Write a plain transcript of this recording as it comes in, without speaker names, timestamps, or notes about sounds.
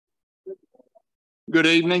Good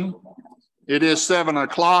evening. It is 7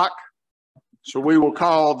 o'clock, so we will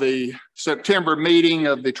call the September meeting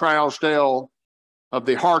of the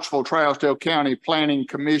Hartsville-Trousdale County Planning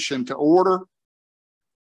Commission to order.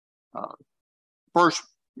 First,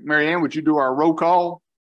 Mary Ann, would you do our roll call?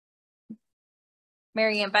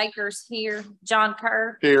 Mary Ann Baker's here. John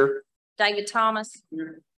Kerr. Here. David Thomas.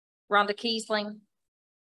 Here. Rhonda Kiesling.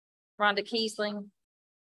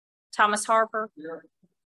 Thomas Harper. Here.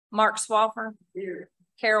 Mark Swaffer. Here.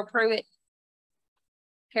 Carol Pruitt.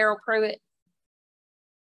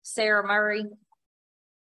 Sarah Murray.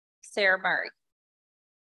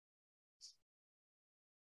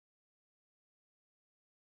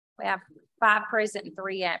 We have 5 present and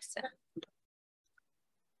 3 absent.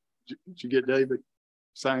 Did you get David?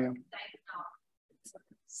 Sam?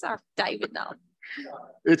 Sorry, David, no.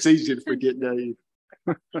 It's easy to forget Dave.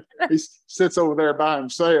 He sits over there by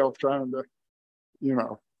himself trying to, you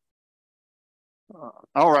know.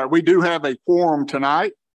 All right, we do have a quorum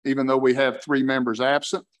tonight, even though we have 3 members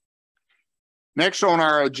absent. Next on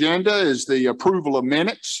our agenda is the approval of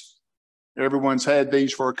minutes. Everyone's had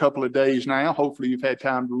these for a couple of days now. Hopefully you've had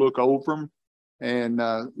time to look over them and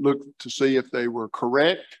look to see if they were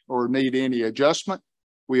correct or need any adjustment.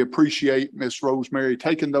 We appreciate Miss Rosemary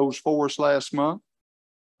taking those for us last month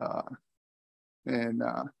and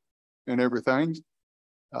everything.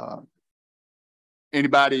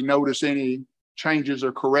 Anybody notice any changes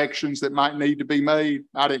or corrections that might need to be made?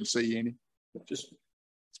 I didn't see any. Just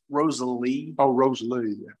Rosalie. Oh,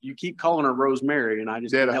 Rosalie. Yeah. You keep calling her Rosemary, and I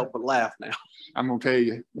just can't help but laugh now. I'm gonna tell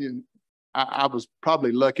you, I was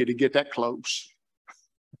probably lucky to get that close.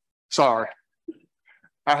 Sorry,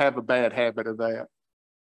 I have a bad habit of that.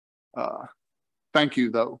 Thank you,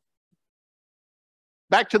 though.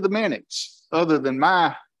 Back to the minutes. Other than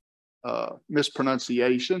my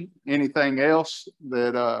mispronunciation, anything else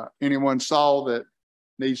that anyone saw that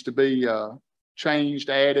needs to be changed,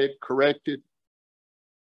 added, corrected?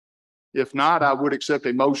 If not, I would accept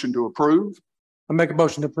a motion to approve. I make a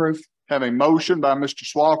motion to approve. Have a motion by Mr.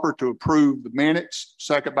 Swaffer to approve the minutes,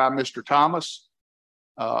 second by Mr. Thomas.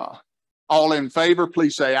 All in favor,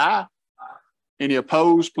 please say aye. Any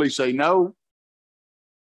opposed, please say no.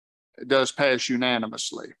 It does pass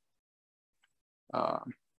unanimously.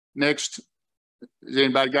 Next, has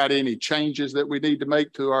anybody got any changes that we need to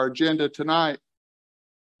make to our agenda tonight?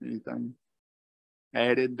 Anything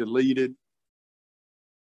added, deleted?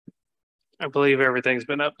 I believe everything's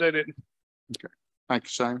been updated. Okay, thank you,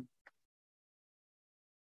 Sam.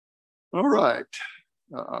 All right.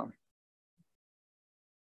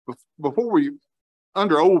 Before we,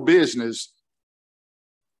 under old business,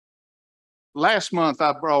 last month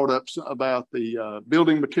I brought up about the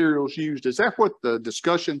building materials used. Is that what the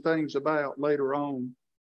discussion thing's about later on?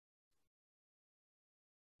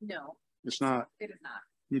 No, it's not. It is not.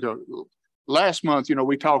 You know, last month,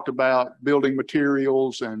 we talked about building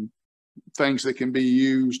materials and things that can be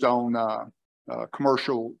used on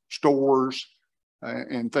commercial stores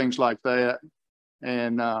and things like that.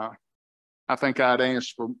 And I think I'd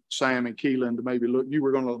asked for Sam and Keelan to maybe look. You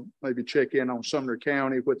were going to maybe check in on Sumner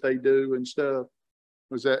County, what they do and stuff.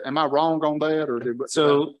 Was that? Am I wrong on that, or did?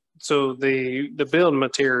 So the building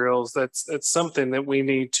materials. That's something that we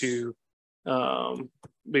need to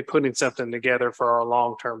be putting something together for our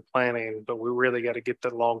long-term planning. But we really got to get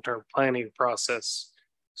the long-term planning process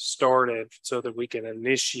started so that we can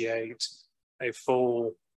initiate a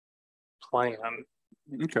full plan.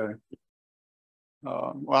 Okay.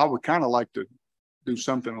 Well, I would kind of like to do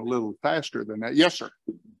something a little faster than that. Yes, sir.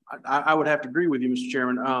 I would have to agree with you, Mr.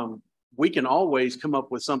 Chairman. We can always come up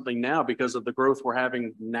with something now because of the growth we're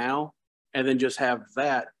having now, and then just have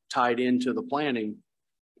that tied into the planning.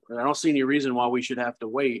 I don't see any reason why we should have to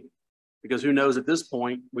wait, because who knows at this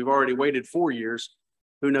point, we've already waited 4 years.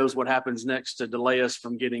 Who knows what happens next to delay us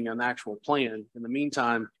from getting an actual plan. In the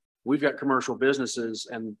meantime, we've got commercial businesses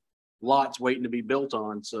and lots waiting to be built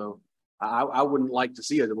on. So I wouldn't like to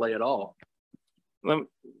see a delay at all. Let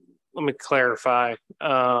me clarify.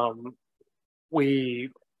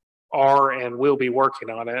 We are and will be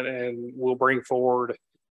working on it, and we'll bring forward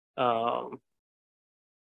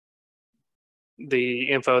the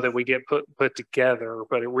info that we get put together,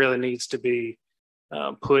 but it really needs to be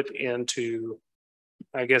put into,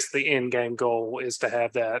 I guess the end game goal is to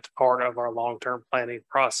have that part of our long-term planning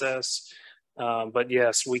process. But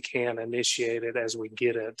yes, we can initiate it as we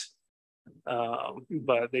get it.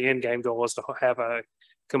 But the end game goal is to have a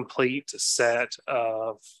complete set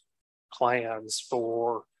of plans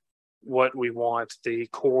for what we want the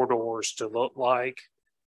corridors to look like.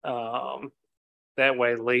 That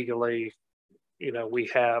way, legally, we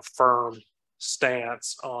have firm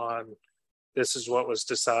stance on this is what was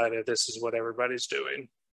decided, this is what everybody's doing.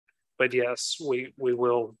 But yes, we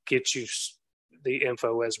will get you the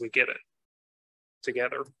info as we get it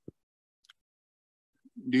together.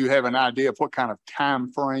 Do you have an idea of what kind of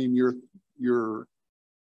time frame you're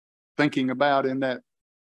thinking about in that?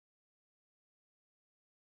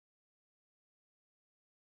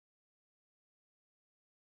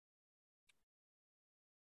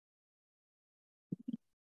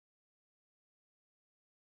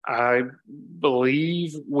 I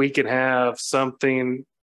believe we can have something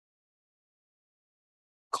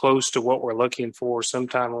close to what we're looking for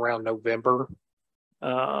sometime around November.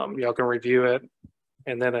 Y'all can review it.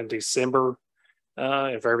 And then in December,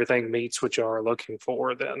 if everything meets what y'all are looking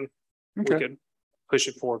for, then we could push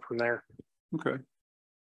it forward from there. Okay.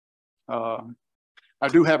 I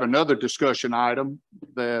do have another discussion item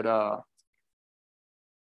that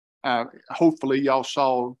hopefully y'all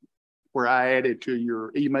saw where I added to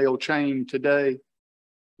your email chain today.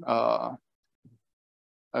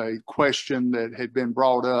 A question that had been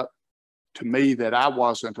brought up to me that I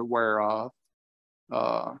wasn't aware of,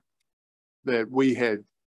 that we had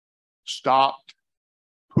stopped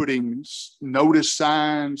putting notice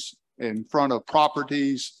signs in front of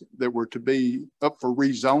properties that were to be up for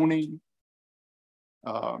rezoning.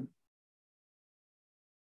 I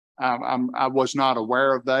was not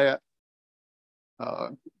aware of that.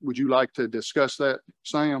 Would you like to discuss that,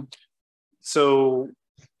 Sam? So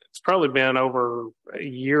it's probably been over a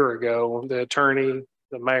year ago. The attorney,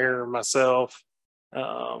 the mayor, myself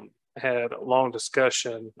had a long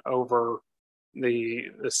discussion over the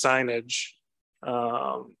signage.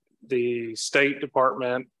 The state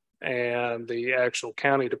department and the actual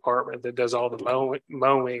county department that does all the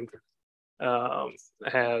mowing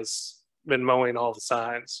has been mowing all the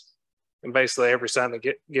signs. And basically every sign that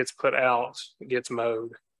gets put out gets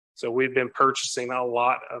mowed. So we've been purchasing a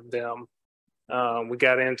lot of them. We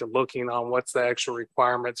got into looking on what's the actual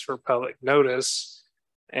requirements for public notice,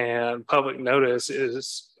 and public notice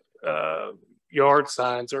is yard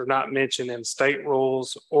signs are not mentioned in state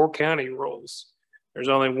rules or county rules. There's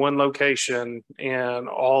only one location in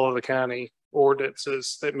all of the county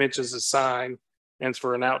ordinances that mentions a sign, and it's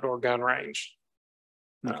for an outdoor gun range.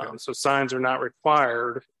 Okay. So signs are not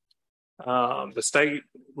required. The state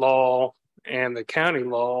law and the county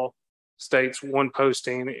law states one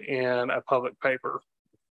posting in a public paper.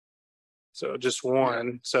 So just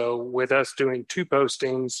one. So with us doing two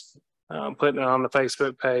postings, putting it on the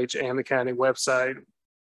Facebook page and the county website,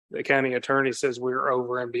 the county attorney says we're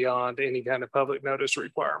over and beyond any kind of public notice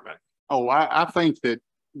requirement. Oh, I think that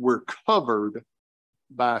we're covered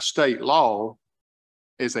by state law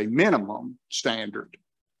as a minimum standard.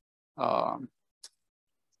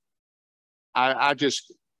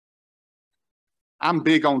 I'm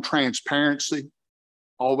big on transparency,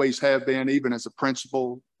 always have been, even as a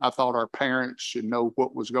principal. I thought our parents should know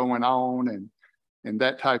what was going on and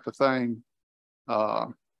that type of thing.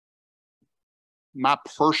 My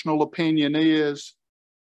personal opinion is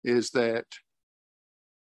that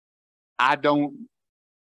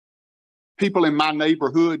people in my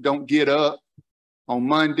neighborhood don't get up on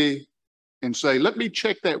Monday and say, let me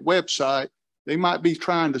check that website. They might be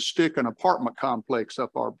trying to stick an apartment complex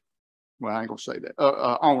up our, well, I ain't gonna say that,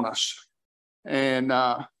 on us. And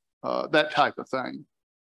that type of thing.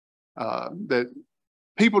 That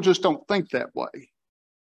people just don't think that way.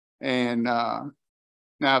 And now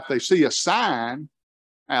if they see a sign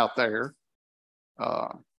out there,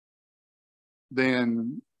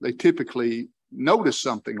 then they typically notice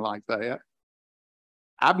something like that.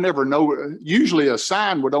 I've never known, usually a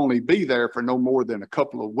sign would only be there for no more than a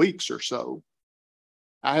couple of weeks or so.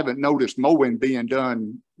 I haven't noticed mowing being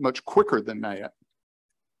done much quicker than that.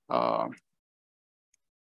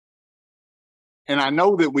 And I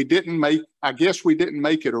know that I guess we didn't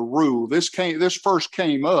make it a rule. This first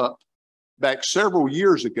came up back several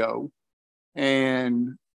years ago,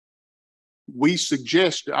 and we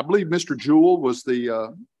suggested, I believe Mr. Jewell was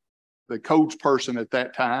the codes person at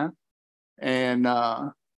that time. And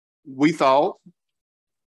we thought,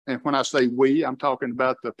 and when I say we, I'm talking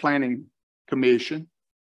about the Planning Commission,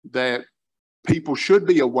 that people should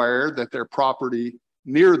be aware that their property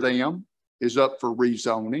near them is up for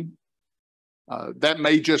rezoning. That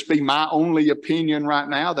may just be my only opinion right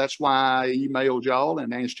now. That's why I emailed y'all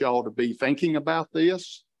and asked y'all to be thinking about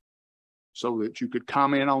this so that you could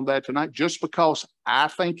comment on that tonight. Just because I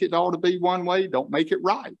think it ought to be one way, don't make it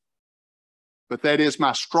right. But that is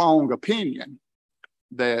my strong opinion,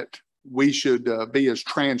 that we should be as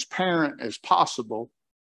transparent as possible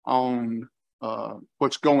on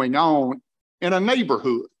what's going on in a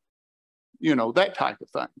neighborhood, you know, that type of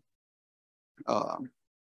thing.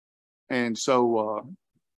 And so,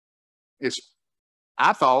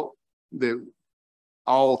 I thought that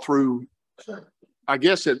all through, I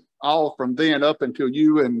guess it all from then up until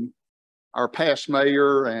you and our past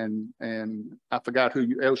mayor and I forgot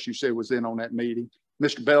who else you said was in on that meeting,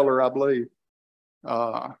 Mr. Beller, I believe.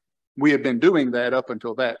 We had been doing that up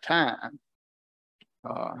until that time.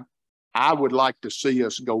 I would like to see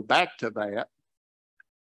us go back to that.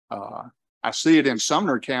 I see it in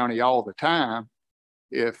Sumner County all the time.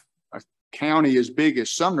 If a county as big as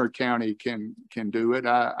Sumner County can do it,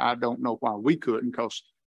 I don't know why we couldn't, because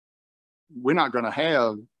we're not going to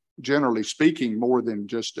have, generally speaking, more than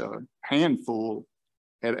just a handful,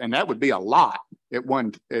 and that would be a lot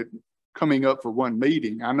coming up for one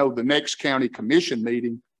meeting. I know the next county commission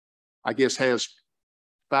meeting, I guess, has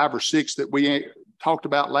 5 or 6 that we talked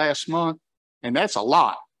about last month, and that's a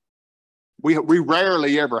lot. We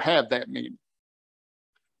rarely ever have that many.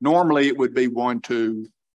 Normally it would be 1, 2,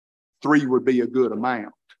 3 would be a good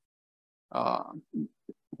amount.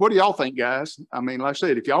 What do y'all think, guys? I mean, like I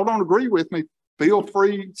said, if y'all don't agree with me, feel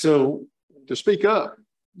free to speak up.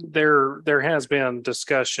 There has been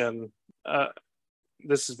discussion.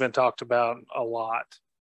 This has been talked about a lot.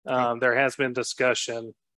 There has been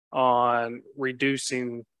discussion on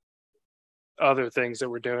reducing other things that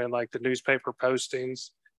we're doing, like the newspaper postings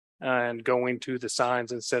and going to the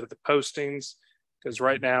signs instead of the postings. Because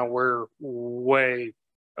right now we're way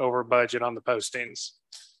over budget on the postings.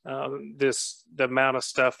 The amount of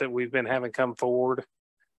stuff that we've been having come forward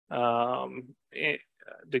to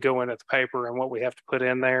go in at the paper and what we have to put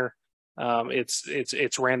in there,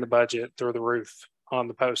 it's ran the budget through the roof on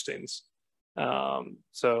the postings.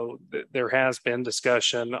 So there has been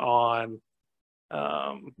discussion on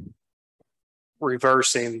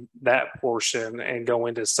reversing that portion and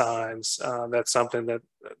going to signs. That's something that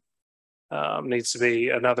needs to be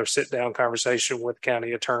another sit-down conversation with the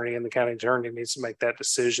county attorney, and the county attorney needs to make that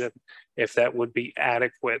decision if that would be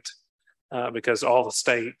adequate, because all the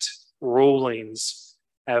state rulings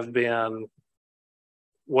have been,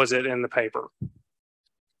 was it in the paper?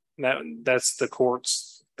 That's the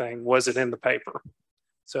court's thing. Was it in the paper?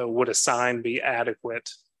 So would a sign be adequate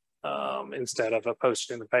instead of a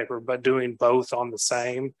post in the paper? But doing both on the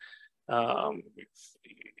same,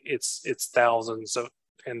 it's thousands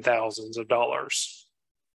and thousands of dollars.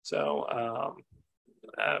 So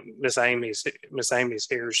Miss Amy's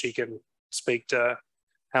here. She can speak to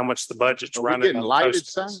how much the budget's running. Getting lighted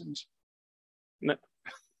signs. No.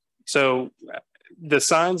 So the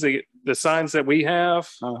signs that we have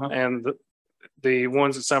and the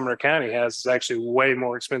ones that Sumner County has is actually way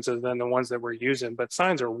more expensive than the ones that we're using. But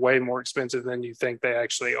signs are way more expensive than you think they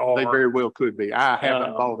actually are. They very well could be. I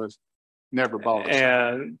haven't never bought a sign.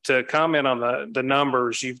 And to comment on the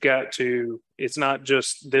numbers, you've got to, it's not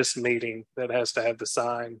just this meeting that has to have the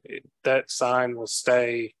sign. That sign will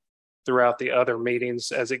stay throughout the other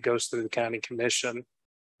meetings as it goes through the county commission.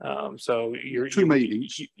 So you're 2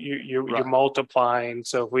 meetings. You're multiplying.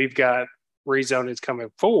 So if we've got rezonings coming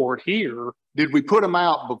forward here. Did we put them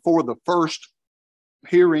out before the first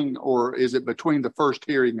hearing, or is it between the first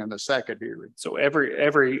hearing and the second hearing? So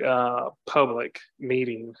every public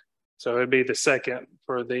meeting. So it'd be the second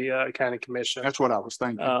for the county commission. That's what I was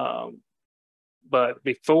thinking. But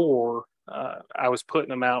before I was putting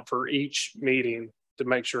them out for each meeting to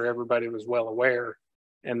make sure everybody was well aware.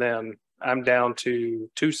 And then I'm down to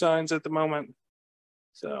 2 signs at the moment.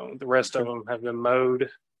 So the rest of them have been mowed,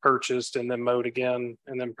 purchased, and then mowed again,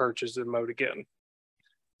 and then purchased and mowed again.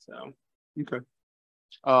 So, okay.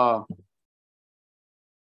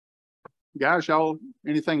 Guys, y'all,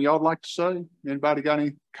 anything y'all'd like to say? Anybody got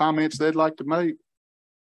any comments they'd like to make?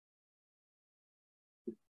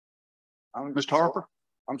 Mr. Harper?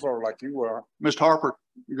 I'm sort of like you were. Mr. Harper,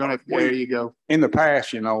 you're gonna have, there you go. In the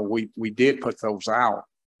past, you know, we did put those out,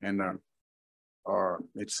 and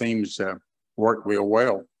it seems to work real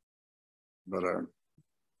well. But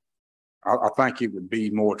I think it would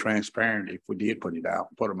be more transparent if we did put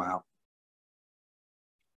them out.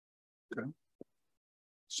 Okay.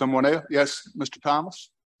 Someone else? Yes, Mr. Thomas.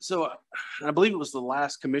 So I believe it was the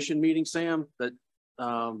last commission meeting, Sam, that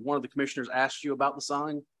one of the commissioners asked you about the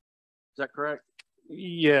sign. Is that correct?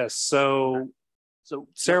 yes. So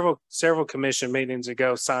several commission meetings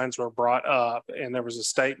ago, signs were brought up and there was a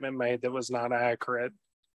statement made that was not accurate.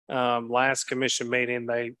 Last commission meeting,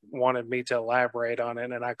 they wanted me to elaborate on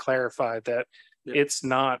it, and I clarified that it's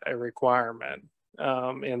not a requirement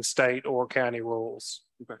in state or county rules.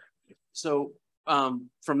 Okay. So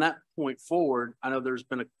from that point forward, I know there's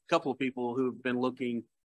been a couple of people who've been looking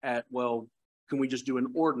at, well, can we just do an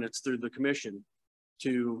ordinance through the commission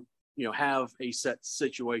to, you know, have a set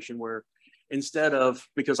situation where instead of,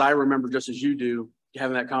 because I remember just as you do,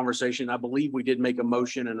 having that conversation, I believe we did make a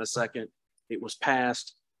motion in a second. It was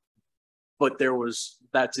passed, but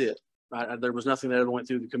that's it. There was nothing that ever went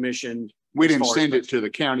through the commission. We as didn't far as send that. it to the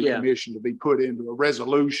county Yeah. commission to be put into a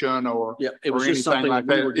resolution or, Yeah, it was or just anything something like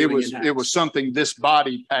that we that. were It doing was, in-house. it was something this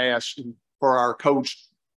body passed for our coach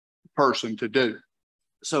person to do.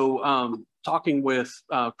 So talking with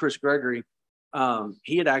Chris Gregory,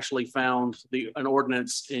 he had actually found an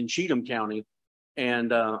ordinance in Cheatham County,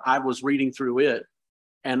 and I was reading through it,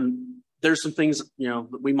 and there's some things, you know,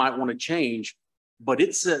 that we might want to change, but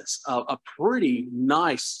it sets a pretty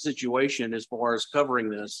nice situation as far as covering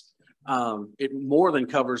this. It more than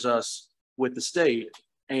covers us with the state,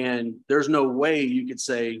 and there's no way you could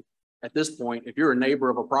say at this point, if you're a neighbor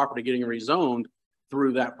of a property getting rezoned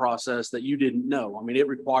through that process, that you didn't know. I mean, it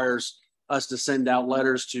requires us to send out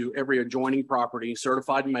letters to every adjoining property,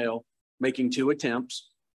 certified mail, making 2 attempts.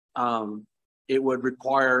 It would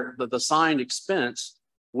require the signed expense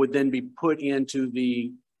would then be put into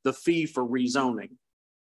the fee for rezoning.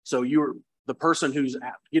 So the person who's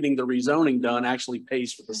getting the rezoning done actually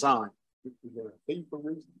pays for the sign.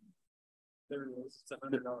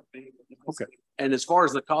 Okay. And as far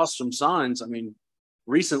as the cost from signs, I mean,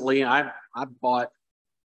 recently I bought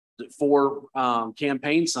 4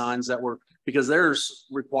 campaign signs that were, because theirs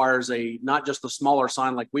requires not just a smaller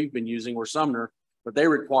sign like we've been using or Sumner, but they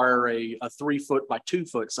require a 3 foot by 2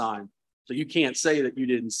 foot sign. So you can't say that you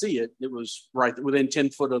didn't see it. It was right within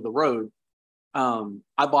 10 foot of the road.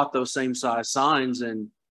 I bought those same size signs, and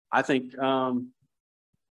I think, I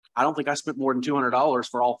don't think I spent more than $200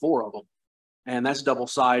 for all 4 of them. And that's double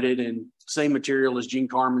sided and same material as Gene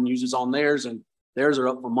Carmen uses on theirs, and theirs are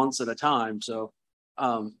up for months at a time. So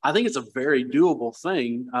I think it's a very doable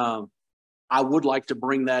thing. I would like to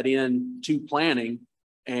bring that in to planning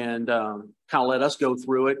and kind of let us go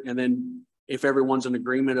through it. And then if everyone's in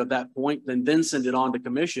agreement at that point, then send it on to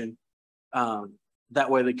commission. That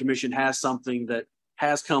way the commission has something that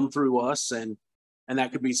has come through us, and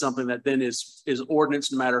that could be something that then is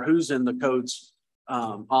ordinance, no matter who's in the codes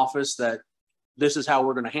office, that this is how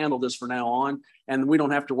we're going to handle this from now on. And we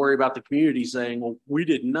don't have to worry about the community saying, well, we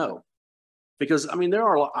didn't know. Because I mean,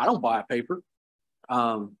 I don't buy a paper.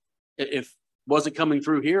 If wasn't coming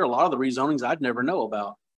through here, a lot of the rezonings I'd never know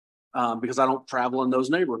about because I don't travel in those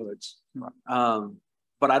neighborhoods. Right.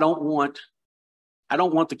 But I don't want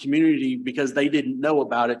the community, because they didn't know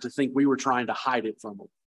about it, to think we were trying to hide it from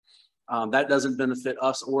them. That doesn't benefit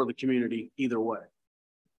us or the community either way.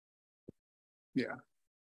 Yeah,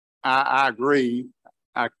 I agree.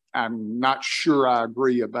 I'm not sure I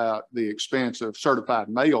agree about the expense of certified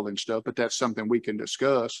mail and stuff, but that's something we can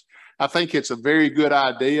discuss. I think it's a very good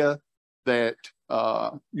idea that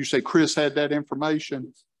you say Chris had that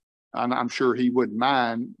information. I'm sure he wouldn't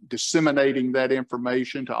mind disseminating that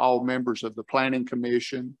information to all members of the Planning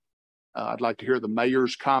Commission. I'd like to hear the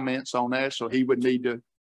mayor's comments on that. So he would need to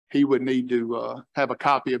have a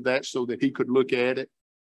copy of that so that he could look at it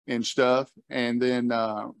and stuff. And then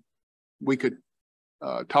we could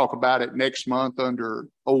talk about it next month under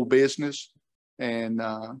old business and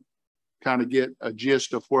kind of get a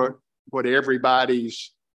gist of what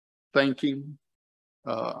everybody's thinking.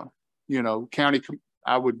 You know,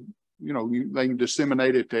 they can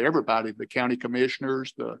disseminate it to everybody, the county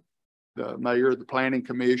commissioners, the mayor, the planning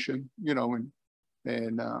commission, you know,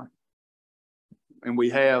 and we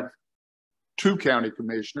have 2 county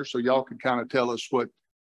commissioners, so y'all can kind of tell us what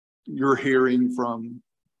you're hearing from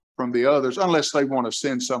the others, unless they want to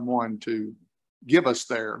send someone to give us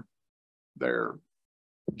their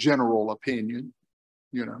general opinion.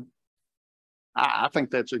 You know, I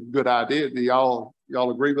think that's a good idea. Do y'all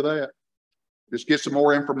agree with that? Just get some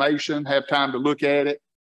more information, have time to look at it,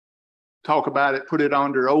 talk about it, put it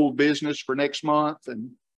under old business for next month.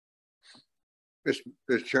 And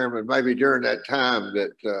Mr. Chairman, maybe during that time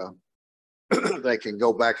that they can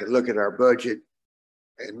go back and look at our budget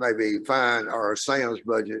and maybe find our sales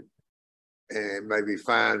budget and maybe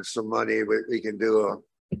find some money. We can do a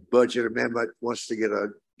budget amendment once to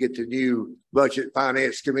get the new budget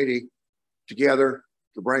finance committee together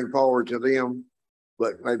to bring forward to them.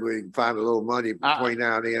 But maybe we can find a little money between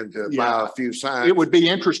now and then to buy a few signs. It would be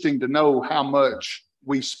interesting to know how much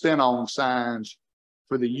we spent on signs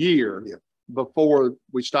for the year before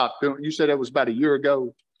we stopped doing. You said it was about a year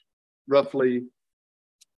ago, roughly.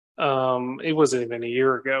 It wasn't even a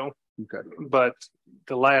year ago. Okay. But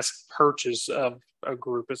the last purchase of a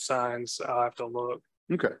group of signs, I'll have to look.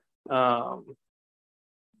 Okay.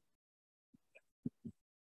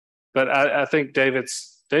 But I think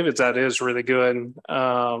David's idea is really good.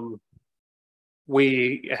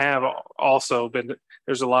 We have also been,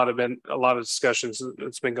 there's a lot of discussions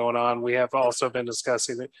that's been going on. We have also been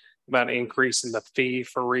discussing about increasing the fee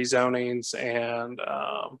for rezonings and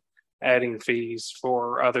adding fees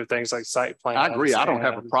for other things like site plans. I agree. I don't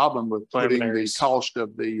have a problem with putting the preliminaries. cost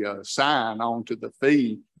of the sign onto the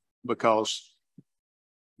fee because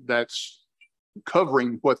that's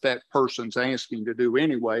covering what that person's asking to do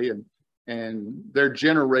anyway. And they're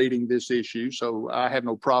generating this issue. So I have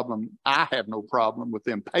no problem. I have no problem with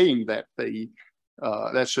them paying that fee.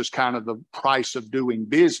 That's just kind of the price of doing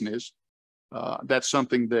business. That's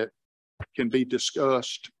something that can be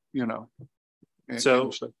discussed, you know.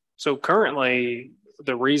 So currently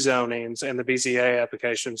the rezonings and the BZA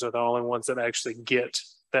applications are the only ones that actually get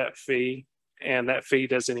that fee. And that fee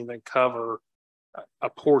doesn't even cover a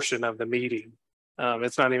portion of the meeting.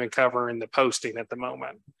 It's not even covering the posting at the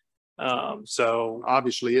moment. So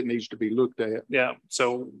obviously it needs to be looked at. yeah,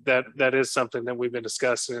 so that is something that we've been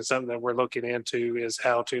discussing, and something that we're looking into is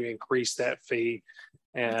how to increase that fee.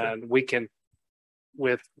 And we can,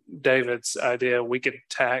 with David's idea, we could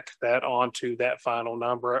tack that onto that final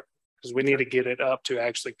number because we need to get it up to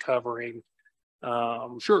actually covering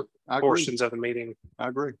Sure, I agree. portions of the meeting. I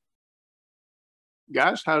agree.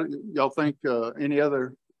 Guys, how do y'all think, what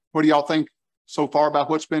do y'all think so far about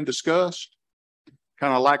what's been discussed?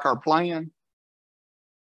 Kind of like our plan?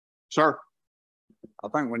 Sir? I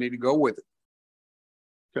think we need to go with it.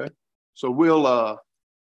 Okay, so we'll,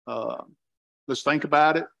 let's think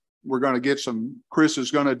about it. We're going to get Chris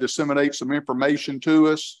is going to disseminate some information to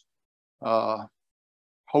us.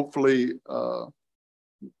 Hopefully,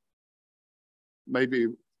 maybe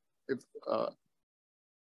if,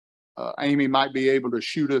 Amy might be able to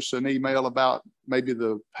shoot us an email about maybe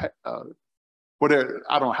whatever,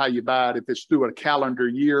 I don't know how you buy it, if it's through a calendar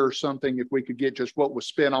year or something, if we could get just what was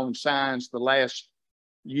spent on signs the last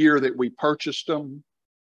year that we purchased them.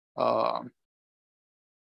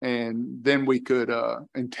 And then we could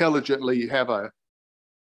intelligently have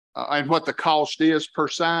and what the cost is per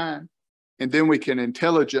sign. And then we can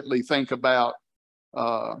intelligently think about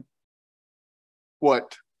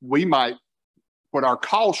what our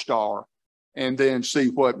costs are, and then see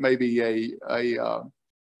what maybe a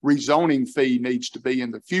rezoning fee needs to be in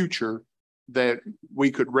the future that we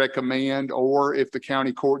could recommend, or if the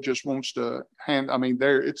county court just wants to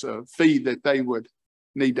it's a fee that they would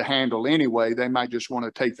need to handle anyway. They might just want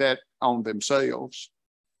to take that on themselves.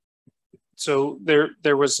 So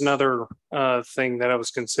there was another thing that I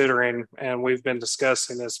was considering, and we've been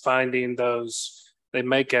discussing, is finding those. They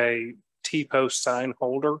make a T-post sign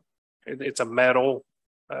holder. It's a metal,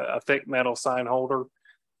 a thick metal sign holder,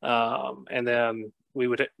 and then we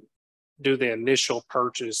would do the initial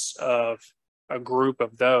purchase of a group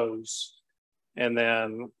of those, and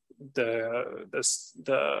then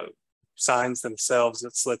the signs themselves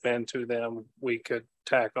that slip into them, we could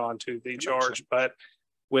tack onto the charge. But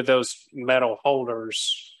with those metal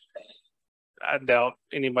holders, I doubt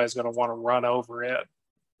anybody's going to want to run over it.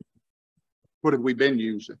 What have we been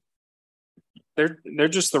using? They're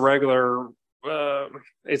just the regular.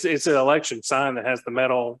 It's an election sign that has the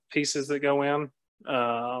metal pieces that go in,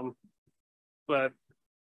 but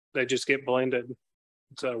they just get blended.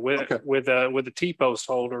 So with the T-post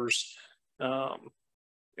holders,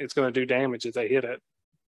 it's going to do damage if they hit it.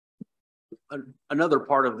 Another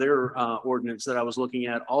part of their ordinance that I was looking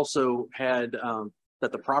at also had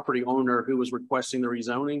that the property owner who was requesting the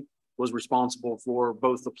rezoning was responsible for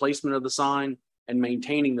both the placement of the sign and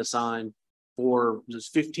maintaining the sign for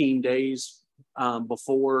just 15 days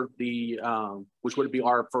before the, which would be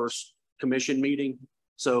our first commission meeting.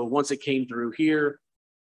 So once it came through here,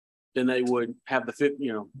 then they would have the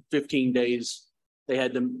 15 days. They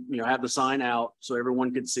had to have the sign out so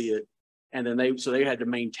everyone could see it, and then they had to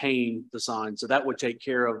maintain the sign. So that would take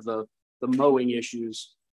care of the mowing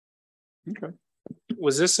issues. Okay.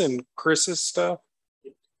 Was this in Chris's stuff?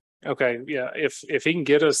 Okay, yeah. If he can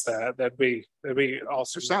get us that, that'd be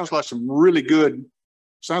awesome. It sounds like a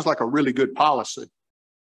really good policy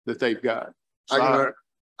that they've got. So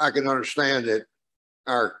I can understand that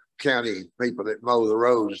our county people that mow the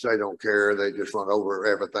roads, they don't care. They just run over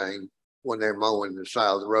everything when they're mowing the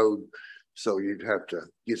side of the road. So you'd have to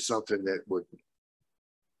get something that would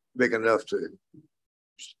big enough to,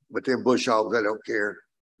 but them bush hogs, they don't care.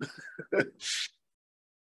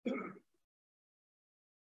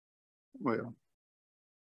 Well,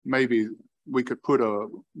 maybe we could put a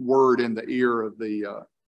word in the ear of the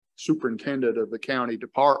superintendent of the county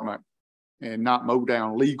department and not mow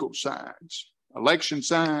down legal signs. Election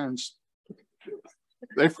signs,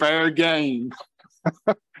 they're fair game.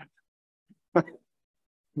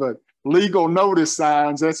 But legal notice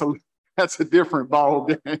signs, that's a different ball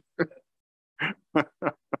game.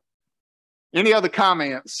 Any other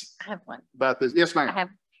comments I have one. about this? Yes, I ma'am. have,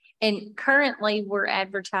 and currently we're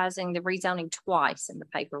advertising the rezoning twice in the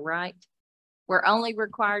paper, right? We're only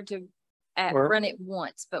required to We're- run it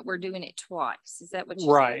once, but we're doing it twice. Is that what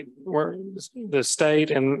you? Right, we're, the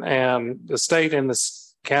state and the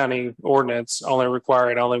county ordinance only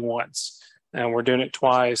require it only once. And we're doing it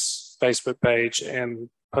twice, Facebook page and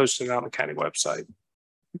posting it on the county website.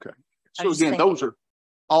 So again, those are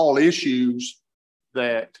all issues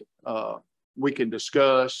that we can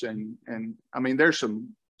discuss and I mean,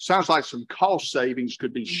 sounds like some cost savings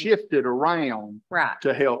could be shifted around Right.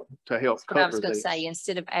 to help That's what I was cover gonna this. say,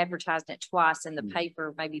 instead of advertising it twice in the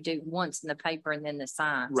paper, maybe do once in the paper and then the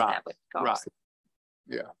signs. Right, That would Right. cost.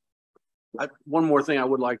 One more thing I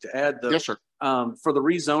would like to add, Yes, sir. for the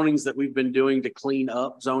rezonings that we've been doing to clean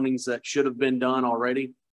up zonings that should have been done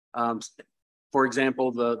already. For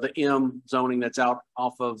example, the M zoning that's out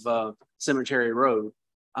off of Cemetery Road.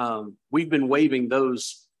 We've been waiving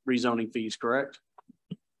those rezoning fees, correct?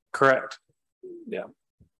 Correct. Yeah.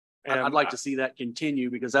 I'd like to see that continue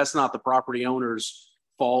because that's not the property owner's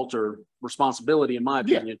fault or responsibility, in my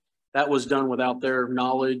Yeah. opinion. That was done without their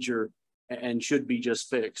knowledge and should be just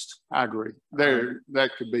fixed. I agree.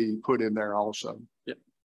 That could be put in there also. Yep.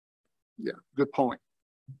 Yeah, good point.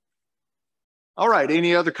 All right,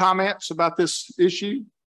 any other comments about this issue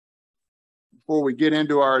before we get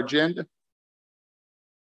into our agenda?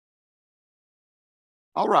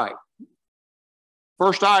 All right.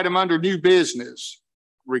 First item under new business,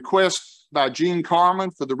 request by Gene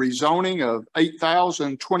Carmen for the rezoning of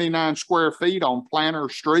 8,029 square feet on Planter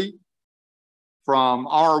Street from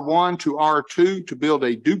R1 to R2 to build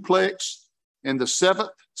a duplex in the 7th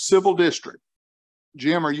Civil District.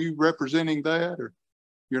 Jim, are you representing that or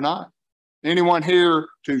you're not? Anyone here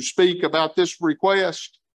to speak about this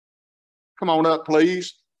request? Come on up,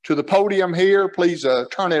 please, to the podium here. Please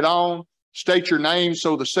turn it on. State your name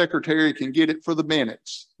so the secretary can get it for the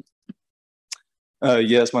minutes.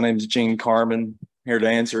 Yes, my name is Gene Carmen, here to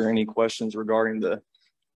answer any questions regarding the.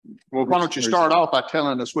 Well, why don't you start off by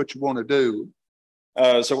telling us what you want to do?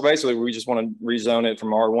 So basically, we just want to rezone it from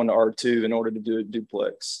R1 to R2 in order to do a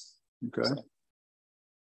duplex. Okay.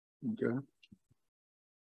 Okay.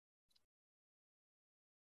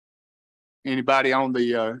 Anybody on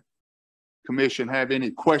the commission have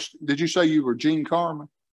any questions? Did you say you were Gene Carmen?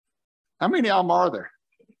 How many of them are there?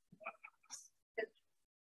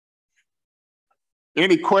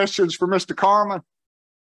 Any questions for Mr. Carmen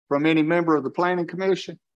from any member of the planning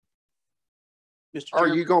commission? Mr. Are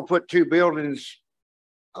Chairman? you gonna put two buildings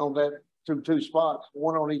on that, two spots,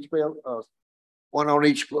 one on each one on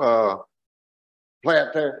each,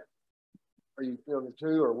 plat there? Are you building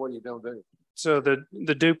two or what are you gonna do? So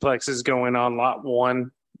the duplex is going on lot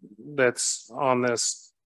 1 that's on this.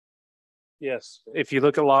 Yes, if you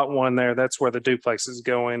look at lot 1 there, that's where the duplex is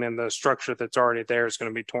going and the structure that's already there is going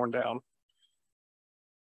to be torn down.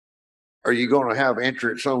 Are you gonna have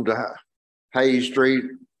entrance onto Hayes Street?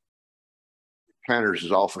 Planters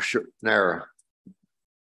is awful narrow.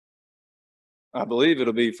 I believe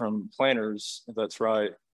it'll be from Planters, if that's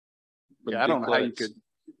right. Yeah, I don't know how you could,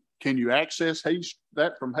 can you access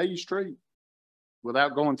that from Hayes Street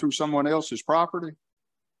without going through someone else's property?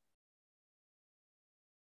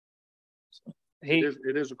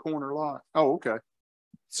 It is a corner lot. Oh, okay.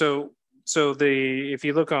 So if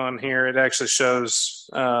you look on here, it actually shows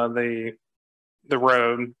the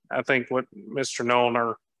road. I think what Mr.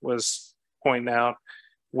 Nollner was pointing out,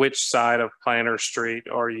 which side of Planter Street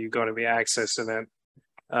are you going to be accessing it?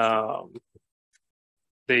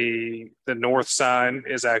 The north side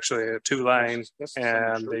is actually a 2-lane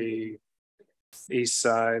and the east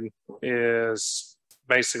side is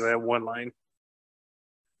basically a 1-lane.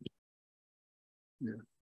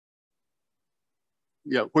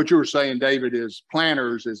 Yeah, what you were saying, David, is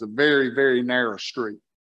Planters is a very, very narrow street.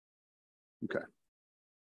 Okay.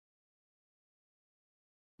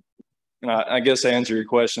 I guess to answer your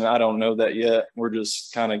question, I don't know that yet. We're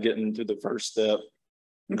just kind of getting to the first step.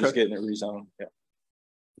 Just getting it rezoned. Yeah.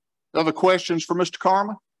 Other questions for Mr.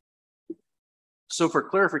 Carmen? So for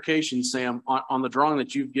clarification, Sam, on the drawing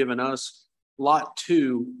that you've given us, lot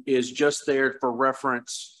 2 is just there for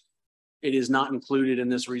reference. It is not included in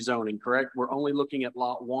this rezoning, correct? We're only looking at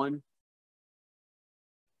lot 1.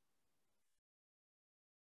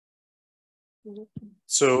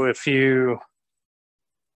 So if you,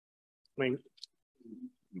 let me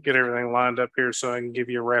get everything lined up here so I can give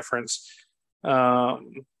you a reference. So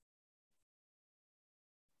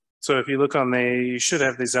if you look on you should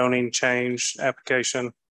have the zoning change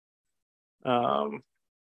application. It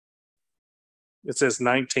says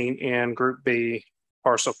 19N Group B.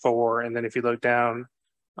 parcel 4. And then if you look down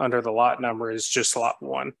under the lot number is just lot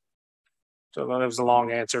 1. So that was a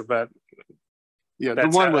long answer, but yeah, the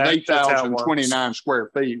that's one how- with that's how it works. 8,029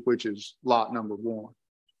 square feet, which is lot number 1.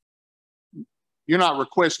 You're not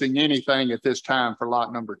requesting anything at this time for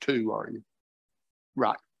lot number 2, are you?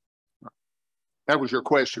 Right. That was your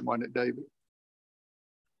question, wasn't it, David?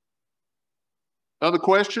 Other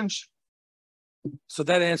questions? So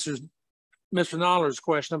that answers Mr. Noller's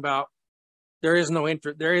question about there is no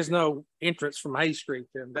entrance from Hay Street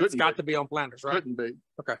then. That's Couldn't got be. to be on Flanders, right? Couldn't be.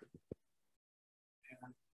 Okay.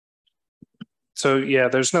 So yeah,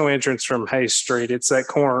 there's no entrance from Hay Street. It's that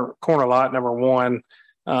corner lot number 1.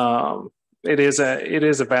 It is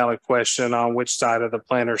a valid question on which side of the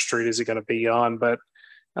Planter Street is it going to be on, but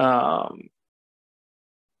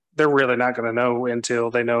they're really not going to know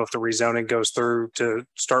until they know if the rezoning goes through to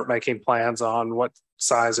start making plans on what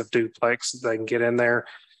size of duplex they can get in there.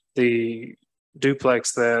 The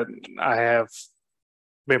duplex that I have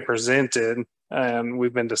been presented and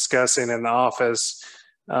we've been discussing in the office,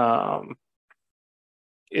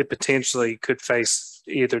 it potentially could face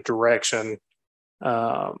either direction.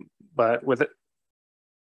 But with it,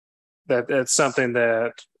 that's something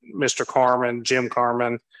that Mr. Carmen, Jim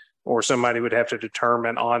Carmen, or somebody would have to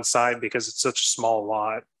determine on site because it's such a small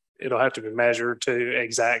lot. It'll have to be measured to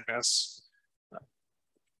exactness.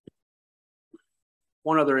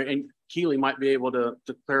 One other, and Keely might be able to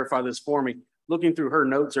clarify this for me. Looking through her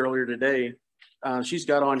notes earlier today, she's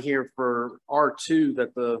got on here for R2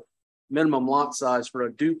 that the minimum lot size for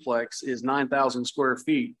a duplex is 9,000 square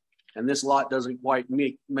feet. And this lot doesn't quite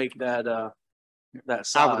make that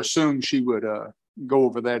size. I would assume she would go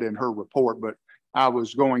over that in her report, but I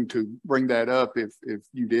was going to bring that up if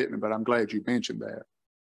you didn't, but I'm glad you mentioned that.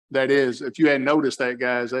 That is, if you hadn't noticed that,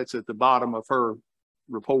 guys, that's at the bottom of her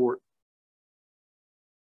report.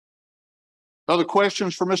 Other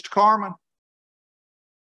questions for Mr. Carmen?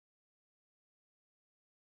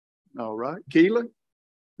 All right, Keelan?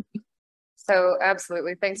 So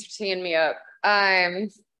absolutely, thanks for teeing me up.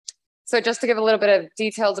 So just to give a little bit of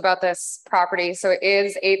details about this property, so it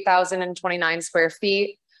is 8,029 square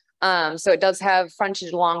feet. So it does have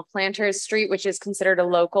frontage along Planters Street, which is considered a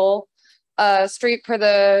local street per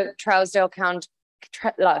the Trousdale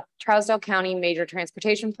County Major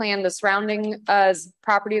Transportation Plan. The surrounding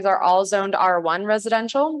properties are all zoned R1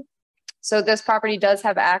 residential. So this property does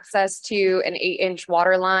have access to an 8-inch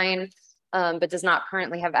water line, but does not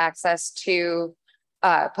currently have access to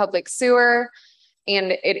public sewer.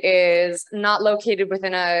 And it is not located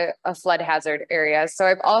within a flood hazard area. So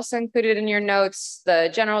I've also included in your notes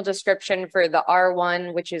the general description for the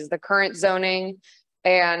R1, which is the current zoning,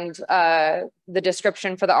 and the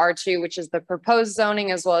description for the R2, which is the proposed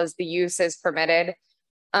zoning, as well as the use is permitted.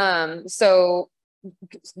 So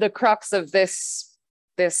the crux of this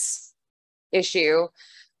issue,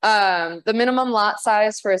 the minimum lot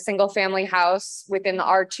size for a single family house within the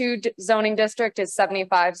R2 zoning district is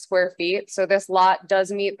 75 square feet. So this lot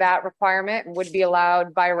does meet that requirement and would be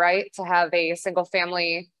allowed by right to have a single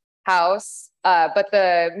family house. But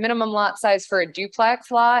the minimum lot size for a duplex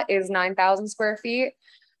lot is 9,000 square feet.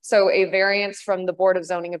 So a variance from the Board of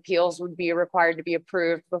Zoning Appeals would be required to be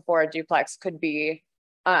approved before a duplex could be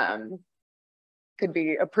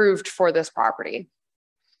approved for this property.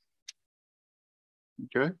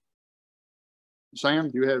 Okay. Sam,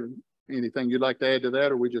 do you have anything you'd like to add to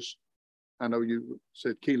that, or I know you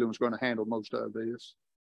said Keelan was going to handle most of this.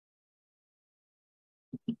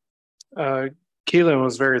 Keelan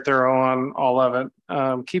was very thorough on all of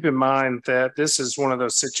it. Keep in mind that this is one of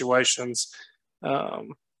those situations. I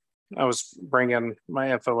was bringing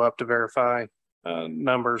my info up to verify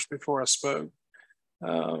numbers before I spoke.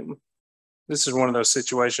 This is one of those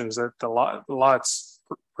situations that the lot's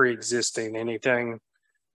pre-existing anything.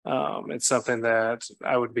 It's something that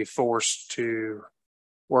I would be forced to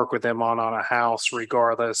work with them on a house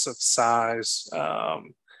regardless of size.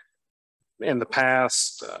 In the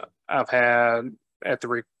past, I've had at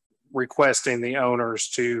the requesting the owners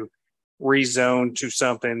to rezone to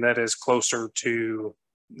something that is closer to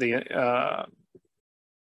the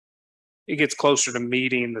it gets closer to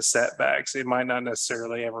meeting the setbacks. It might not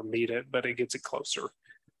necessarily ever meet it, but it gets it closer.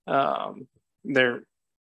 They're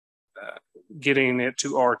getting it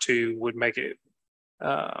to R2 would make it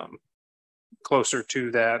closer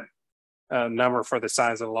to that number for the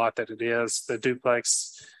size of the lot that it is. The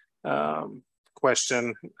duplex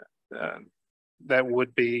question, that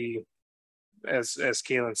would be, as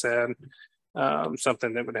Keelan said,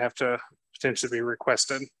 something that would have to potentially be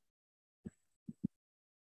requested.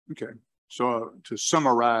 Okay, so to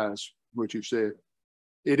summarize what you said,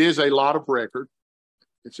 it is a lot of record.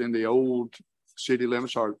 It's in the old city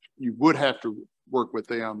limits, or you would have to work with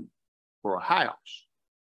them for a house,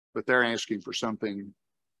 but they're asking for something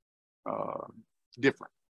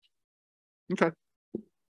different. Okay.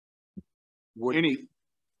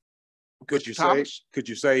 Could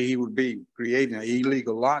you say he would be creating an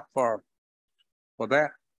illegal lot for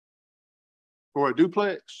that? For a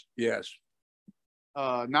duplex? Yes.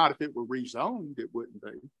 Not if it were rezoned, it wouldn't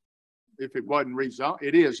be. If it wasn't rezoned,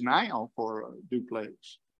 it is now for a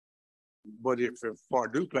duplex. But if for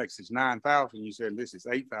a duplex it's 9,000, you said this is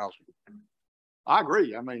 8,000. I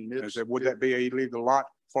agree. I mean, would that be an illegal lot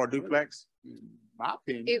for a duplex? In my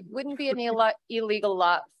opinion. It wouldn't be an illegal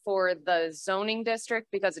lot for the zoning district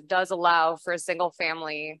because it does allow for a single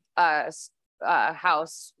family house,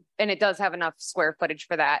 and it does have enough square footage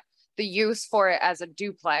for that. The use for it as a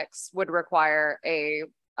duplex would require a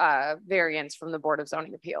variance from the Board of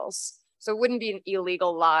Zoning Appeals. So it wouldn't be an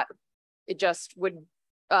illegal lot. It just would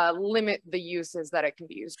limit the uses that it can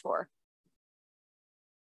be used for.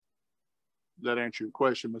 Does that answer your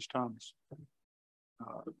question, Ms. Thomas?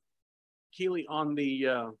 Keely, on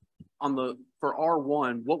the for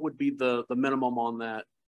R1, what would be the minimum on that?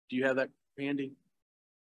 Do you have that handy?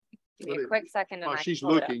 Give me a quick second. While she's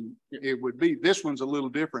looking, it would be, this one's a little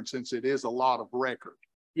different since it is a lot of record.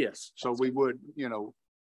 Yes. So we would,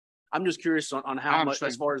 I'm just curious on how much,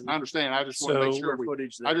 as far as I understand. I just want to make sure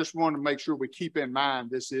I just want to make sure we keep in mind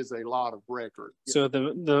this is a lot of record. So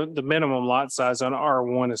the minimum lot size on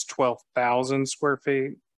R1 is 12,000 square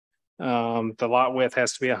feet. The lot width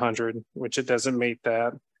has to be 100, which it doesn't meet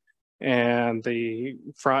that. And the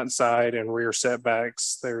front side and rear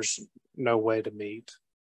setbacks, there's no way to meet.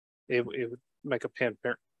 It would make a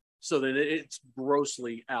pinpoint. So then it's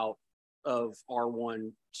grossly out of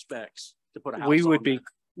R1 specs to put a house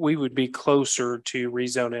we would be closer to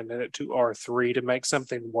rezoning it to R3 to make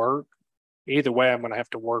something work. Either way, I'm going to have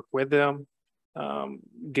to work with them.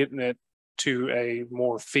 Getting it to a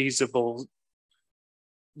more feasible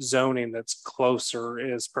zoning that's closer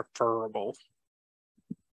is preferable.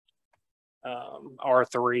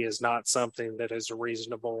 R3 is not something that is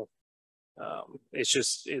reasonable. It's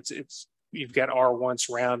just, you've got R1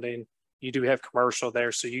 surrounding, you do have commercial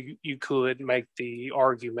there. So you could make the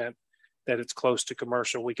argument that it's close to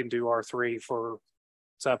commercial. We can do R3 for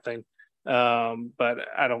something. But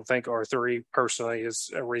I don't think R3 personally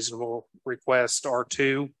is a reasonable request.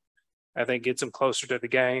 R2, I think gets them closer to the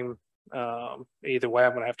game. Either way,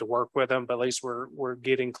 I'm going to have to work with them, but at least we're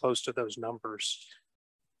getting close to those numbers.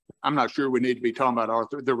 I'm not sure we need to be talking about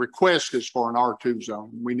R3. The request is for an R2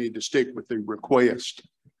 zone. We need to stick with the request.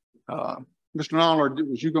 Mr. Noller,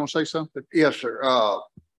 was you going to say something? Yes, sir.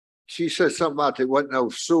 She said something about there wasn't no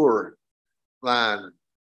sewer line.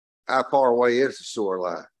 How far away is the sewer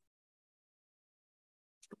line?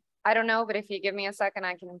 I don't know, but if you give me a second,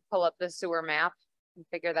 I can pull up the sewer map and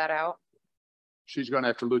figure that out. She's going to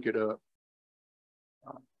have to look it up.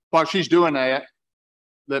 While she's doing that,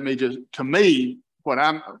 let me just, to me, what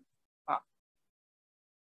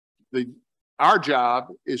our job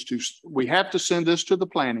is we have to send this to the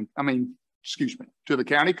to the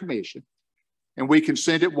county commission, and we can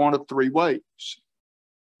send it one of three ways: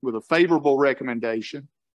 with a favorable recommendation,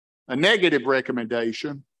 a negative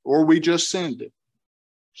recommendation, or we just send it.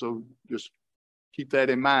 So just keep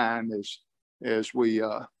that in mind as we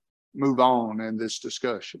move on in this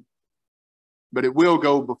discussion. But it will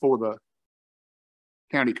go before the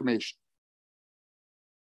county commission.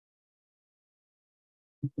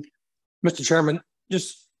 Mr. Chairman,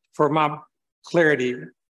 just for my clarity,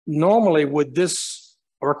 normally would this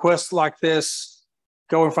request like this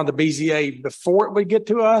go in front of the BZA before it would get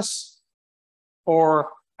to us or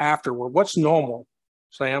afterward? What's normal,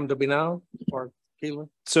 Sam, do we know, or Keelan?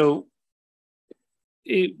 So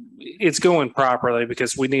it's going properly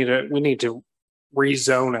because we need to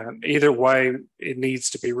rezone it. Either way, it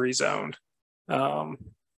needs to be rezoned. I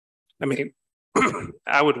mean,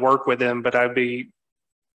 I would work with them, but I'd be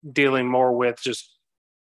dealing more with just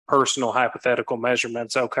personal hypothetical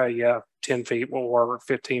measurements. Okay, yeah, 10 feet will work,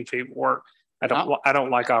 15 feet will work. I don't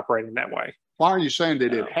like operating that way. Why are you saying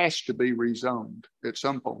that it has to be rezoned at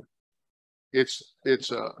some point? It's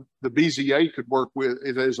the BZA could work with,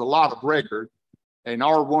 there's a lot of record. An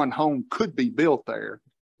R1 home could be built there.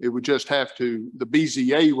 It would just have to, the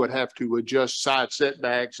BZA would have to adjust side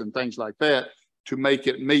setbacks and things like that to make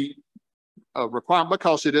it meet a requirement,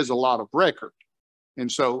 because it is a lot of record.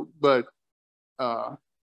 And so, but an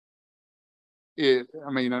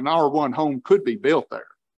R1 home could be built there.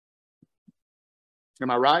 Am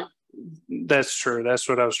I right? That's true. That's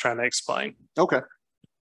what I was trying to explain. Okay.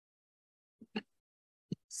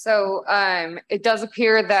 So it does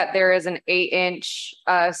appear that there is an 8-inch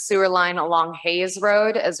sewer line along Hayes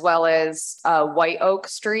Road as well as White Oak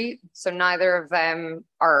Street. So neither of them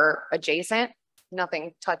are adjacent.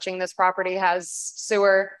 Nothing touching this property has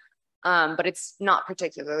sewer, but it's not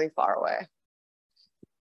particularly far away.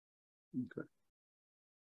 Okay.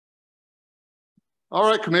 All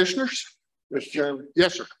right, commissioners. Mr. Chairman,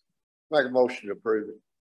 Yes, sir. make a motion to approve it.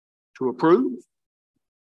 To approve?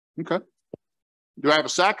 Okay. Do I have a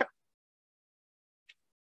second?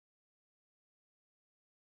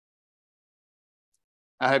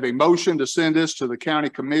 I have a motion to send this to the county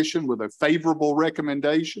commission with a favorable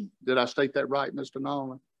recommendation. Did I state that right, Mr.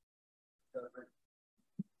 Nolan?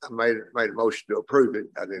 I made a motion to approve it.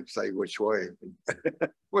 I didn't say which way.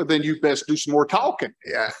 Well, then you best do some more talking.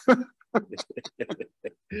 Yeah.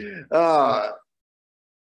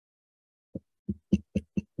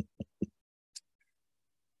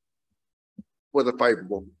 With a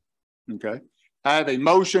favorable. Okay. I have a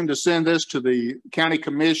motion to send this to the county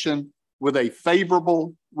commission with a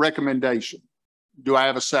favorable recommendation. Do I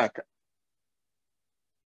have a second?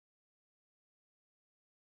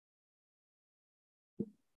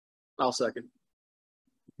 I'll second.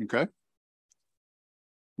 Okay.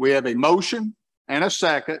 We have a motion and a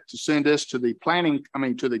second to send this to the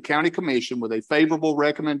to the county commission with a favorable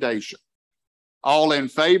recommendation. All in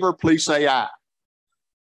favor, please say aye.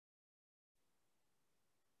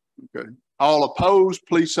 Okay. All opposed,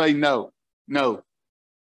 please say no. No.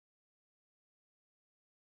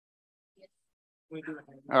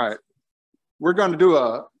 All right. We're going to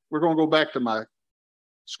go back to my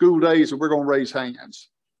school days and we're going to raise hands.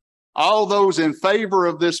 All those in favor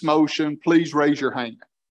of this motion, please raise your hand.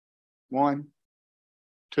 1,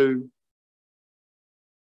 2.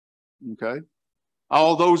 Okay.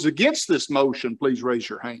 All those against this motion, please raise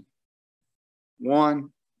your hand. 1,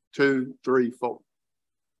 2, 3, 4.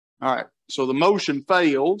 All right. So the motion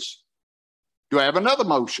fails. Do I have another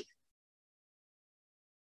motion?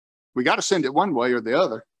 We got to send it one way or the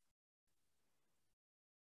other.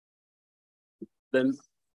 Then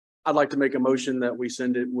I'd like to make a motion that we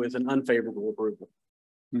send it with an unfavorable approval.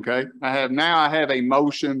 Okay. I have a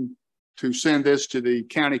motion to send this to the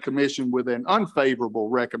county commission with an unfavorable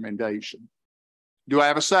recommendation. Do I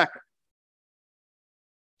have a second?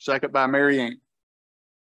 Second by Mary Ann.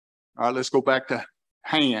 All right, let's go back to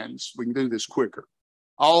hands. We can do this quicker.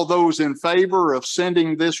 All those in favor of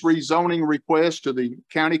sending this rezoning request to the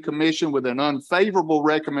county commission with an unfavorable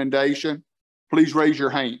recommendation, please raise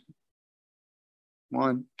your hand.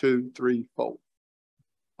 1, 2, 3, 4.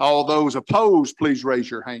 All those opposed, please raise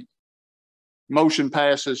your hand. Motion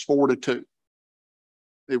passes 4-2.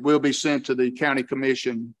 It will be sent to the county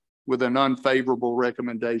commission with an unfavorable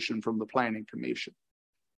recommendation from the planning commission.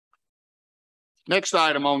 Next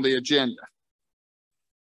item on the agenda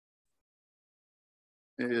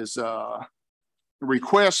is a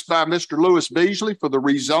request by Mr. Lewis Beasley for the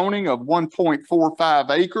rezoning of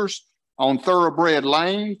 1.45 acres on Thoroughbred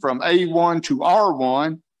Lane from A1 to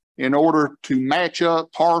R1 in order to match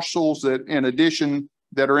up parcels that are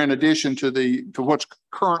in addition to what's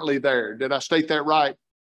currently there. Did I state that right?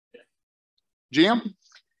 Jim?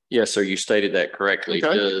 Yes, sir. You stated that correctly.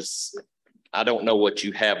 Okay. I don't know what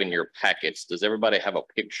you have in your packets. Does everybody have a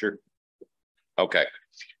picture? Okay.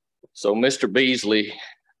 So Mr. Beasley,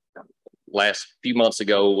 last few months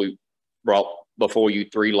ago, we brought before you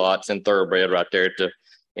 3 lots in Thoroughbred right there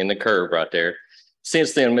in the curve right there.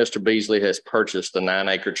 Since then, Mr. Beasley has purchased the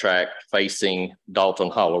 9-acre tract facing Dalton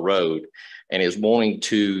Hollow Road and is wanting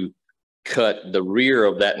to cut the rear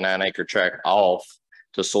of that 9-acre tract off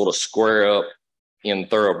to sort of square up in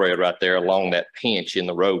Thoroughbred right there along that pinch in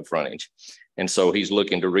the road frontage. And so he's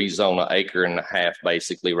looking to rezone 1.5 acres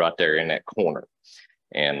basically right there in that corner.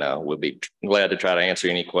 And we'll be glad to try to answer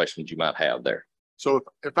any questions you might have there. So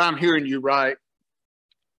if I'm hearing you right,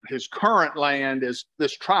 his current land is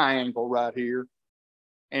this triangle right here,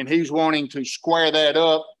 and he's wanting to square that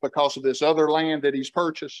up because of this other land that he's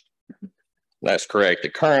purchased? That's correct. The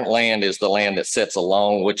current land is the land that sits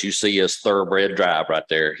along what you see as Thoroughbred Drive right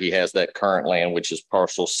there. He has that current land, which is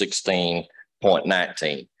parcel 16.19.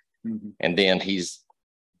 Mm-hmm. And then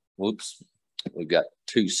we've got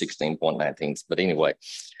 2 16.19s, but anyway,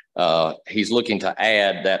 he's looking to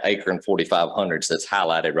add that 1.45 acres that's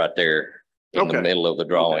highlighted right there in the middle of the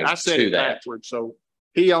drawing. I said it backwards. So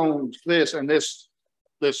he owns this, and this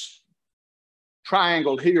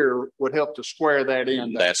triangle here would help to square that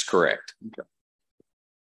in. That's correct. Okay.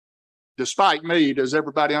 Despite me, does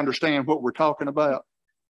everybody understand what we're talking about?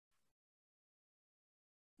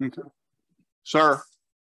 Okay. Sir,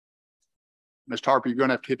 Mr. Harper, you're going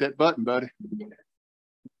to have to hit that button, buddy.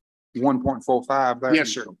 1.45 there? Yes,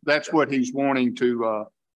 sir. That's what he's wanting to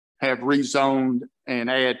have rezoned and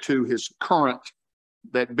add to his current,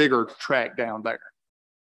 that bigger tract down there.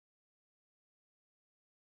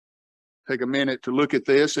 Take a minute to look at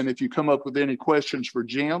this, and if you come up with any questions for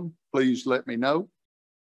Jim, please let me know.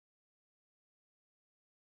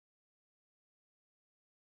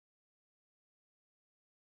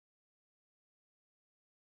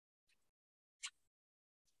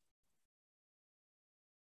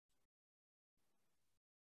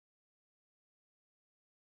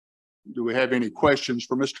 Do we have any questions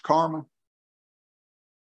for Mr. Carmen?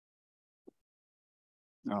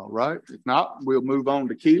 All right. If not, we'll move on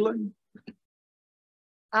to Keelan.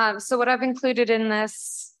 So what I've included in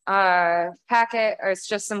this packet is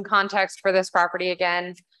just some context for this property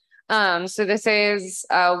again. So this is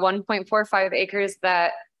 1.45 acres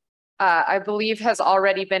that I believe has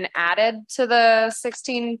already been added to the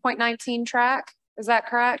 16.19 track. Is that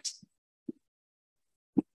correct?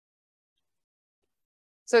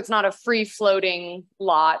 So it's not a free floating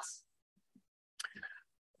lot.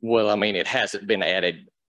 Well, I mean, it hasn't been added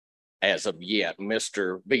as of yet.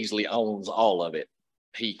 Mr. Beasley owns all of it.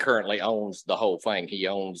 He currently owns the whole thing. He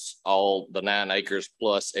owns all the 9 acres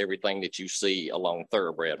plus everything that you see along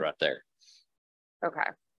Thoroughbred right there. Okay.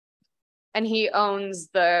 And he owns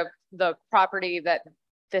the property that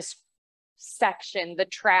this section, the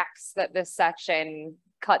tracks that this section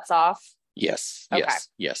cuts off. Yes, Okay.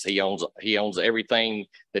 yes. He owns everything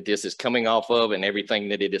that this is coming off of and everything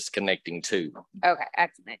that it is connecting to. Okay,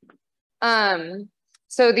 excellent.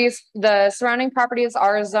 So the surrounding properties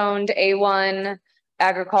are zoned A1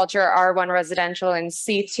 agriculture, R1 residential, and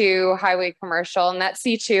C2 highway commercial, and that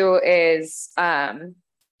C2 is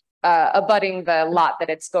abutting the lot that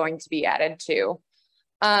it's going to be added to.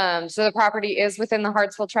 So the property is within the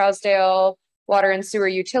Hartsville-Trousdale Water and Sewer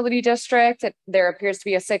Utility District. There appears to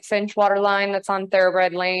be a 6-inch water line that's on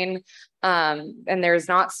Thoroughbred Lane, and there's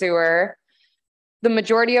not sewer. The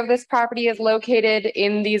majority of this property is located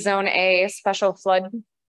in the Zone A special flood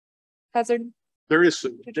hazard. There is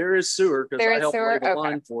sewer because I helped lay the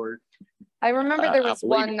line for it. I remember there was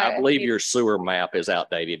one that I believe your sewer map is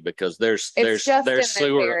outdated because there's just in this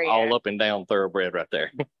sewer area. all up and down Thoroughbred right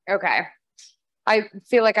there. Okay. I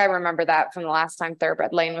feel like I remember that from the last time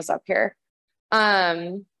Thoroughbred Lane was up here.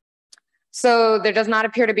 So there does not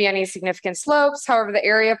appear to be any significant slopes. However, the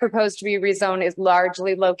area proposed to be rezoned is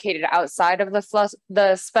largely located outside of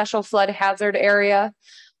the special flood hazard area.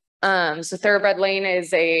 So Thoroughbred Lane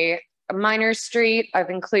is a minor street. I've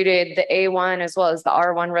included the A1 as well as the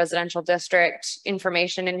R1 residential district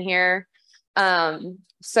information in here.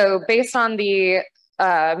 So based on the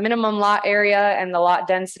minimum lot area and the lot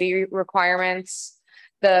density requirements,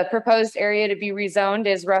 the proposed area to be rezoned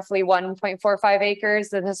is roughly 1.45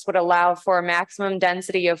 acres. And this would allow for a maximum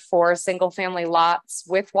density of 4 single-family lots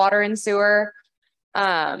with water and sewer,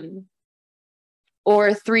 or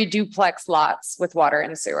 3 duplex lots with water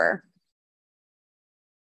and sewer.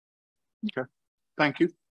 Okay, thank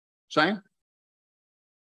you. Sam?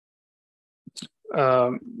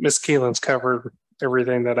 Ms. Keelan's covered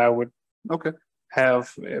everything that I would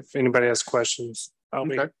have. If anybody has questions, I'll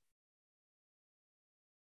be.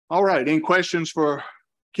 All right, any questions for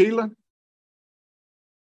Keelan?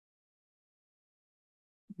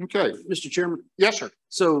 Okay. Mr. Chairman. Yes, sir.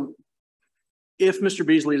 So if Mr.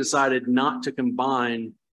 Beasley decided not to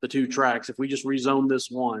combine the 2 tracks, if we just rezone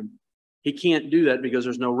this one, he can't do that because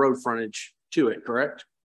there's no road frontage to it, correct?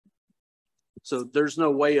 So there's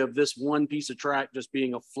no way of this one piece of track just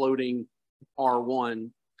being a floating R1.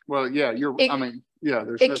 Well, yeah,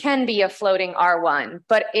 It can be a floating R1,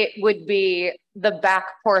 but it would be the back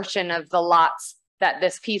portion of the lots that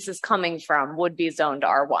this piece is coming from would be zoned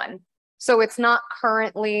R1. So it's not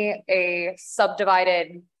currently a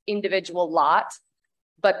subdivided individual lot,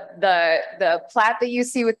 but the plat that you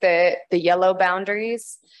see with the yellow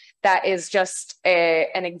boundaries, that is just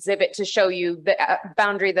an exhibit to show you the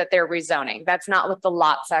boundary that they're rezoning. That's not what the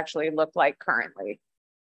lots actually look like currently.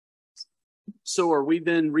 So are we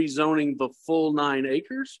then rezoning the full 9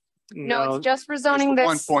 acres? No, it's just rezoning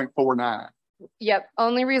this 1.49. Yep,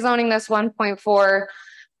 only rezoning this 1.4,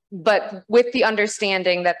 but with the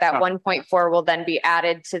understanding that 1.4 will then be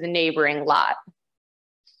added to the neighboring lot.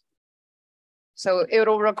 So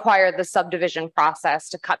it'll require the subdivision process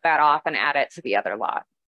to cut that off and add it to the other lot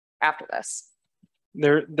after this.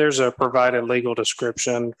 There's a provided legal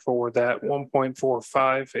description for that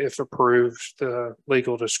 1.45. If approved, the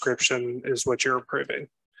legal description is what you're approving,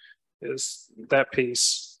 is that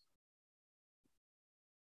piece.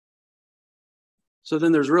 So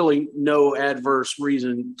then there's really no adverse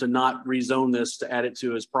reason to not rezone this to add it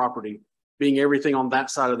to his property being everything on that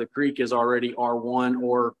side of the creek is already R1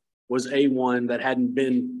 or was A1 that hadn't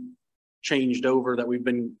been changed over that we've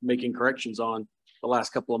been making corrections on the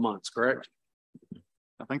last couple of months, correct?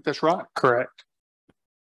 I think that's right. Correct.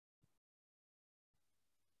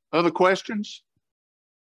 Other questions?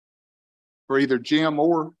 For either Jim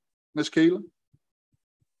or Ms. Keelan?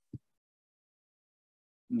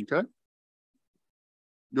 Okay.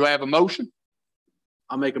 Do I have a motion?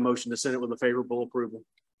 I'll make a motion to send it with a favorable approval.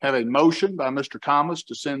 Have a motion by Mr. Thomas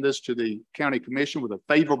to send this to the county commission with a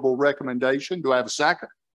favorable recommendation. Do I have a second?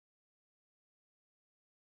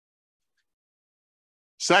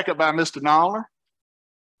 Second by Mr. Noller.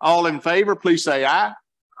 All in favor, please say aye.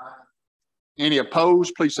 Any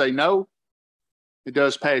opposed, please say no. It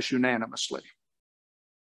does pass unanimously.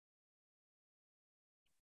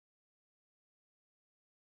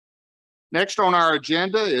 Next on our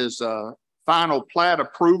agenda is final plat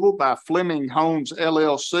approval by Fleming Homes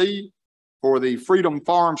LLC for the Freedom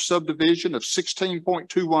Farm subdivision of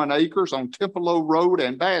 16.21 acres on Tempelo Road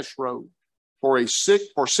and Bass Road for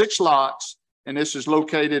six lots, and this is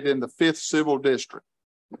located in the 5th Civil District.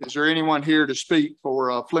 Is there anyone here to speak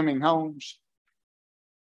for Fleming Homes?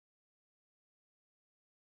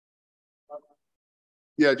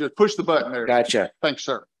 Yeah, just push the button there. Gotcha. Thanks,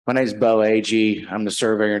 sir. My name is Bo Agee. I'm the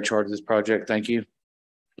surveyor in charge of this project. Thank you.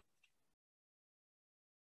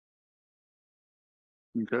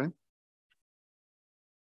 Okay.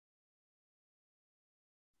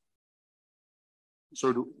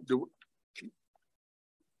 So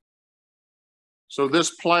so this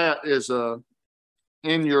plat is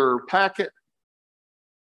in your packet.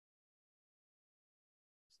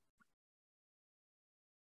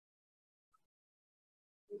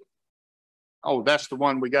 Oh, that's the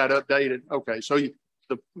one we got updated. Okay, so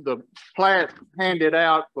the plat handed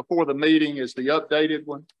out before the meeting is the updated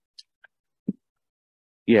one.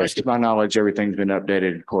 Yes, to my knowledge, everything's been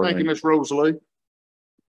updated accordingly. Thank you, Ms. Rosalie.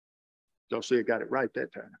 Y'all see I got it right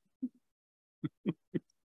that time.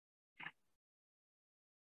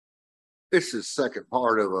 This is second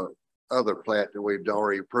part of a other plat that we've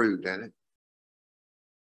already approved, isn't it?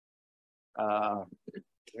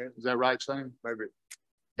 Is that right, Sam? Maybe.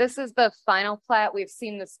 This is the final plat. We've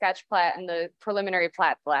seen the sketch plat and the preliminary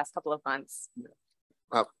plat the last couple of months.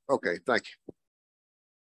 Okay, thank you.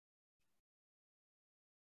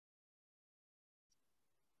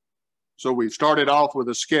 So we started off with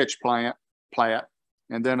a sketch plat,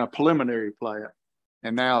 and then a preliminary plat,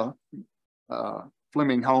 and now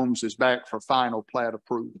Fleming Homes is back for final plat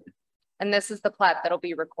approval. And this is the plat that'll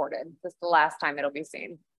be recorded. This is the last time it'll be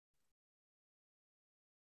seen.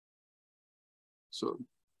 So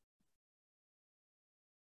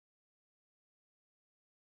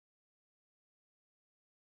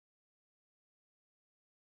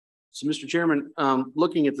Mr. Chairman,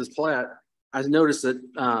 looking at this plat, I noticed that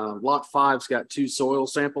lot 5's got 2 soil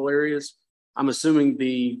sample areas. I'm assuming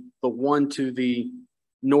the one to the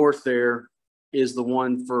north there is the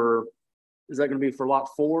one for, is that going to be for lot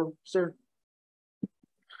 4, sir?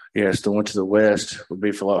 Yes, the one to the west would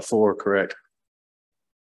be for lot 4, correct?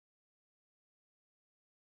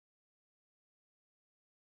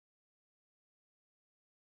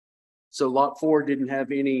 So lot 4 didn't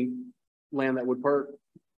have any land that would perk?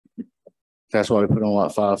 That's why we put on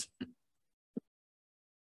lot 5.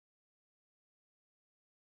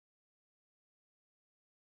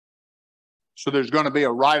 So there's going to be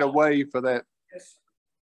a right of way for that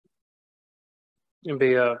And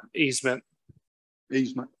be a easement.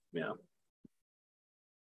 easement. Yeah.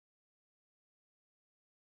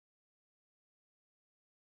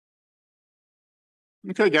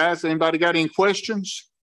 Okay, guys, anybody got any questions?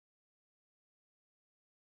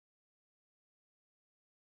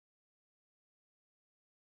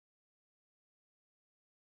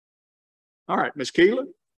 All right, Ms. Keelan.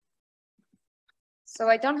 So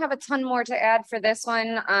I don't have a ton more to add for this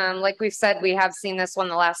one. Like we've said, we have seen this one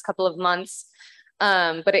the last couple of months.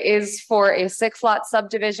 But it is for a 6-lot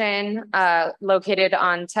subdivision located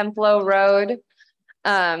on Tempelo Road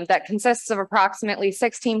that consists of approximately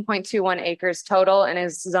 16.21 acres total and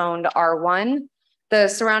is zoned R1. The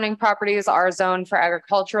surrounding properties are zoned for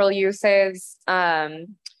agricultural uses.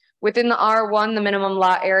 Within the R1, the minimum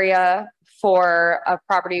lot area for a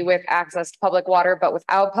property with access to public water, but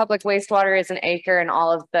without public wastewater is 1 acre, and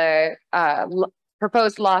all of the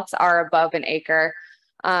proposed lots are above 1 acre.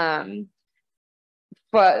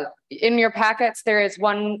 But in your packets, there is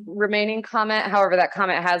one remaining comment. However, that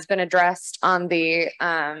comment has been addressed on the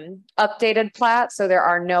updated plat. So there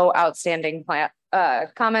are no outstanding plat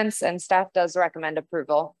comments, and staff does recommend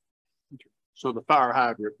approval. So the fire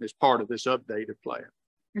hydrant is part of this updated plan.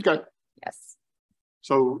 Okay. Yes.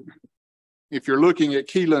 So if you're looking at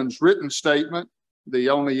Keelan's written statement, the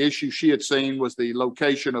only issue she had seen was the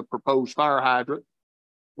location of proposed fire hydrant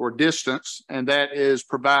or distance, and that is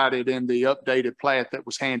provided in the updated plat that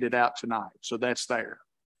was handed out tonight. So that's there.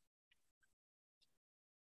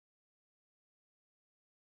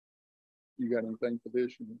 You got anything for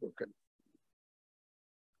this? Okay.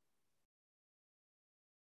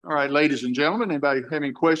 All right, ladies and gentlemen, anybody have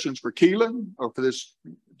any questions for Keelan or for this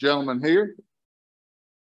gentleman here?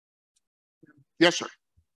 Yes, sir.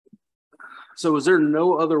 So is there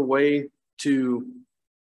no other way to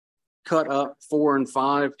cut up 4 and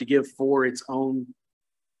 5 to give 4 its own?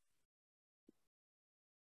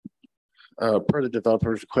 Per the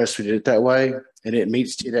developer's request, we did it that way, and it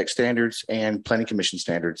meets TDEC standards and planning commission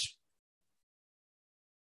standards.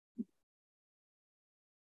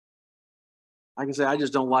 I can say I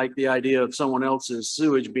just don't like the idea of someone else's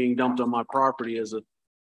sewage being dumped on my property as a.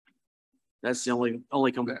 That's the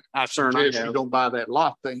only concern I have. You don't buy that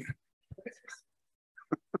lot thing.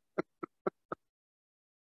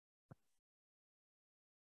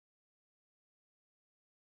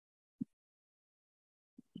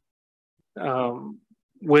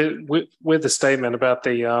 With the statement about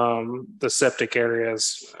the septic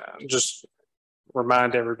areas, just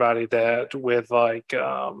remind everybody that with like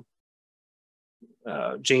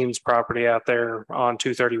Gene's property out there on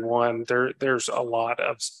 231, there's a lot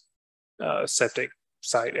of septic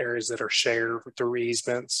site areas that are shared through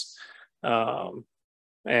easements. And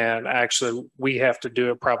actually we have to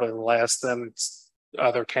do it probably less than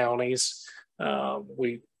other counties.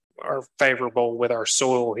 We are favorable with our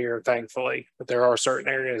soil here, thankfully, but there are certain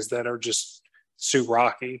areas that are just too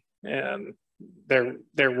rocky, and there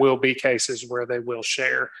will be cases where they will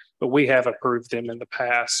share, but we have approved them in the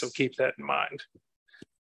past, so keep that in mind.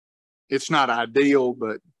 It's not ideal,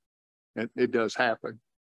 but it does happen.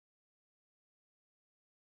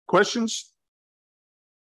 Questions?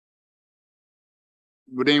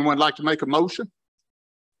 Would anyone like to make a motion?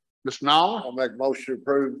 Mr. Noller? I'll make a motion to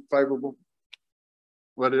approve favorable.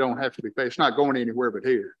 Well, they don't have to be paid. It's not going anywhere but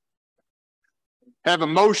here. Have a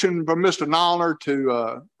motion from Mr. Noller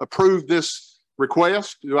to approve this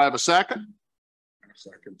request. Do I have a second?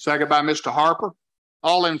 Second by Mr. Harper.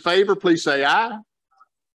 All in favor, please say aye.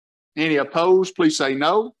 Any opposed, please say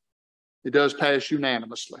no. It does pass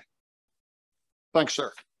unanimously. Thanks,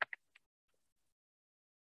 sir.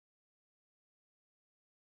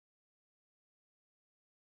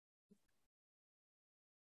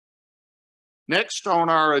 Next on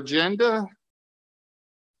our agenda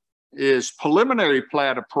is preliminary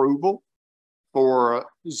plat approval for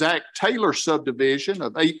Zach Taylor subdivision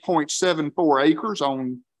of 8.74 acres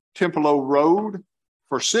on Tempelo Road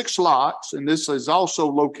for 6 lots. And this is also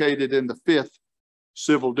located in the 5th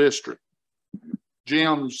Civil District.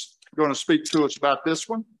 Jim's going to speak to us about this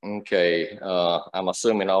one. Okay, I'm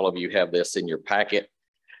assuming all of you have this in your packet.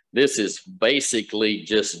 This is basically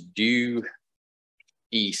just due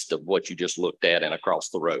east of what you just looked at and across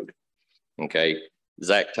the road. Okay,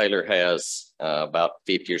 Zach Taylor has about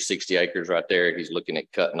 50 or 60 acres right there. He's looking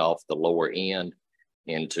at cutting off the lower end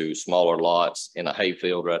into smaller lots in a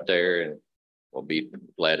hayfield right there, and we'll be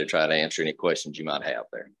glad to try to answer any questions you might have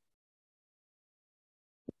there.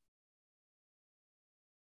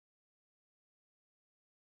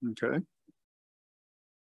 Okay.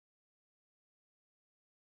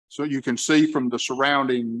 So you can see from the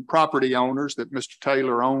surrounding property owners that Mr.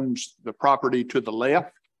 Taylor owns the property to the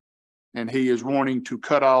left, and he is wanting to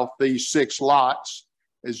cut off these 6 lots,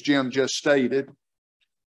 as Jim just stated.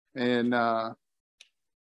 And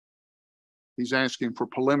he's asking for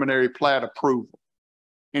preliminary plat approval.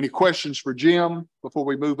 Any questions for Jim before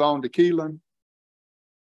we move on to Keelan?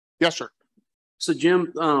 Yes, sir. So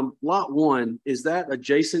Jim, lot 1, is that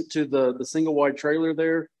adjacent to the single wide trailer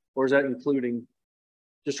there, or is that including?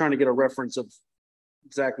 Just trying to get a reference of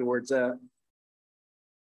exactly where it's at.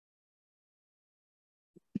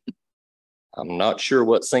 I'm not sure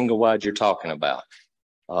what single wide you're talking about.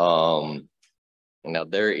 Now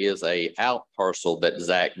there is a out parcel that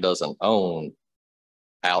Zach doesn't own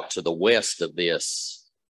out to the west of this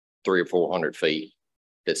 300 or 400 feet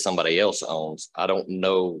that somebody else owns. I don't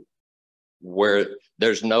know where.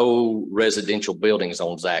 There's no residential buildings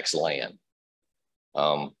on Zach's land.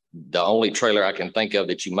 The only trailer I can think of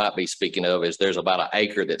that you might be speaking of is there's about an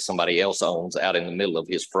acre that somebody else owns out in the middle of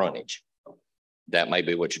his frontage. That may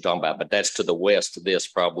be what you're talking about, but that's to the west of this,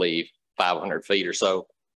 probably 500 feet or so.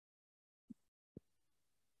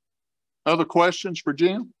 Other questions for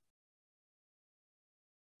Jim?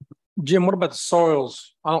 Jim, what about the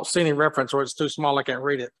soils? I don't see any reference, or it's too small, I can't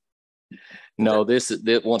read it. No,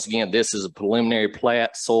 once again, this is a preliminary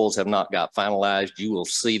plat. Soils have not got finalized. You will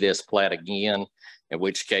see this plat again, in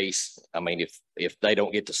which case, I mean, if they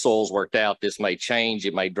don't get the soils worked out, this may change.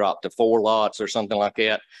 It may drop to 4 lots or something like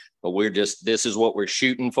that. But this is what we're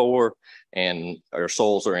shooting for, and our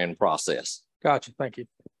soils are in process. Gotcha. Thank you.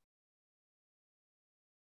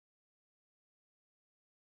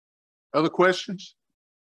 Other questions?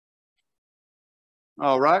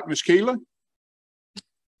 All right, Ms. Keelan.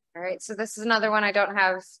 All right, so this is another one I don't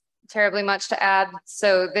have terribly much to add.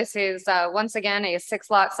 So this is once again a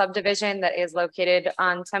 6-lot subdivision that is located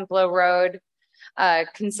on Templo Road.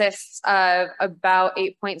 Consists of about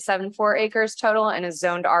 8.74 acres total and is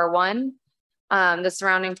zoned R1. The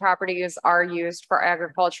surrounding properties are used for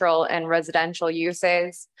agricultural and residential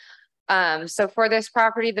uses. So for this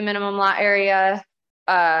property, the minimum lot area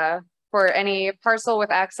for any parcel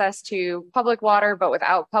with access to public water but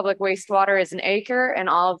without public wastewater is 1 acre, and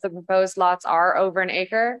all of the proposed lots are over 1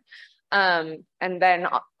 acre. And then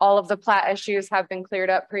all of the plat issues have been cleared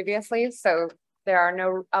up previously, so there are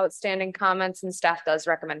no outstanding comments, and staff does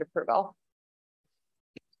recommend approval.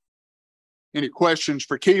 Any questions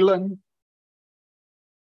for Keelan?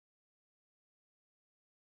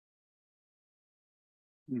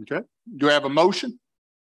 Okay, do I have a motion?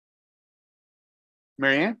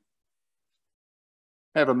 Mary Ann?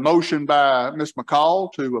 Have a motion by Ms.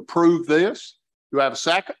 McCall to approve this. Do I have a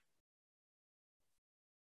second?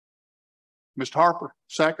 Mr. Harper,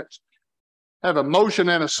 seconds. Have a motion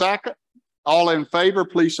and a second. All in favor,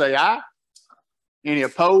 please say aye. Any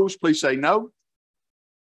opposed, please say no.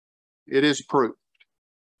 It is approved.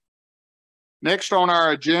 Next on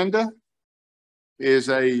our agenda is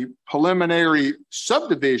a preliminary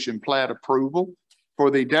subdivision plat approval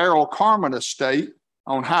for the Darrell Carmen Estate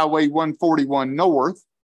on Highway 141 North,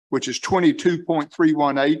 which is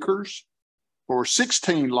 22.31 acres for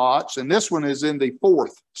 16 lots. And this one is in the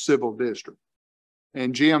 4th Civil District.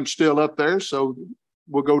 And Jim's still up there, so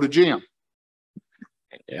we'll go to Jim.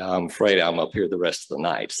 Yeah, I'm afraid I'm up here the rest of the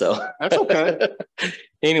night, so. That's okay.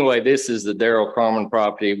 Anyway, this is the Darrell Carmen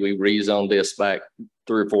property. We rezoned this back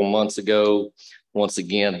 3 or 4 months ago. Once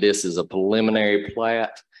again, this is a preliminary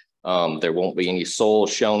plat. There won't be any soil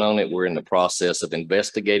shown on it. We're in the process of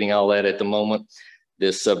investigating all that at the moment.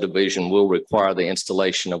 This subdivision will require the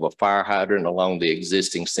installation of a fire hydrant along the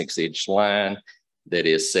existing 6-inch line that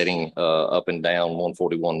is setting up and down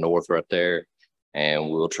 141 North right there. And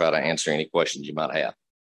we'll try to answer any questions you might have.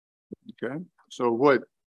 Okay, so what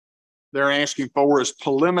they're asking for is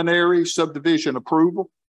preliminary subdivision approval.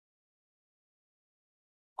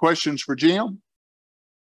 Questions for Jim?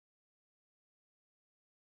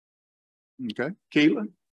 Okay, Keelan.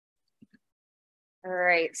 All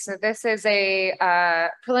right, so this is a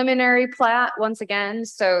preliminary plat once again.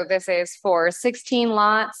 So this is for 16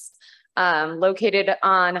 lots located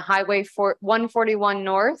on Highway 141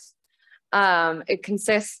 North. It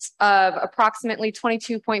consists of approximately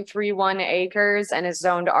 22.31 acres and is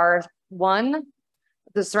zoned R1.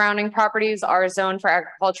 The surrounding properties are zoned for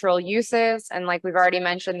agricultural uses. And like we've already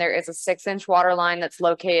mentioned, there is a 6-inch water line that's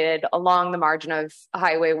located along the margin of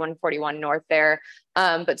Highway 141 North there,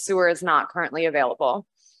 but sewer is not currently available.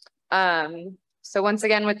 So once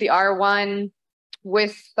again, with the R1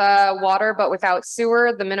 with water, but without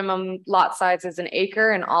sewer, the minimum lot size is 1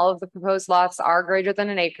 acre and all of the proposed lots are greater than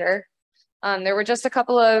 1 acre. There were just a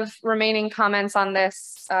couple of remaining comments on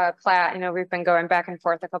this plat. I know we've been going back and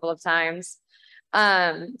forth a couple of times.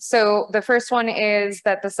 So the first one is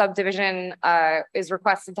that the subdivision is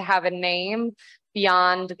requested to have a name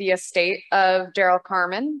beyond the estate of Darrell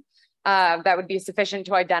Carmen. That would be sufficient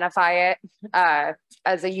to identify it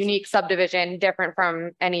as a unique subdivision different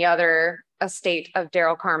from any other estate of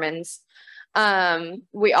Darrell Carmen's.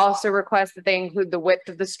 We also request that they include the width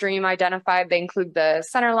of the stream identified. They include the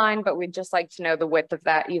center line, but we'd just like to know the width of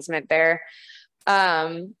that easement there.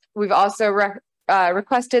 We've also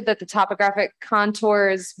requested that the topographic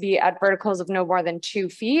contours be at verticals of no more than 2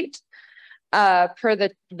 feet per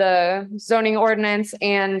the zoning ordinance,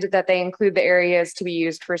 and that they include the areas to be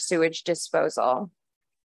used for sewage disposal.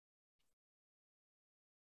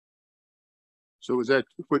 So is that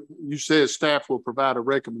what you said? Staff will provide a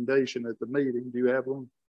recommendation at the meeting. Do you have one?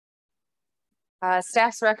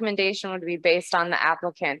 Staff's recommendation would be based on the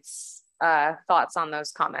applicant's thoughts on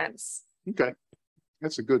those comments. Okay,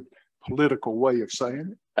 that's a good political way of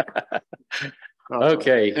saying it.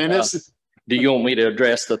 Okay. And it's do you want me to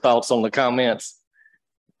address the thoughts on the comments,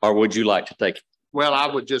 or would you like to take it? well, I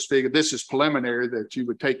would just figure this is preliminary, that you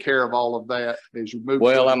would take care of all of that as you move.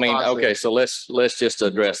 Well, through I the mean, process. okay, so let's just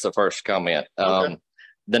address the first comment. Okay.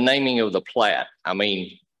 The naming of the plat. I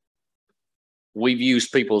mean, we've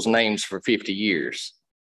used people's names for 50 years.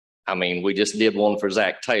 I mean, we just did one for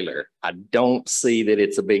Zach Taylor. I don't see that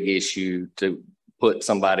it's a big issue to put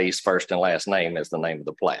somebody's first and last name as the name of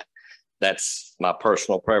the plat. That's my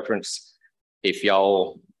personal preference. If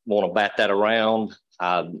y'all want to bat that around,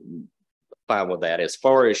 I'm fine with that. As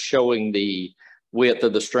far as showing the width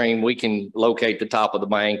of the stream, we can locate the top of the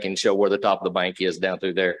bank and show where the top of the bank is down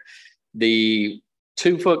through there. The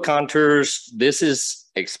 2-foot contours, this is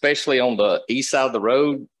especially on the east side of the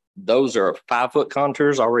road. Those are 5-foot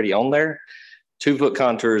contours already on there. 2-foot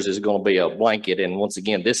contours is going to be a blanket. And once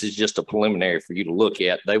again, this is just a preliminary for you to look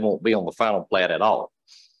at. They won't be on the final plat at all.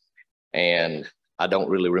 And I don't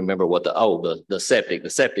really remember what the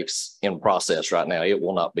septic's in process right now. It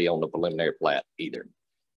will not be on the preliminary plat either.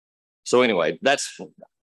 So anyway, that's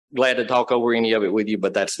glad to talk over any of it with you,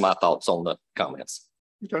 but that's my thoughts on the comments.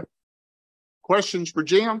 Okay. Questions for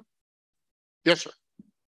Jim? Yes, sir.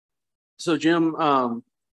 So Jim,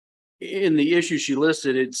 in the issues she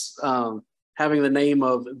listed, it's having the name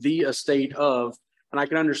of the estate of, and I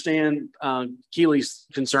can understand Keely's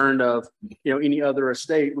concern of, any other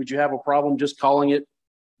estate. Would you have a problem just calling it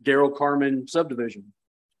Darrell Carmen subdivision?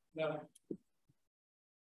 No.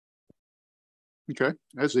 Okay,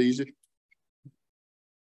 that's easy.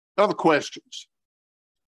 Other questions?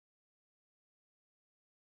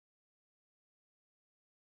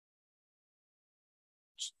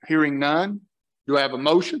 Hearing none, do I have a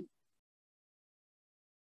motion?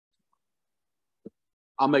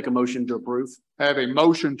 I'll make a motion to approve. I have a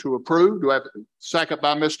motion to approve. Do I have a second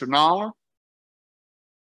by Mr. Noller?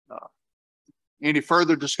 Any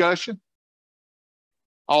further discussion?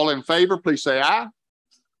 All in favor, please say aye.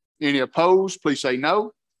 Any opposed, please say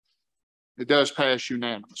no. It does pass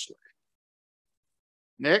unanimously.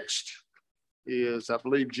 Next is, I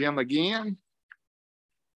believe, Jim again.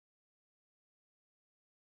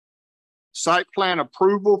 Site plan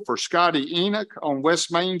approval for Scotty Enoch on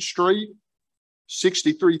West Main Street,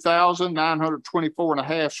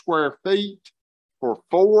 63,924.5 square feet for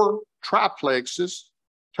 4 triplexes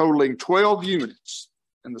totaling 12 units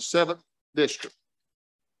in the 7th district.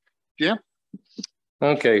 Jim?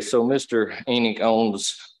 Okay, so Mr. Enoch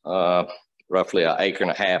owns roughly 1.5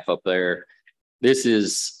 acres up there. This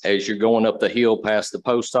is as you're going up the hill past the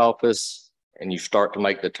post office and you start to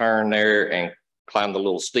make the turn there and climb the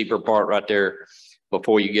little steeper part right there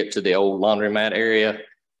before you get to the old laundromat area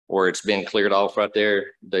where it's been cleared off right there.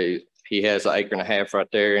 He has 1.5 acres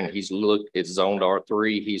right there, and it's zoned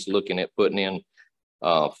R3. He's looking at putting in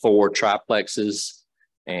 4 triplexes,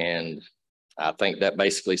 and I think that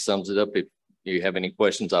basically sums it up. If you have any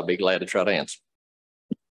questions, I'll be glad to try to answer.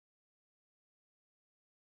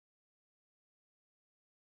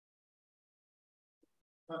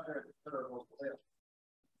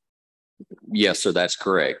 Yes, sir, that's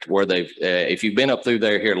correct. Where they've, if you've been up through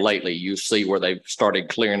there here lately, you see where they've started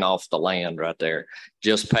clearing off the land right there,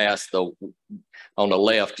 just past on the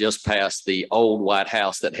left, just past the old White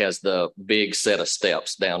House that has the big set of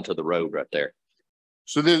steps down to the road right there.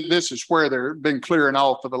 So this is where they've been clearing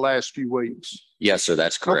off for the last few weeks. Yes, sir,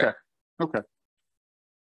 that's correct. Okay. Okay.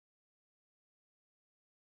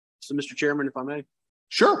 So, Mr. Chairman, if I may.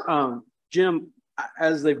 Sure. Jim,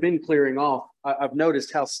 as they've been clearing off, I've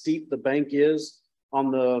noticed how steep the bank is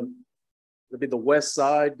on the west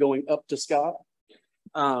side going up to Scott.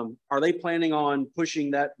 Are they planning on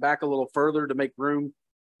pushing that back a little further to make room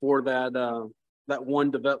for that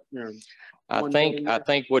one development? I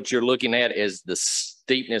think what you're looking at is the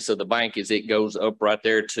steepness of the bank as it goes up right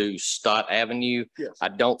there to Stott Avenue. Yes. I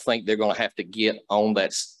don't think they're going to have to get on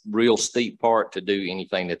that real steep part to do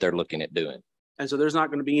anything that they're looking at doing. And so there's not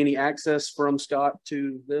going to be any access from Scott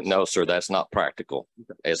to this? No, sir, that's not practical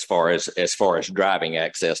as far as driving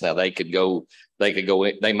access. Now they could go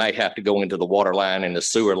in, they may have to go into the water line and the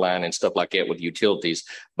sewer line and stuff like that with utilities.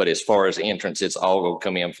 But as far as entrance, it's all going to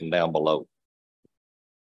come in from down below.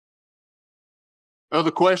 Other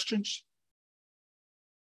questions?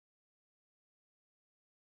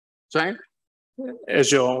 Sam?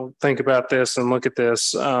 As you'll think about this and look at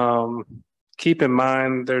this, keep in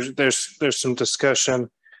mind there's some discussion.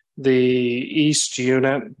 The east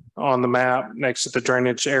unit on the map next to the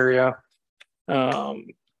drainage area,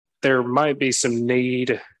 there might be some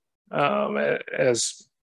need as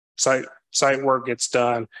site work gets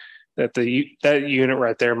done that that unit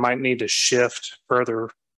right there might need to shift further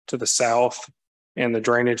to the south, and the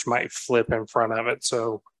drainage might flip in front of it.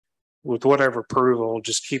 So with whatever approval,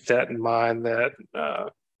 just keep that in mind, that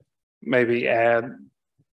maybe add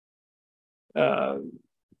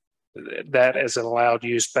that as an allowed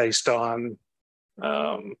use based on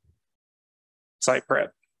site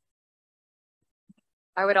prep.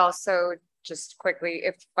 I would also just quickly,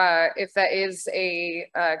 if that is a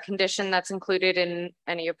condition that's included in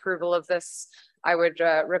any approval of this, I would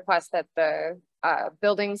request that the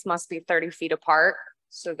buildings must be 30 feet apart.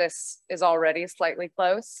 So this is already slightly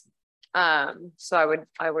close. So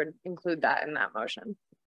I would include that in that motion.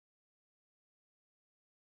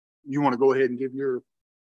 You want to go ahead and give your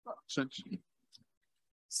sense?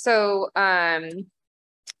 So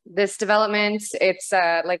this development, it's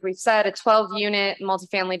like we've said, a 12-unit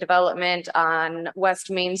multifamily development on West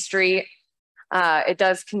Main Street. It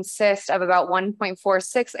does consist of about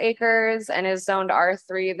 1.46 acres and is zoned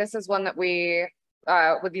R3. This is one that we,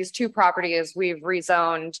 with these two properties, we've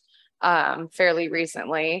rezoned fairly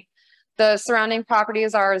recently. The surrounding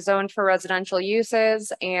properties are zoned for residential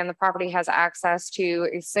uses, and the property has access to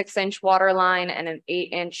a 6-inch water line and an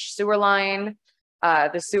 8-inch sewer line.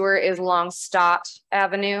 The sewer is along Stott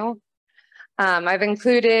Avenue. I've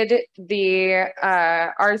included the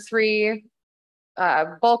R3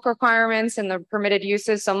 bulk requirements and the permitted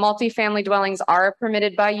uses. So multifamily dwellings are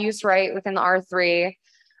permitted by use right within the R3.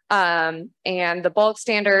 And the bulk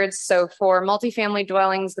standards. So for multifamily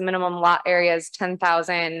dwellings, the minimum lot area is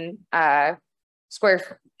 10,000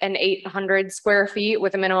 square and 800 square feet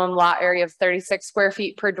with a minimum lot area of 36 square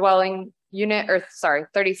feet per dwelling unit, or sorry,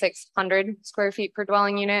 3,600 square feet per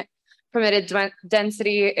dwelling unit. Permitted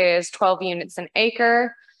density is 12 units an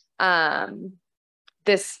acre.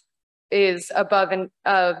 This is above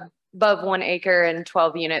 1 acre and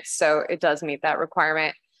 12 units, so it does meet that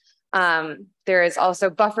requirement. There is also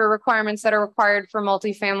buffer requirements that are required for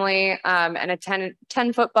multifamily, and a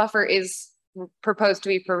 10-foot buffer is proposed to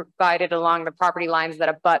be provided along the property lines that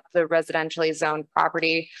abut the residentially zoned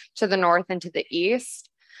property to the north and to the east.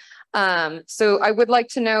 So I would like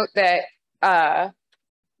to note that as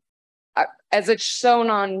it's shown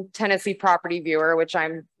on Tennessee Property Viewer, which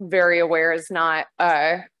I'm very aware is not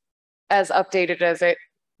as updated as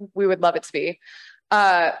we would love it to be.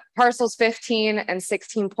 Parcels 15 and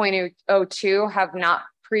 16.02 have not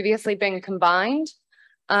previously been combined.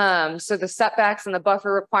 So the setbacks and the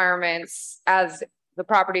buffer requirements as the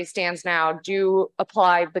property stands now do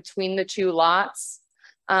apply between the two lots.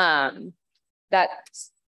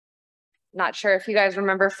 That's not sure if you guys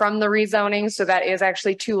remember from the rezoning. So that is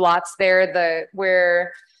actually two lots there,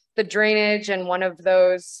 where the drainage and one of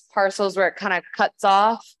those parcels where it kind of cuts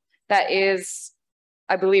off, that is,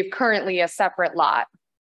 I believe, currently a separate lot,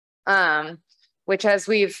 which, as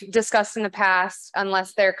we've discussed in the past,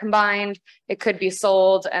 unless they're combined, it could be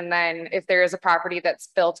sold. And then if there is a property that's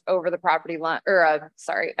built over the property line, or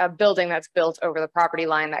a building that's built over the property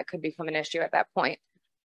line, that could become an issue at that point.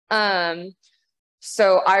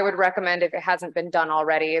 So I would recommend, if it hasn't been done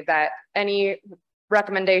already, that any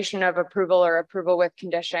recommendation of approval or approval with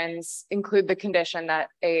conditions include the condition that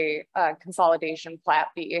a consolidation plat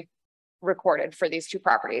be recorded for these two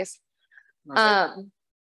properties. Okay.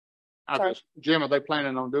 Jim, are they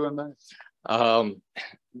planning on doing that?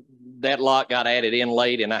 That lot got added in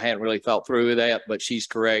late and I hadn't really thought through that, but she's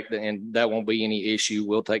correct, and that won't be any issue.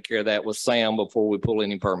 We'll take care of that with Sam before we pull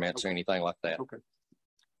any permits or anything like that. Okay.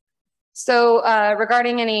 So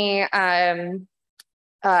regarding any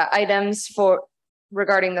items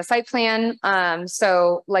regarding the site plan,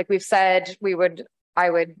 so like we've said, I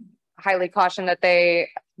would highly caution that the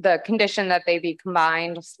condition that they be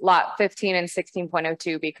combined, lot 15 and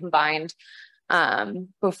 16.02 be combined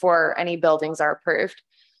before any buildings are approved.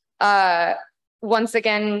 Once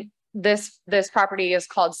again, this property is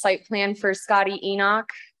called Site Plan for Scotty Enoch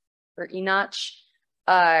or Enoch.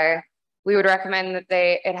 We would recommend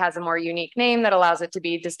that it has a more unique name that allows it to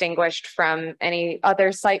be distinguished from any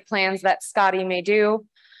other site plans that Scotty may do.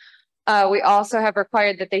 We also have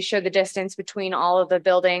required that they show the distance between all of the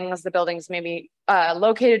buildings. The buildings may be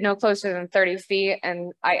located no closer than 30 feet.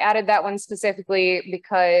 And I added that one specifically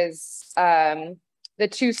because the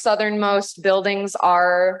two southernmost buildings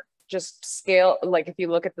are just scale. Like if you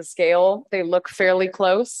look at the scale, they look fairly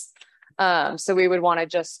close. So we would want to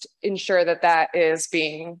just ensure that that is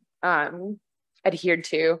being adhered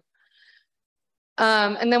to.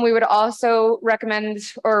 And then we would also recommend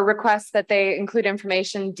or request that they include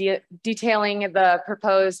information detailing the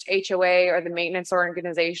proposed HOA or the maintenance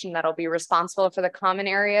organization that'll be responsible for the common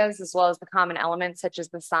areas, as well as the common elements such as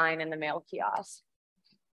the sign and the mail kiosk.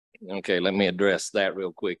 Okay, let me address that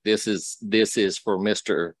real quick. This is for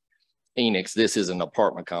Mr. Enoch. This is an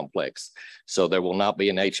apartment complex. So there will not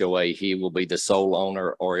be an HOA. He will be the sole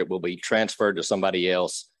owner, or it will be transferred to somebody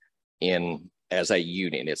else as a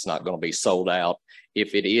unit. It's not going to be sold out.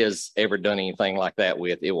 If it is ever done anything like that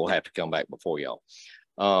with, it will have to come back before y'all.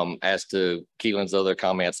 As to Keelan's other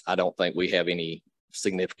comments, I don't think we have any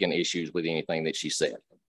significant issues with anything that she said.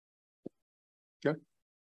 Okay.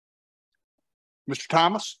 Mr.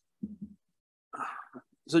 Thomas?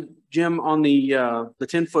 So Jim, on the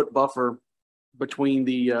 10-foot buffer between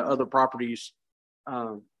the other properties,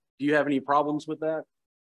 do you have any problems with that?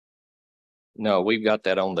 No, we've got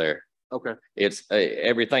that on there. Okay. It's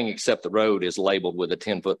everything except the road is labeled with a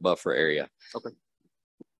 10-foot buffer area. Okay.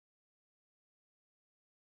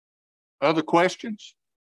 Other questions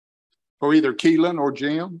for either Keelan or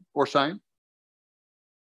Jim or Sam?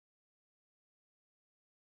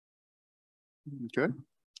 Okay.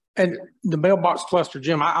 And the mailbox cluster,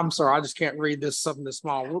 Jim, I'm sorry, I just can't read this, something this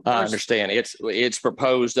small. I understand. It's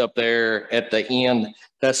proposed up there at the end.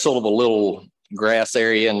 That's sort of a little grass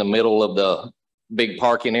area in the middle of the big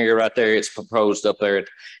parking area right there. It's proposed up there,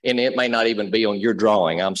 and it may not even be on your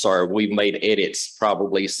drawing. I'm sorry. We've made edits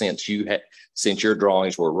probably since your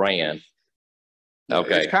drawings were ran.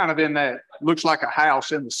 Okay. It's kind of in that, looks like a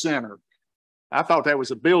house in the center. I thought that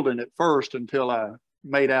was a building at first until I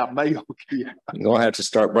made out mail. I'm gonna have to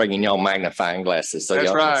start bringing y'all magnifying glasses so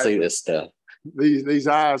y'all can see this stuff. These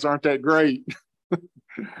eyes aren't that great.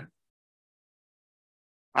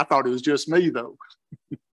 I thought it was just me though.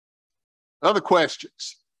 Other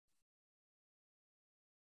questions?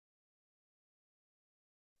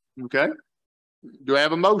 Okay. Do I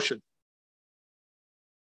have a motion?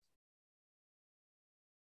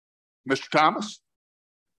 Mr. Thomas?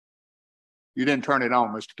 You didn't turn it on,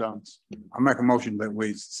 Mr. Thomas. I make a motion that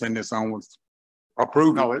we send this on with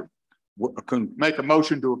approval. No, make a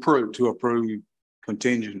motion to approve. To approve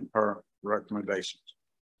contingent per recommendations.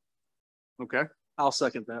 Okay. I'll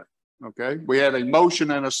second that. Okay. We have a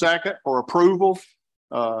motion and a second for approval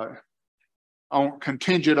on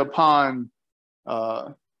contingent upon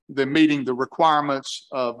the meeting the requirements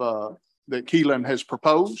of that Keelan has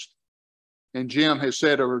proposed. And Jim has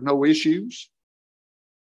said there are no issues.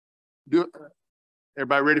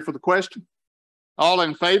 Everybody ready for the question? All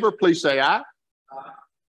in favor, please say aye. Aye.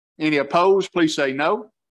 Any opposed, please say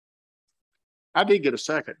no. I did get a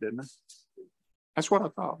second, didn't I? That's what I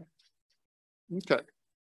thought. Okay.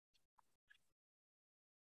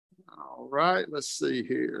 All right, let's see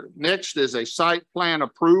here. Next is a site plan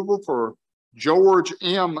approval for George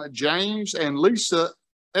M. James and Lisa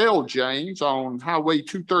L. James on Highway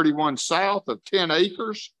 231 south of 10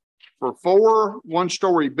 acres for 4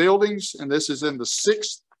 one-story buildings. And this is in the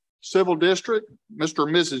 6th Civil District. Mr.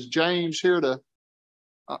 and Mrs. James here to.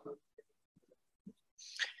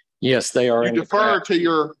 Yes, they are. You defer to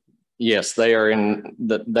your. Yes, they are in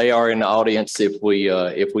the audience if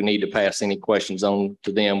we need to pass any questions on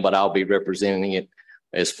to them, but I'll be representing it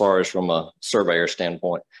as far as from a surveyor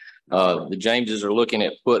standpoint. The Jameses are looking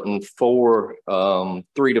at putting 4 3,000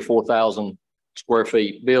 to 4,000 square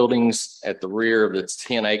feet buildings at the rear of its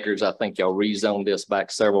 10 acres. I think y'all rezoned this back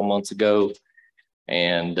several months ago,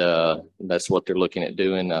 and that's what they're looking at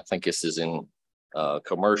doing. I think this is in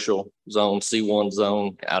commercial zone, C1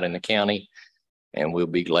 zone out in the county, and we'll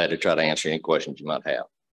be glad to try to answer any questions you might have.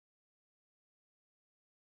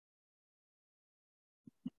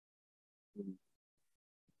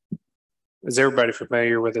 Is everybody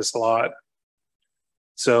familiar with this lot?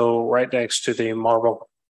 So right next to the Marble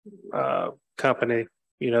company,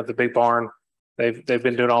 you know, the big barn, they've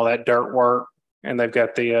been doing all that dirt work, and they've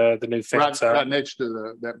got the new fence right next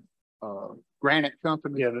to that granite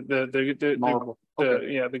company. Yeah, the Marble.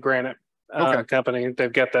 Okay. The granite company.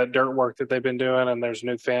 They've got that dirt work that they've been doing, and there's a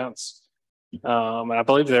new fence. And I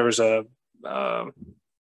believe there was a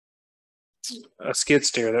skid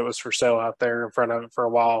steer that was for sale out there in front of it for a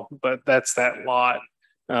while, but that's that lot.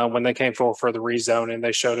 When they came forward for the rezoning,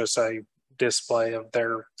 they showed us a display of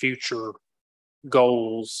their future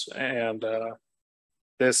goals, and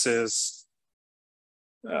this is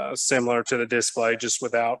similar to the display, just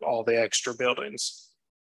without all the extra buildings.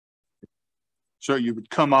 So you would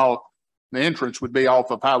come off, the entrance would be off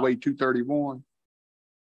of Highway 231.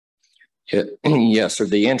 Yes, sir.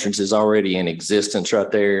 The entrance is already in existence right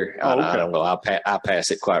there. Oh, okay. I don't know. I pass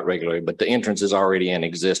it quite regularly, but the entrance is already in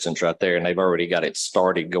existence right there, and they've already got it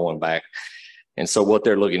started going back. And so what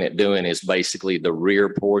they're looking at doing is basically the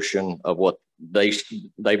rear portion of what they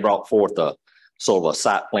brought forth a sort of a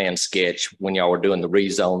site plan sketch when y'all were doing the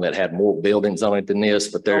rezone that had more buildings on it than this,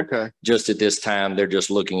 but they're just at this time, they're just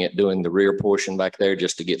looking at doing the rear portion back there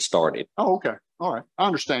just to get started. Oh, okay. All right. I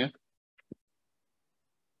understand.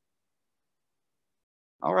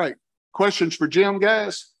 All right. Questions for Jim,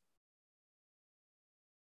 guys?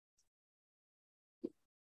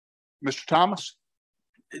 Mr. Thomas?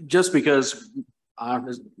 Just because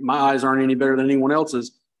my eyes aren't any better than anyone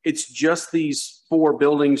else's, it's just these 4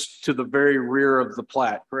 buildings to the very rear of the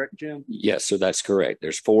plat, correct, Jim? Yes, sir, that's correct.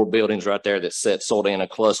 There's 4 buildings right there that set sort of in a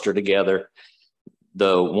cluster together.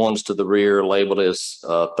 The ones to the rear labeled as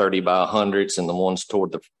 30 by 100s, and the ones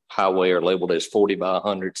toward the highway are labeled as 40 by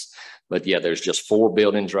 100s. But yeah, there's just 4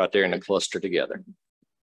 buildings right there in a cluster together.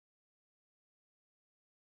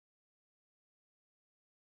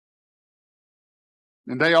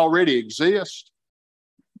 And they already exist?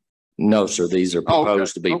 No, sir, these are Oh, okay.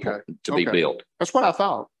 proposed to be Okay. built. That's what I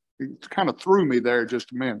thought. It kind of threw me there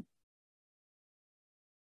just a minute.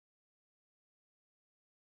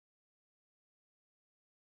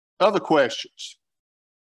 Other questions?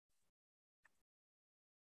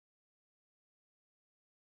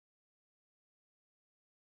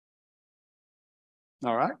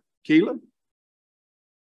 All right, Keelan?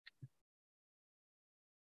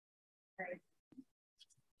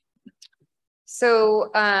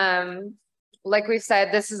 So, like we've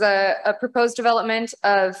said, this is a proposed development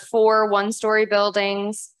of 4 one-story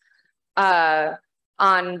buildings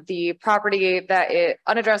on the property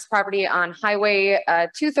unaddressed property on Highway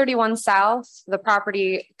 231 South. The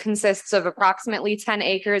property consists of approximately 10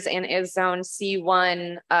 acres and is zone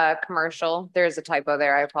C1 commercial. There's a typo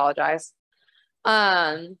there, I apologize.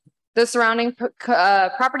 The surrounding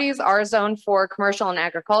properties are zoned for commercial and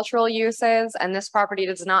agricultural uses, and this property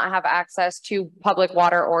does not have access to public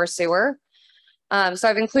water or sewer. So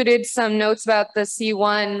I've included some notes about the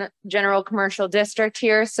C1 general commercial district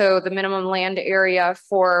here. So the minimum land area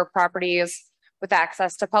for properties with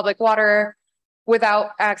access to public water,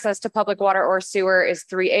 without access to public water or sewer, is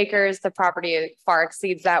 3 acres. The property far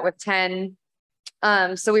exceeds that with 10.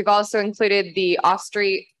 So we've also included the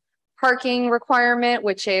off-street parking requirement,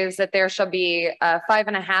 which is that there shall be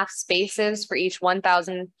 5.5 spaces for each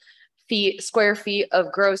 1,000 square feet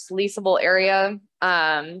of gross leasable area.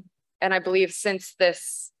 And I believe since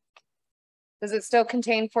this, does it still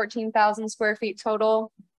contain 14,000 square feet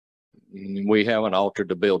total? We haven't altered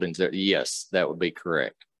the buildings there. Yes, that would be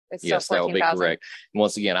correct. It's Yes, still that would be 14,000. correct. And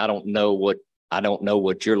once again, I don't know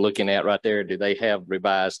what you're looking at right there. Do they have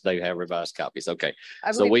revised? They have revised copies. Okay.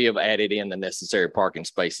 I So believe- we have added in the necessary parking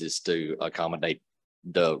spaces to accommodate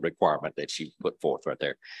the requirement that you put forth right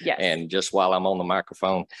there. Yes. And just while I'm on the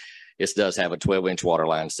microphone, it does have a 12-inch water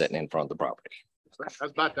line sitting in front of the property. I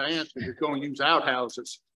was about to answer, you're going to use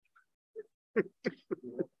outhouses.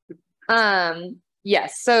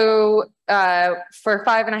 Yes, so for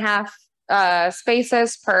 5.5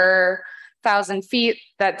 spaces per 1,000 feet,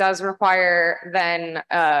 that does require then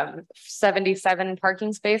 77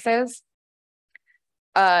 parking spaces.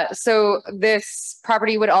 So this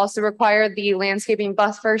property would also require the landscaping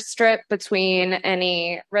buffer strip between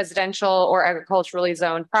any residential or agriculturally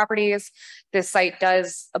zoned properties. This site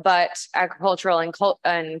does abut agricultural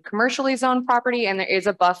and commercially zoned property, and there is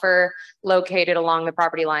a buffer located along the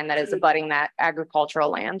property line that is abutting that agricultural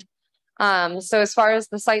land. So as far as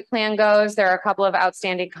the site plan goes, there are a couple of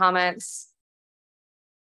outstanding comments.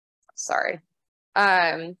 Sorry.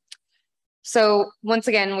 So once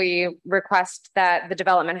again, we request that the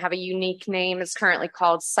development have a unique name. It's currently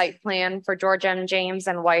called Site Plan for George M. James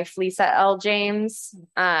and wife Lisa L. James.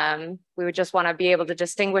 We would just want to be able to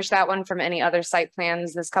distinguish that one from any other site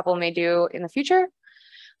plans this couple may do in the future.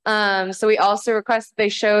 So we also request they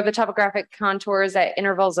show the topographic contours at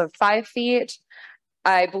intervals of 5 feet.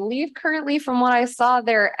 I believe currently from what I saw,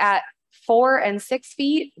 they're at 4 and 6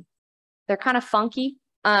 feet. They're kind of funky.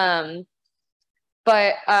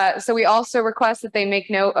 So we also request that they make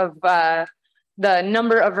note of the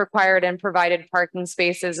number of required and provided parking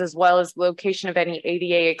spaces, as well as location of any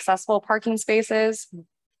ADA accessible parking spaces.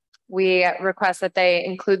 We request that they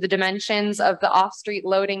include the dimensions of the off-street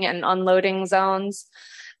loading and unloading zones.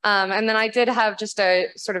 And then I did have just a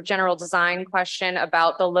sort of general design question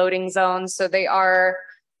about the loading zones. So they're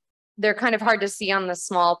kind of hard to see on the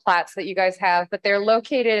small plats that you guys have, but they're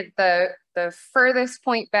located the furthest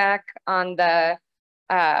point back on the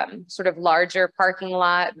sort of larger parking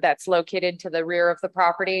lot that's located to the rear of the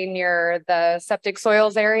property near the septic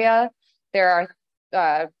soils area. There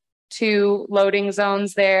are 2 loading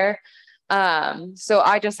zones there. So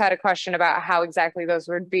I just had a question about how exactly those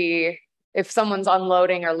would be. If someone's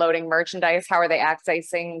unloading or loading merchandise, how are they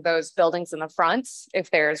accessing those buildings in the front? If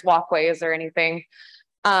there's walkways or anything.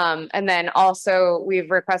 And then also we've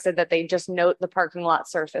requested that they just note the parking lot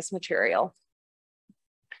surface material.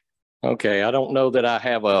 Okay, I don't know that I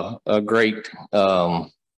have a great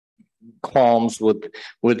qualms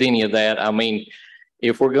with any of that. I mean,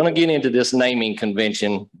 if we're going to get into this naming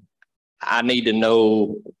convention, I need to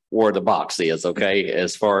know where the box is, okay?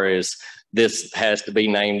 As far as this has to be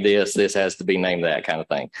named this has to be named that kind of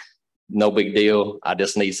thing. no big deal. I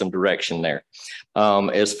just need some direction there.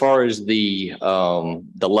 As far as the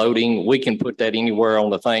loading, we can put that anywhere on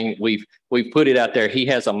the thing. We've put it out there. He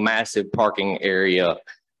has a massive parking area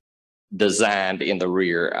designed in the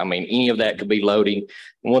rear. I mean, any of that could be loading.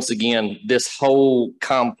 Once again, this whole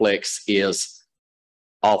complex is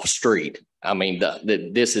off street. I mean,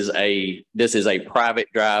 this is a private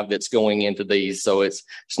drive that's going into these, so it's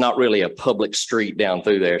not really a public street down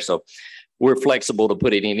through there. So we're flexible to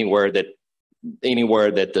put it anywhere that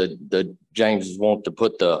the Jameses want to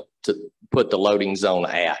put the loading zone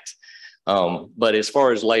at. But as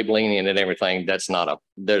far as labeling and everything,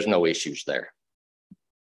 there's no issues there.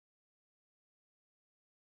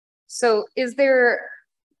 So is there,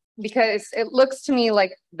 because it looks to me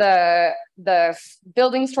like the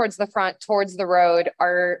buildings towards the front, towards the road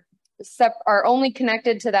are only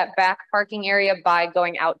connected to that back parking area by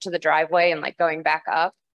going out to the driveway and like going back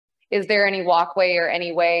up. Is there any walkway or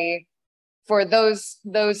any way for those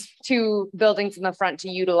two buildings in the front to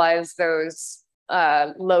utilize those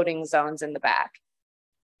loading zones in the back?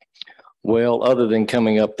 Well, other than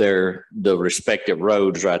coming up there, the respective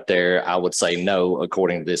roads right there, I would say no,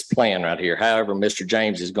 according to this plan right here. However, Mr.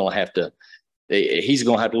 James is going to have to, he's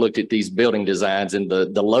going to have to look at these building designs, and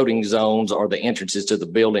the loading zones or the entrances to the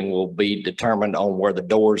building will be determined on where the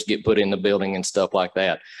doors get put in the building and stuff like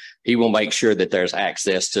that. He will make sure that there's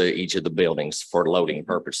access to each of the buildings for loading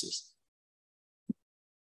purposes.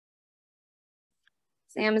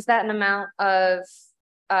 Sam, is that an amount of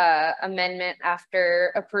amendment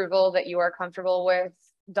after approval that you are comfortable with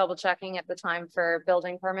double checking at the time for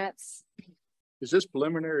building permits? Is this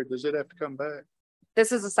preliminary? Does it have to come back?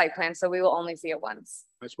 This is a site plan, so we will only see it once.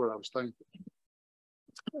 That's what I was thinking.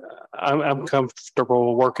 I'm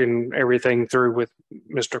comfortable working everything through with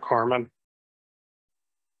Mr. Carmen.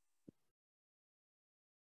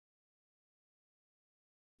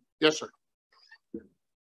 Yes, sir.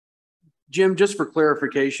 Jim, just for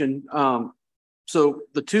clarification, so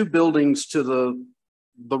the two buildings to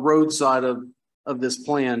the road side of this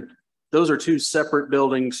plan, those are two separate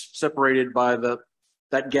buildings separated by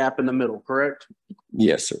that gap in the middle, correct?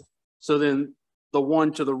 Yes, sir. So then the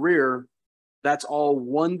one to the rear, that's all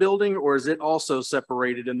one building, or is it also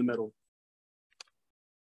separated in the middle?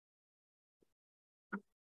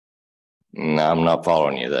 No, I'm not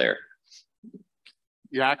following you there.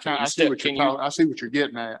 Yeah, I see what you're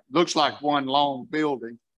getting at. Looks like one long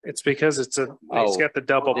building. It's because it's got the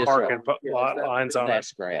double parking lines on it.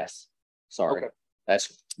 That's grass. Sorry. Okay.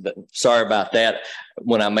 Sorry about that.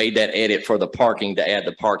 When I made that edit for the parking to add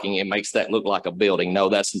the parking, it makes that look like a building. No,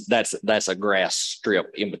 that's a grass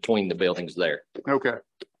strip in between the buildings there. Okay.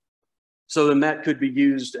 So then that could be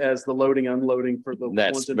used as the loading, unloading for the.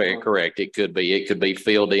 That's very correct. It could be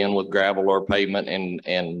filled in with gravel or pavement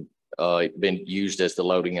and been used as the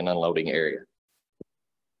loading and unloading area.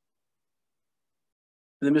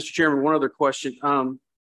 And then, Mr. Chairman, one other question,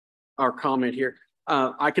 or comment here.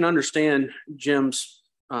 I can understand Jim's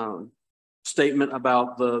statement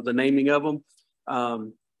about the naming of them.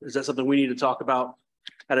 Is that something we need to talk about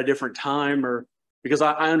at a different time, or because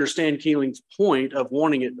I understand Keeling's point of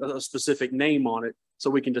wanting it a specific name on it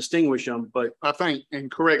so we can distinguish them, but I think,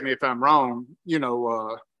 and correct me if I'm wrong,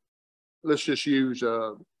 let's just use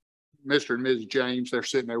Mr. and Mrs. James. They're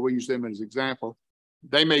sitting there. We use them as an example.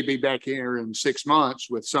 They may be back here in 6 months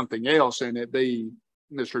with something else, and it be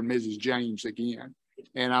Mr. and Mrs. James again.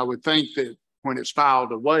 And I would think that when it's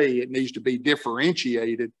filed away, it needs to be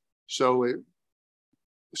differentiated. So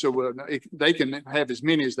they can have as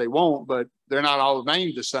many as they want, but they're not all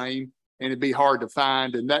named the same, and it'd be hard to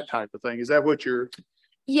find and that type of thing. Is that what you're?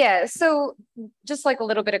 Yeah, so just like a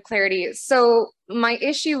little bit of clarity. So my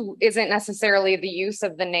issue isn't necessarily the use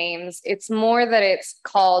of the names. It's more that it's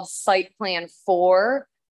called site plan for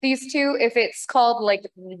these two. If it's called like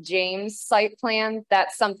the James site plan,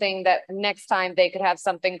 that's something that next time they could have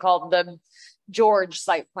something called the George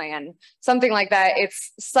site plan, something like that.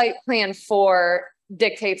 It's site plan for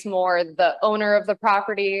dictates more the owner of the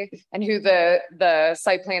property and who the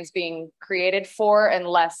site plan's being created for, and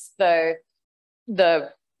less the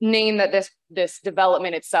name that this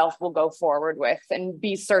development itself will go forward with and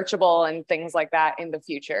be searchable and things like that in the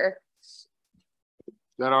future. Is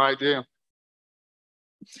that all right, Jim?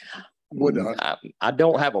 I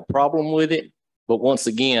don't have a problem with it, but once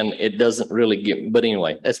again, it doesn't really get, but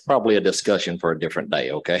anyway, that's probably a discussion for a different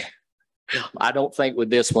day. Okay. I don't think with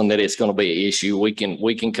this one that it's going to be an issue. We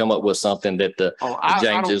can come up with something that the Jameses will be. I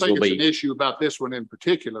don't think it's an issue about this one in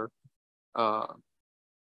particular.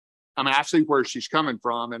 I mean, I see where she's coming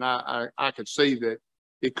from, and I could see that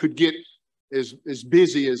it could get as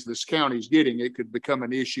busy as this county's getting, it could become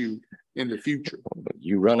an issue in the future.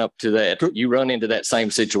 You run up to that, you run into that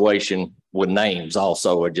same situation with names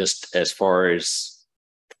also, or just as far as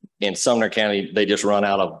in Sumner County, they just run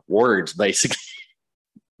out of words, basically.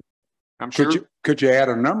 I'm sure. Could you add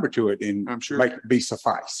a number to it and I'm sure. make it be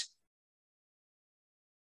suffice?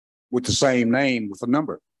 With the same name with a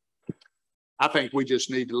number. I think we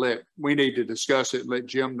just need to discuss it and let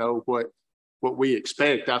Jim know what we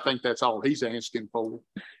expect. I think that's all he's asking for.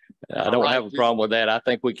 I don't have a problem with that. I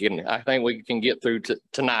think we can get through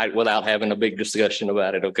tonight without having a big discussion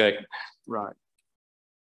about it. Okay. Right.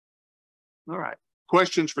 All right.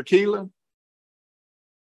 Questions for Keelan?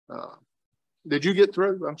 Did you get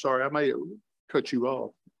through? I'm sorry, I may have cut you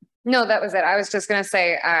off. No, that was it. I was just gonna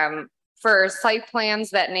say, for site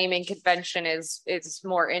plans, that naming convention is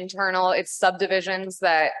more internal. It's subdivisions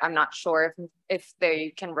that I'm not sure if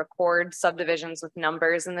they can record subdivisions with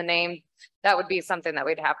numbers in the name. That would be something that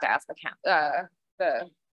we'd have to ask the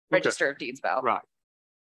Register of Deeds about. Right.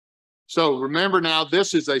 So remember now,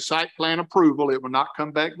 this is a site plan approval. It will not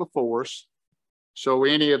come back before us. So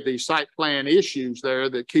any of the site plan issues there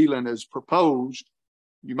that Keelan has proposed,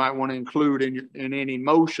 you might want to include in any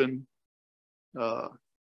motion,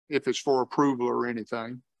 if it's for approval or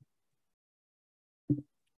anything.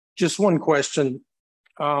 Just one question.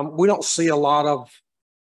 We don't see a lot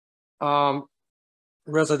of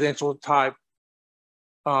residential type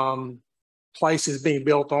places being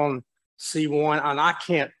built on C1, and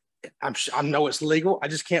I know it's legal. I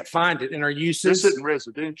just can't find it in our uses. This isn't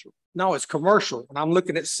residential. No, it's commercial. And I'm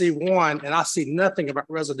looking at C1 and I see nothing about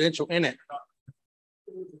residential in it.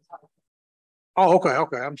 Oh, okay.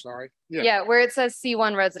 Okay. I'm sorry. Yeah, where it says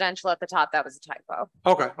C1 residential at the top, that was a typo.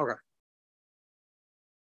 Okay. Okay.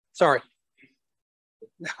 Sorry.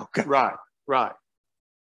 Okay. Right. Right.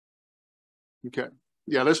 Okay.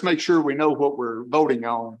 Yeah. Let's make sure we know what we're voting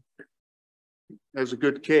on. That's a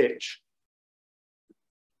good catch.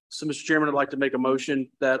 So, Mr. Chairman, I'd like to make a motion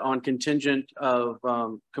that on contingent of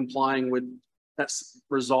complying with that's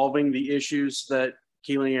resolving the issues that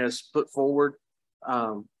Keeling has put forward,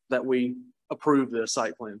 that we approve the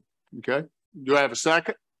site plan. Okay. Do I have a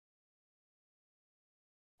second?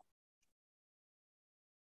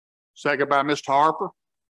 Second by Mr. Harper.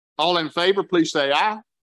 All in favor, please say aye.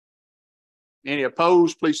 Any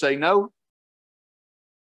opposed, please say no.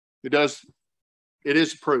 It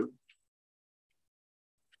is approved.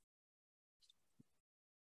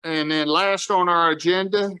 And then last on our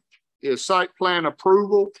agenda is site plan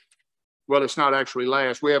approval. Well, it's not actually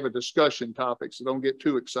last. We have a discussion topic, so don't get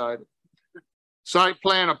too excited. Site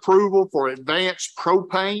plan approval for Advanced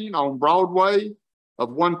Propane on Broadway of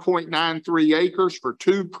 1.93 acres for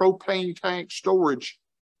 2 propane tank storage.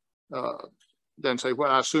 Doesn't say what,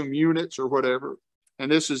 I assume units or whatever.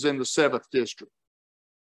 And this is in the 7th district.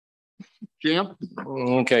 Jim?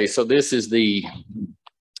 Okay, so this is the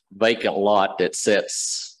vacant lot that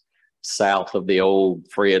sits south of the old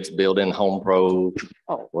Fred's building, Home Pro,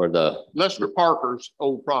 or the Lester Parker's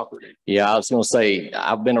old property. Yeah, I was going to say,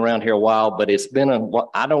 I've been around here a while, but it's been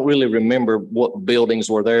I don't really remember what buildings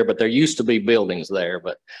were there, but there used to be buildings there.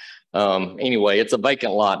 But anyway, it's a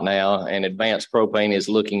vacant lot now, and Advanced Propane is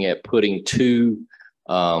looking at putting 2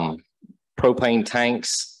 propane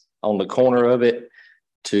tanks on the corner of it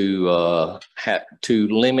to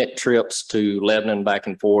limit trips to Lebanon back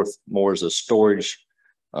and forth more as a storage,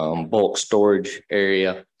 bulk storage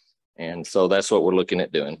area. And so that's what we're looking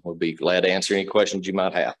at doing. We'll be glad to answer any questions you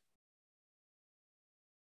might have.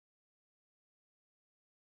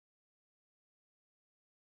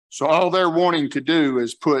 So all they're wanting to do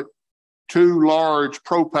is put 2 large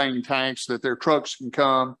propane tanks that their trucks can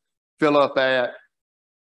come fill up at.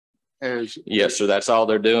 Yes, sir. That's all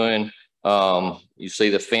they're doing. You see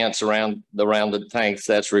the fence around the tanks,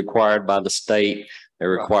 that's required by the state. They're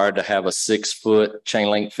required to have a 6-foot chain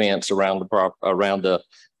link fence around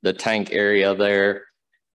the tank area there.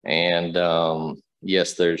 And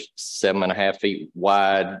yes, there's 7.5 feet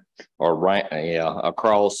wide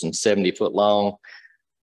across and 70 foot long.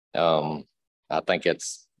 I think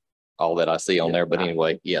it's all that I see on there, but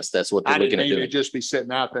anyway, yes, that's what they're looking at doing. Just be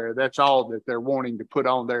sitting out there. That's all that they're wanting to put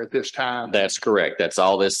on there at this time. That's correct. That's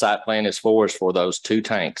all this site plan is for those 2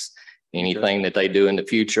 tanks. Anything that they do in the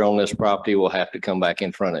future on this property will have to come back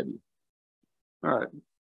in front of you. All right.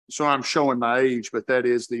 So I'm showing my age, but that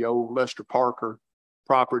is the old Lester Parker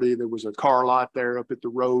property. There was a car lot there up at the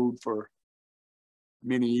road for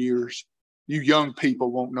many years. You young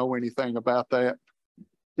people won't know anything about that.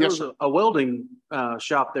 There was a welding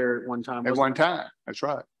shop there at one time. At one time, that's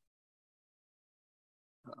right.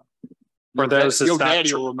 For those that's Your not,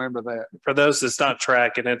 daddy will remember that. for those that's not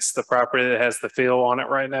tracking, it's the property that has the fill on it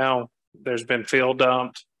right now. There's been fill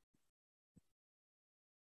dumped.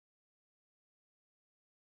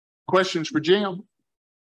 Questions for Jim?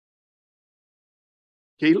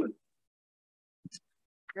 Keela?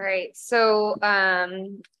 Great. So,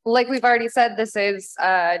 like we've already said, this is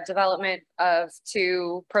development of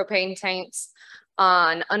 2 propane tanks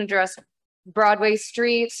on unaddressed Broadway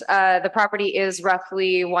Street. The property is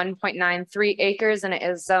roughly 1.93 acres and it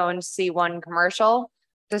is zoned C1 commercial.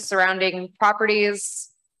 The surrounding properties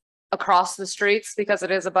across the streets, because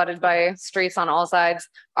it is abutted by streets on all sides,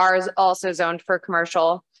 are also zoned for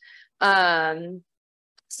commercial.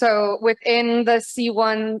 So within the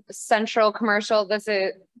C1 central commercial, this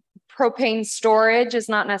is propane storage is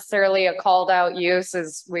not necessarily a called out use,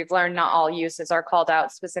 as we've learned, not all uses are called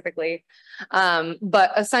out specifically.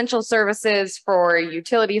 But essential services for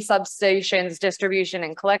utility substations, distribution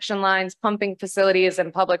and collection lines, pumping facilities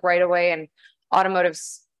and public right of way and automotive,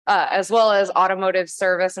 as well as automotive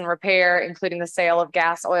service and repair, including the sale of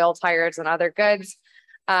gas, oil, tires and other goods.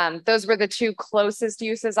 Those were the 2 closest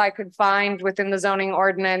uses I could find within the zoning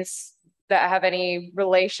ordinance that have any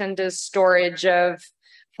relation to storage of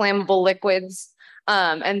flammable liquids.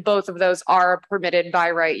 And both of those are permitted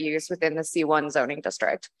by right use within the C1 zoning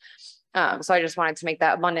district. So I just wanted to make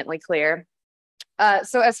that abundantly clear.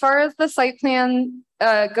 So as far as the site plan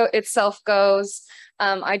itself goes,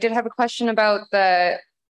 I did have a question about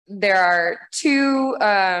there are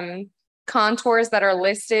 2 contours that are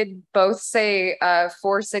listed, both say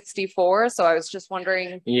 464. So I was just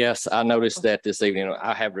wondering. Yes, I noticed that this evening.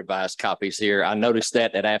 I have revised copies here. I noticed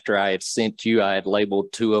that after I had sent you, I had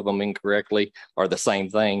labeled 2 of them incorrectly or the same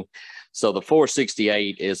thing. So the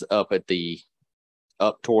 468 is up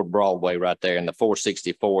toward Broadway right there, and the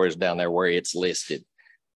 464 is down there where it's listed.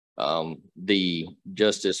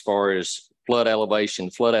 Just as far as flood elevation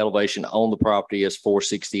on the property is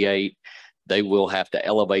 468. They will have to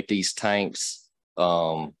elevate these tanks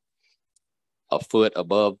a foot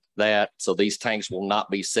above that. So these tanks will not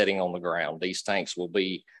be sitting on the ground. These tanks will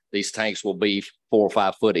be 4 or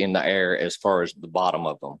 5 foot in the air as far as the bottom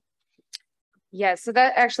of them. Yeah, so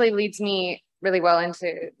that actually leads me really well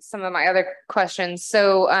into some of my other questions.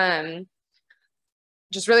 So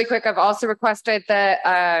just really quick, I've also requested that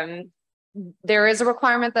there is a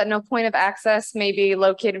requirement that no point of access may be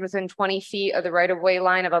located within 20 feet of the right-of-way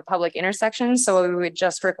line of a public intersection. So we would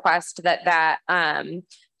just request that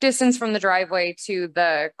distance from the driveway to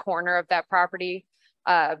the corner of that property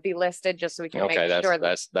be listed, just so we can make sure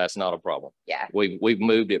that's not a problem. Yeah, we've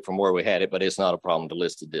moved it from where we had it, but it's not a problem to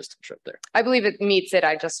list the distance right there. I believe it meets it.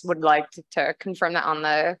 I just would like to confirm that on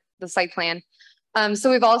the site plan.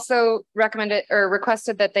 So we've also recommended or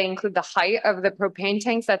requested that they include the height of the propane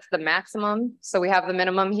tanks. That's the maximum. So we have the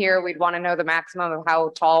minimum here. We'd want to know the maximum of how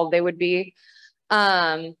tall they would be.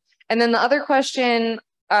 And then the other question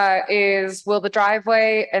is, will the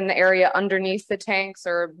driveway and the area underneath the tanks,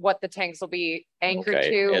 or what the tanks will be anchored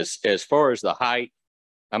to? As far as the height,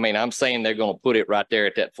 I mean, I'm saying they're going to put it right there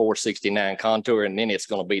at that 469 contour, and then it's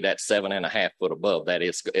going to be that 7.5 foot above that.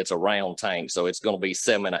 It's a round tank, so it's going to be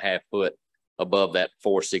 7.5 foot above that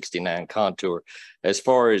 469 contour. As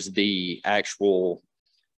far as the actual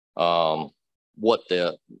what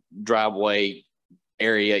the driveway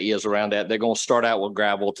area is around that, they're going to start out with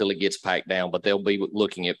gravel till it gets packed down, but they'll be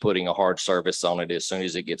looking at putting a hard surface on it as soon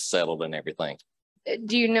as it gets settled and everything.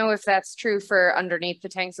 Do you know if that's true for underneath the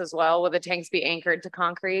tanks as well? Will the tanks be anchored to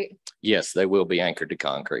concrete? Yes, they will be anchored to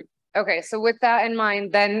concrete. Okay, so with that in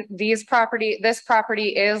mind, then this property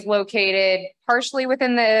is located partially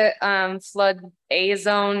within the flood A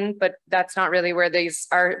zone, but that's not really where these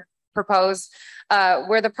are proposed.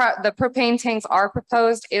 Where the propane tanks are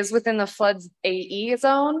proposed is within the floods AE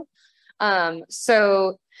zone.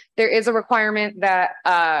 So there is a requirement that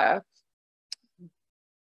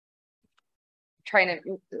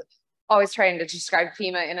always trying to describe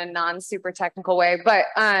FEMA in a non-super technical way, but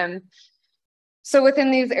so within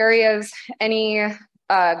these areas, any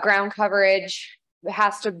ground coverage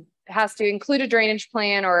has to include a drainage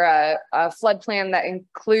plan or a flood plan that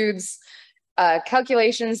includes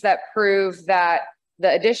calculations that prove that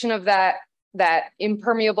the addition of that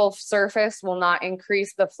impermeable surface will not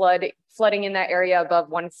increase the flooding in that area above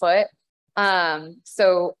 1 foot.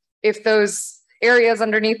 So if those areas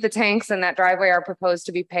underneath the tanks and that driveway are proposed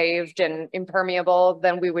to be paved and impermeable,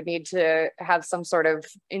 then we would need to have some sort of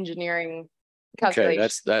engineering calculation.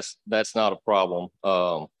 Okay, that's not a problem.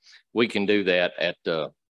 We can do that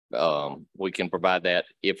we can provide that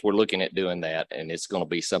if we're looking at doing that, and it's going to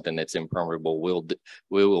be something that's impermeable.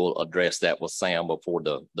 We will address that with Sam before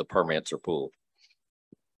the permits are pulled.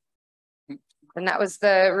 And that was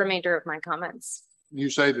the remainder of my comments. You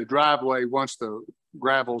say the driveway, once the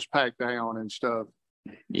gravel's packed down and stuff.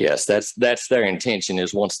 Yes, that's their intention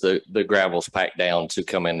is once the gravel's packed down to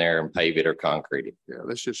come in there and pave it or concrete it. Yeah,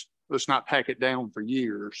 let's not pack it down for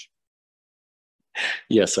years.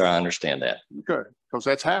 Yes, sir. I understand that. Okay, because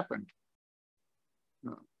that's happened.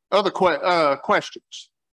 Other questions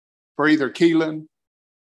for either Keelan,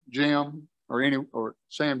 Jim, or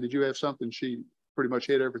Sam? Did you have something? She pretty much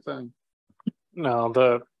hit everything. No,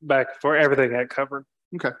 the back for everything I covered.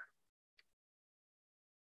 Okay.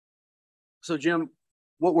 So Jim,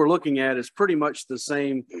 what we're looking at is pretty much the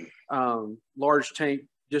same large tank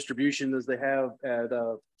distribution as they have at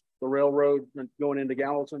the railroad going into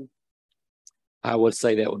Gallatin. I would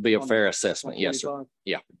say that would be a fair assessment. Yes, sir.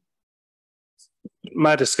 Yeah.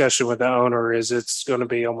 My discussion with the owner is it's going to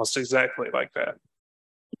be almost exactly like that.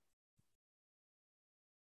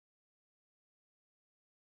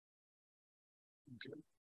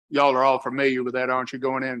 Y'all are all familiar with that, aren't you?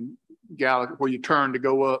 Going in Gallatin, where you turn to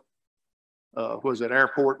go up, was it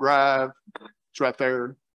Airport Drive? It's right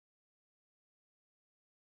there.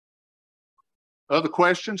 Other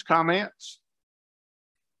questions, comments?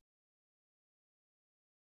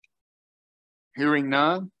 Hearing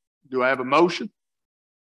none, do I have a motion?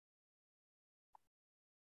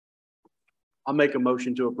 I'll make a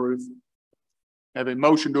motion to approve. Have a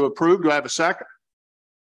motion to approve. Do I have a second?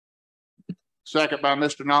 Second by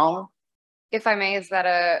Mr. Nolan. If I may, is that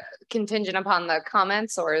a contingent upon the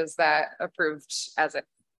comments or is that approved as it?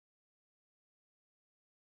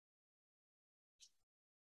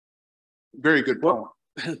 Very good point.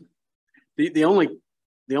 The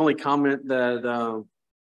only comment that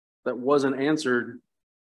that wasn't answered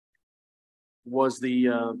was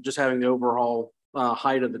the just having the overall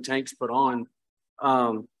height of the tanks put on.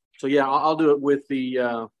 So yeah, I'll do it with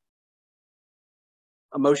the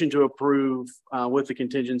a motion to approve with the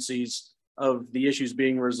contingencies of the issues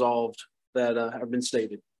being resolved that have been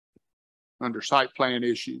stated. Under site plan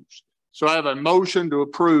issues. So I have a motion to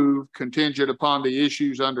approve contingent upon the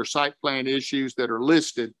issues under site plan issues that are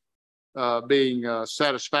listed being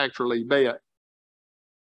satisfactorily met.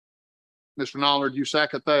 Mr. Nollard, you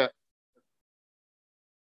second that?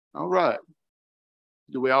 All right.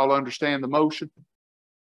 Do we all understand the motion?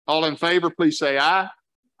 All in favor, please say aye.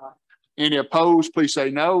 Any opposed, please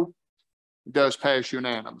say no. It does pass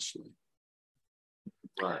unanimously.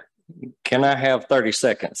 Right. Can I have 30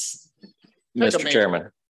 seconds, Mr.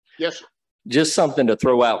 Chairman? Yes, sir. Just something to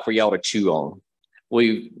throw out for y'all to chew on.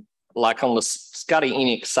 We, like on the Scotty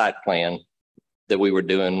Enoch site plan that we were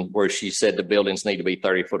doing where she said the buildings need to be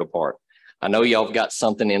 30 foot apart. I know y'all have got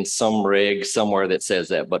something in some rig somewhere that says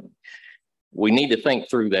that, but we need to think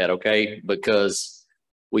through that, okay? Because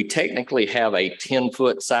we technically have a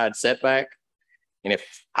 10-foot side setback. And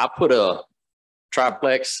if I put a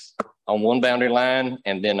triplex on one boundary line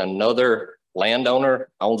and then another landowner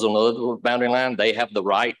owns another boundary line, they have the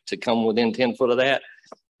right to come within 10 foot of that.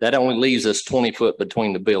 That only leaves us 20 foot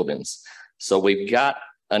between the buildings. So we've got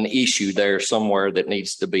an issue there somewhere that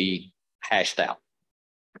needs to be hashed out.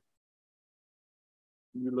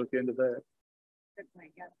 You look into that.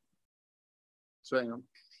 Sam,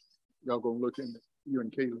 y'all gonna look into you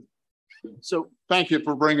and Keelan. So thank you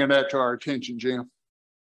for bringing that to our attention, Jim.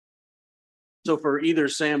 So for either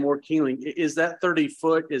Sam or Keeling, is that 30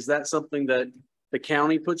 foot? Is that something that the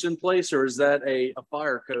county puts in place or is that a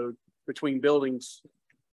fire code between buildings?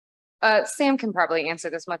 Sam can probably answer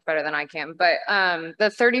this much better than I can, but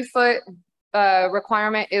the 30-foot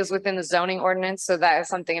requirement is within the zoning ordinance. So that is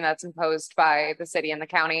something that's imposed by the city and the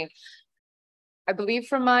county. I believe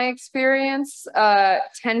from my experience,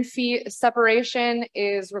 10 feet separation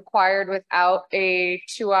is required without a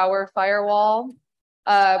 2-hour firewall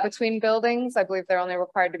between buildings. I believe they're only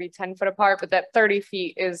required to be 10 foot apart, but that 30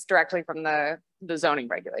 feet is directly from the zoning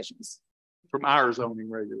regulations. From our zoning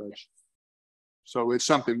regulations. So it's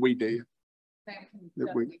something we did.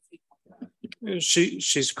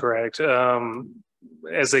 She's correct.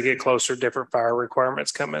 As they get closer, different fire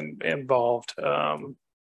requirements come involved.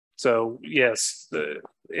 So yes,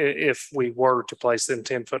 if we were to place them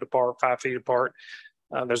 10 foot apart, 5 feet apart,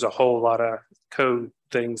 there's a whole lot of code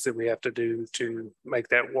things that we have to do to make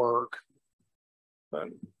that work.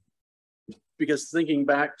 Because thinking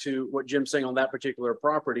back to what Jim's saying on that particular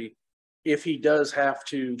property, if he does have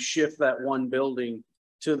to shift that one building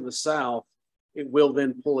to the south, it will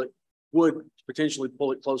then would potentially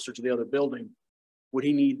pull it closer to the other building. Would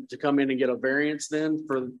he need to come in and get a variance then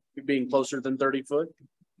for being closer than 30 foot?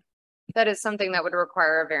 That is something that would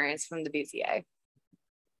require a variance from the BZA.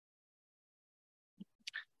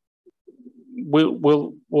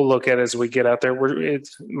 we'll look at it as we get out there.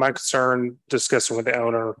 It's my concern discussing with the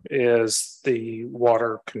owner is the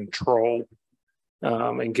water control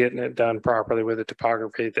and getting it done properly with the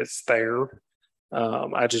topography that's there.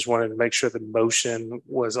 I just wanted to make sure the motion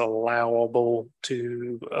was allowable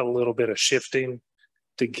to a little bit of shifting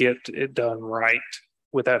to get it done right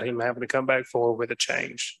without him having to come back forward with a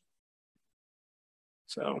change.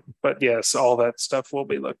 So, but yes, all that stuff will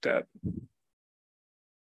be looked at.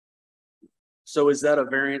 So is that a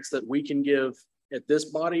variance that we can give at this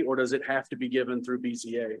body, or does it have to be given through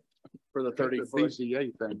BZA for the 30-foot?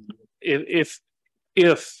 BZA thing. If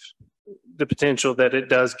the potential that it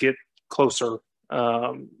does get closer,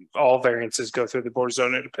 all variances go through the Board of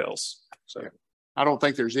Zoning Appeals. So I don't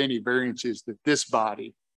think there's any variances that this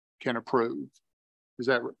body can approve.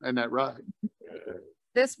 Isn't that right?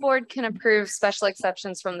 This board can approve special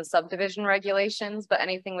exceptions from the subdivision regulations, but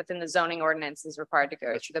anything within the zoning ordinance is required to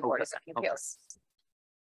go to the Board of Zoning Appeals.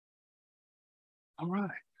 All right.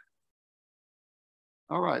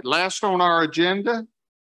 All right. Last on our agenda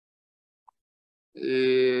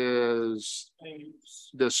is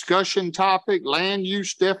discussion topic, land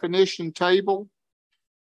use definition table.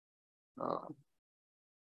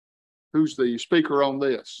 Who's the speaker on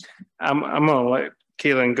this? I'm gonna let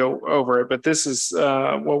Keelan go over it, but this is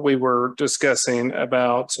what we were discussing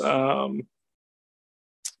about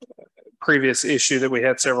previous issue that we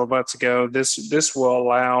had several months ago. This will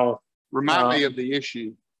allow. Remind me of the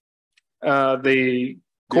issue. The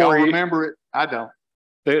Corey, y'all remember it? I don't.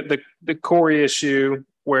 The Corey issue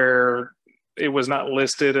where it was not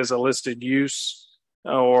listed as a listed use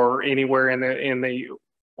or anywhere in the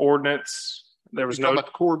ordinance. There was no about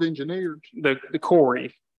the Corps of Engineers. The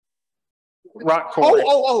Corey. Rock Corey.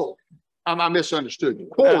 I misunderstood you.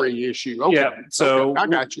 Corey issue. Okay. Yeah. So okay. I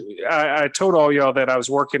got you. I told all y'all that I was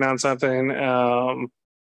working on something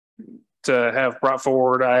to have brought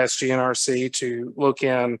forward. I asked GNRC to look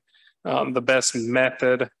in the best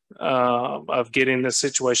method of getting this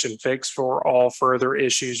situation fixed for all further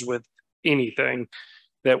issues with anything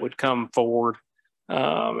that would come forward.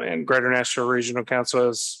 And Greater Nashville Regional Council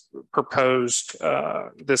has proposed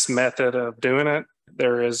this method of doing it.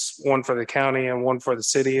 There is one for the county and one for the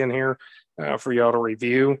city in here for y'all to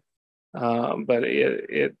review. But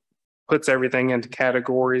it puts everything into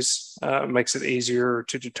categories, makes it easier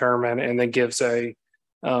to determine, and then gives a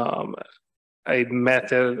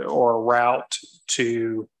method or a route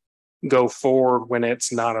to go forward when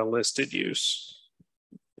it's not a listed use.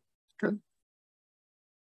 Okay.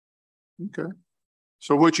 Okay.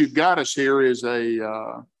 So what you've got us here is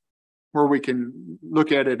a where we can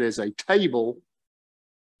look at it as a table,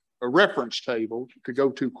 a reference table to go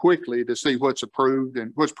to quickly to see what's approved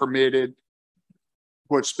and what's permitted,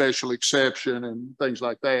 what's special exception and things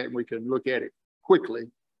like that. And we can look at it quickly.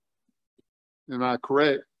 Am I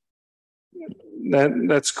correct?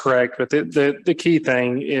 That's correct. But the key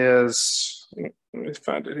thing is, let me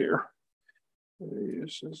find it here. I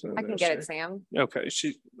can get it, Sam. Okay,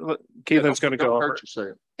 Keelan's going to go over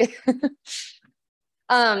it.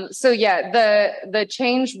 So yeah, the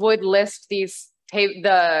change would list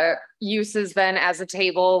the uses then as a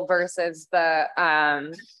table versus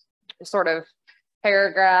the sort of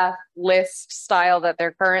paragraph list style that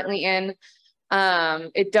they're currently in.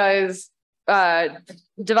 It does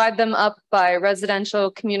divide them up by residential,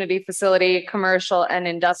 community facility, commercial, and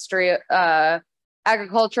industrial,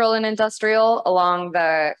 agricultural and industrial along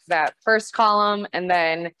that first column. And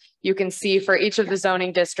then you can see for each of the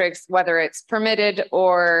zoning districts, whether it's permitted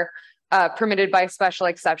or permitted by special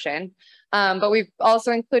exception. But we've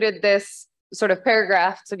also included this sort of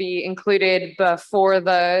paragraph to be included before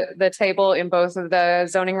the table in both of the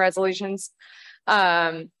zoning resolutions.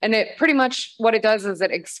 And it pretty much what it does is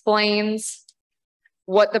it explains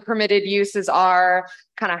what the permitted uses are,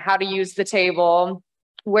 kind of how to use the table,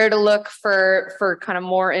 where to look for kind of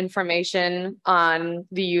more information on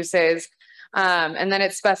the uses. And then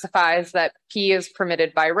it specifies that P is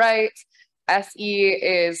permitted by right, SE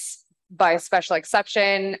is by special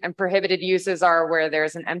exception, and prohibited uses are where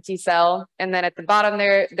there's an empty cell. And then at the bottom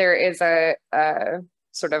there is a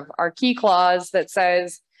sort of our key clause that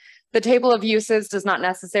says, the table of uses does not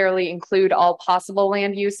necessarily include all possible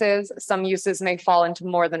land uses. Some uses may fall into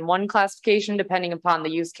more than one classification depending upon the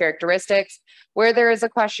use characteristics. Where there is a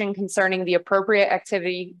question concerning the appropriate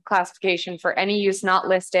activity classification for any use not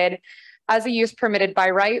listed as a use permitted by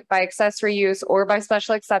right, by accessory use, or by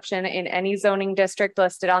special exception in any zoning district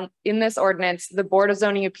listed in this ordinance, the Board of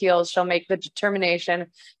Zoning Appeals shall make the determination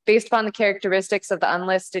based upon the characteristics of the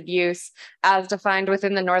unlisted use as defined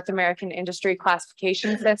within the North American Industry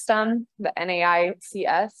Classification System, the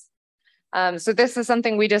NAICS. So this is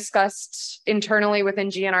something we discussed internally within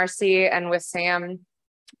GNRC and with Sam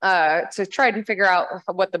to try to figure out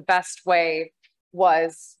what the best way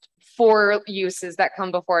was for uses that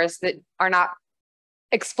come before us that are not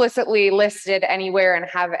explicitly listed anywhere and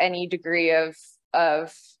have any degree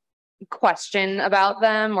of question about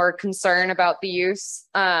them or concern about the use.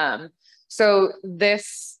 So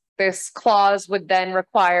this clause would then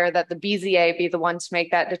require that the BZA be the one to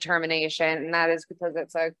make that determination, and that is because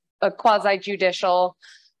it's a quasi judicial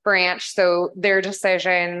branch. So their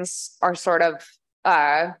decisions are sort of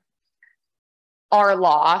our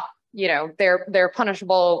law. You know, they're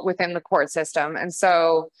punishable within the court system, and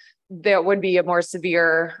so there would be a more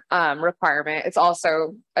severe requirement. It's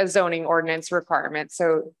also a zoning ordinance requirement,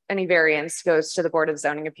 so any variance goes to the Board of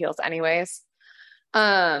Zoning Appeals anyways.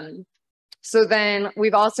 So then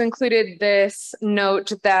we've also included this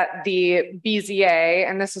note that the BZA,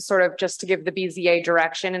 and this is sort of just to give the BZA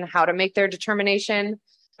direction and how to make their determination,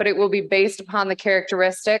 but it will be based upon the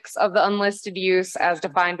characteristics of the unlisted use as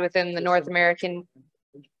defined within the North American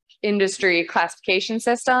Industry Classification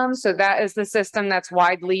System. So that is the system that's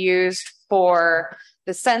widely used for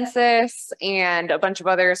the census and a bunch of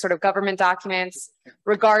other sort of government documents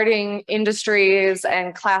regarding industries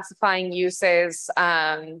and classifying uses.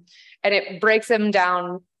 And it breaks them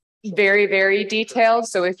down very, very detailed.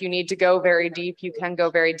 So if you need to go very deep, you can go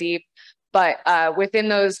very deep. But within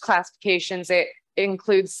those classifications, it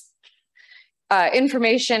includes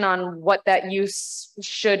information on what that use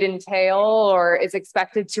should entail or is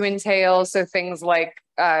expected to entail. So things like,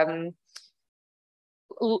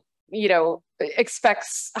 you know,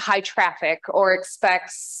 expects high traffic or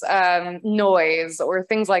expects noise or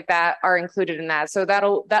things like that are included in that. So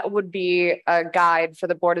that would be a guide for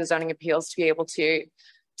the Board of Zoning Appeals to be able to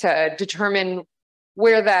determine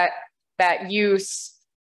where that use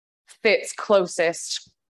fits closest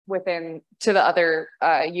within to the other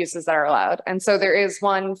uses that are allowed. And so there is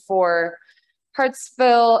one for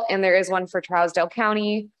Hartsville and there is one for Trousdale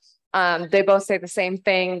County. They both say the same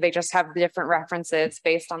thing. They just have the different references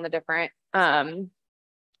based on the different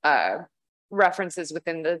references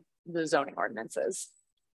within the zoning ordinances.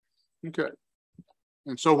 Okay.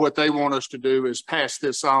 And so what they want us to do is pass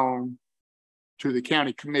this on to the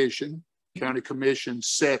county commission. County commission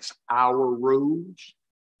sets our rules,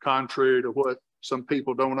 contrary to what some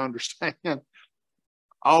people don't understand.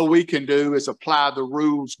 All we can do is apply the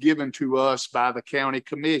rules given to us by the county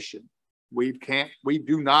commission. We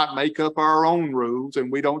do not make up our own rules,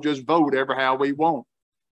 and we don't just vote ever how we want.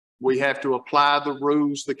 We have to apply the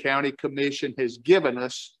rules the county commission has given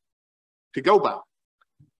us to go by.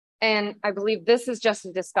 And I believe this is just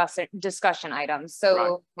a discussion item. So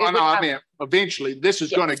right. Well, no, I mean, eventually this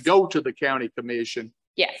is going to go to the county commission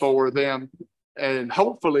for them. And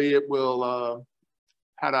hopefully it will,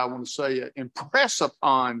 how do I want to say it, impress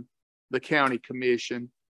upon the county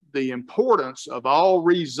commission the importance of all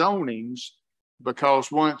rezonings,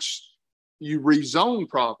 because once you rezone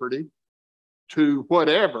property to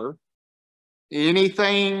whatever,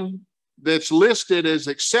 anything that's listed as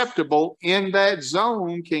acceptable in that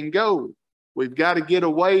zone can go. We've got to get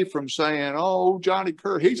away from saying, oh, Johnny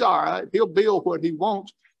Kerr, he's all right, he'll build what he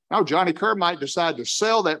wants. Now, Johnny Kerr might decide to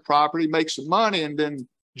sell that property, make some money, and then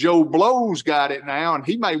Joe Blow's got it now, and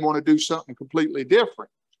he may want to do something completely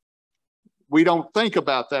different. We don't think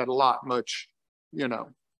about that a lot much, you know,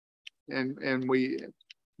 and we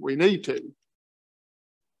need to.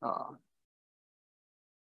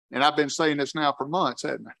 And I've been saying this now for months,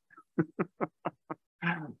 haven't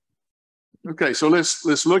I? Okay, so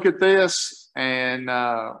let's look at this, and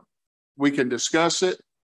we can discuss it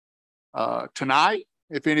tonight.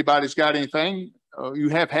 If anybody's got anything, you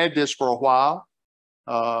have had this for a while.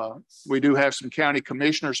 We do have some county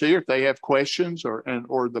commissioners here. If they have questions,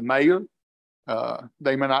 or the mayor,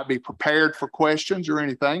 they may not be prepared for questions or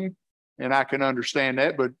anything, and I can understand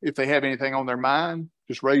that. But if they have anything on their mind,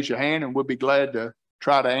 just raise your hand, and we'll be glad to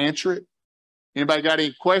try to answer it. Anybody got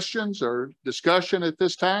any questions or discussion at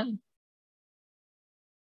this time?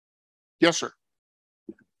 Yes, sir.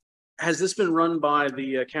 Has this been run by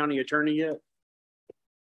the county attorney yet?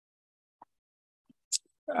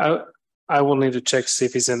 I will need to check to see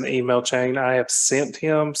if he's in the email chain. I have sent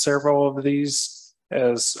him several of these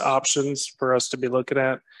as options for us to be looking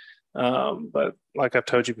at. But like I've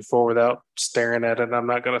told you before, without staring at it, I'm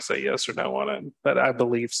not going to say yes or no on it, but I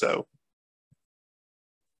believe so.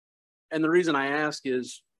 And the reason I ask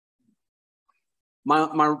is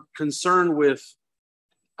my concern with,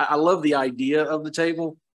 I love the idea of the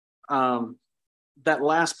table. That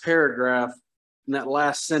last paragraph and that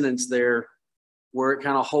last sentence there, where it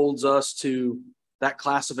kind of holds us to that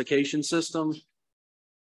classification system.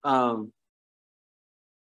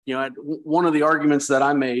 You know, one of the arguments that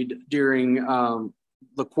I made during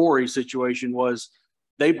the quarry situation was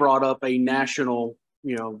they brought up a national,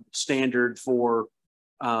 you know, standard for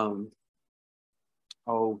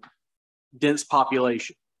dense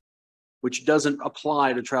population, which doesn't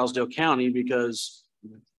apply to Trousdale County because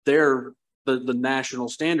the national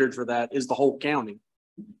standard for that is the whole county.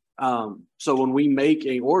 So when we make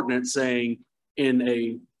a ordinance saying in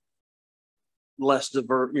a less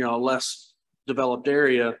developed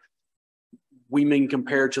area, we mean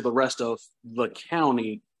compared to the rest of the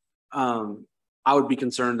county, I would be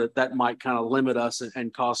concerned that that might kind of limit us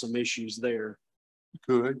and cause some issues there.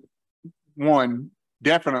 Good. One,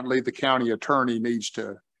 definitely the county attorney needs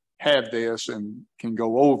to have this and can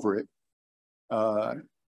go over it.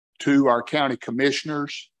 Two, our county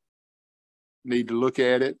commissioners need to look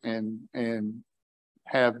at it and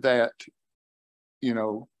have that, you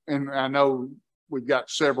know, and I know we've got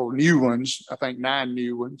several new ones, I think 9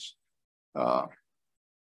 new ones. But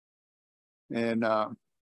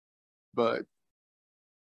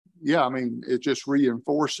yeah, I mean, it just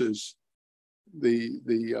reinforces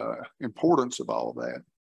the importance of all that.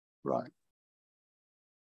 Right.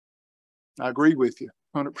 I agree with you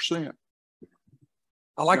 100%.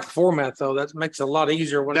 I like the format though. That makes it a lot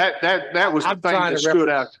easier when that was the thing that stood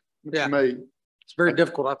out to me. It's very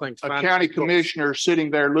difficult, I think. A county commissioner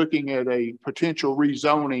sitting there looking at a potential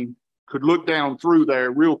rezoning could look down through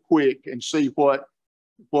there real quick and see what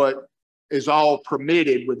is all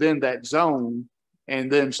permitted within that zone,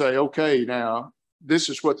 and then say, okay, now this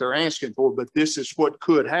is what they're asking for, but this is what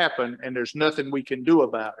could happen, and there's nothing we can do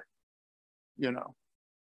about it. You know.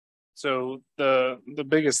 So the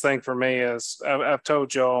biggest thing for me is I've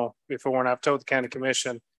told y'all before, and I've told the county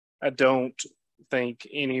commission, I don't think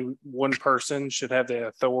any one person should have the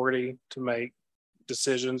authority to make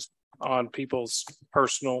decisions on people's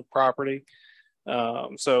personal property.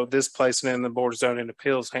 So this placing in the Board of Zoning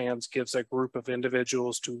Appeals hands gives a group of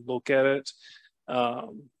individuals to look at it.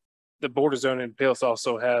 The Board of Zoning Appeals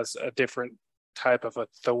also has a different type of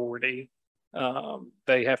authority.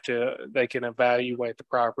 They can evaluate the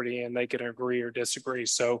property and they can agree or disagree.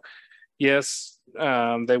 So yes,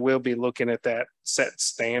 they will be looking at that set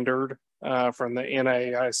standard from the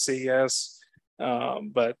NAICS,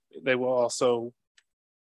 but they will also,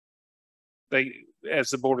 as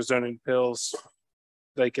the Board of Zoning Appeals,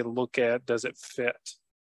 they can look at, does it fit?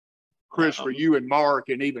 Chris, for you and Mark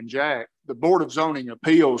and even Jack, the Board of Zoning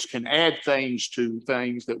Appeals can add things to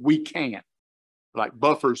things that we can't, like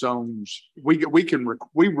buffer zones. We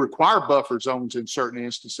require buffer zones in certain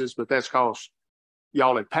instances, but that's because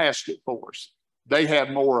y'all had passed it for us. They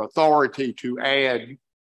have more authority to add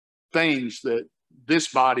things that this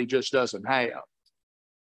body just doesn't have.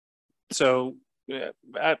 So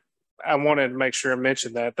I wanted to make sure I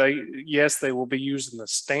mentioned that they will be using the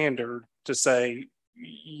standard to say,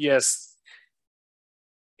 yes,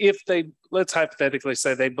 if let's hypothetically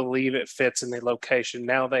say they believe it fits in the location.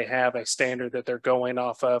 Now they have a standard that they're going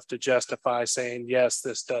off of to justify saying, yes,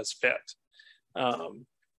 this does fit.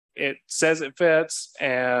 It says it fits,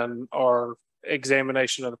 and our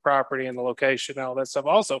examination of the property and the location, all that stuff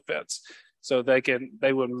also fits. So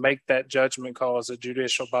they would make that judgment call as a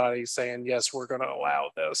judicial body saying, yes, we're going to allow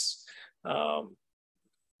this.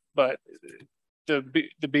 But the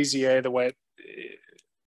BZA, the way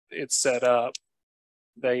it's set up,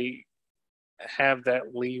 they have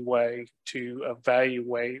that leeway to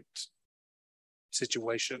evaluate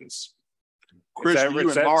situations. Chris,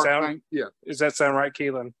 does that sound right,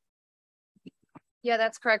 Keelan? Yeah,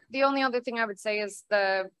 that's correct. The only other thing I would say is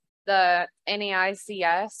the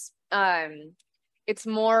NAICS. It's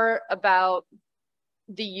more about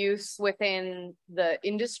the use within the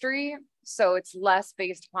industry, so it's less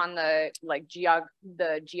based upon the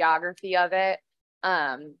geography of it,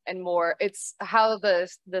 and more it's how the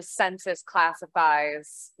census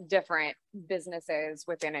classifies different businesses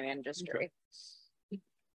within an industry. Okay.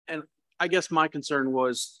 And I guess my concern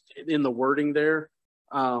was in the wording there.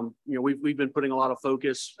 We've been putting a lot of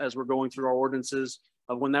focus as we're going through our ordinances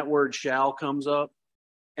of when that word "shall" comes up,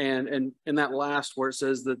 and in that last where it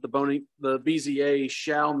says that the BZA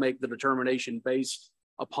shall make the determination based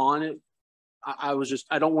upon it. I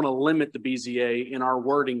don't want to limit the BZA in our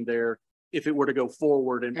wording there if it were to go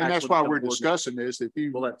forward, and that's why we're discussing this. If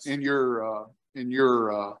you in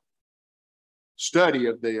your study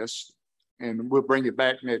of this, and we'll bring it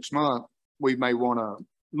back next month, we may want to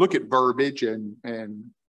look at verbiage and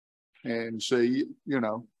see,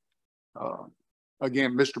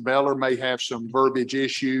 again, Mr. Beller may have some verbiage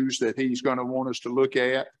issues that he's going to want us to look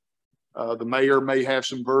at. The mayor may have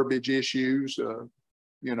some verbiage issues,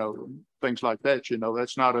 things like that.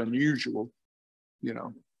 That's not unusual,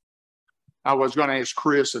 I was gonna ask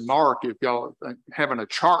Chris and Mark if y'all having a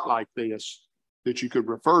chart like this that you could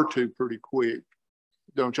refer to pretty quick.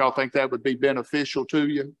 Don't y'all think that would be beneficial to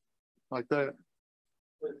you like that?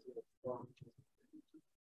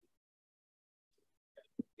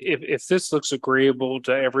 If this looks agreeable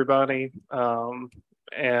to everybody, and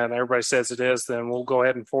everybody says it is, then we'll go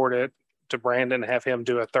ahead and forward it to Brandon, have him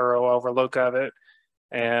do a thorough overlook of it.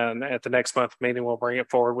 And at the next month meeting, we'll bring it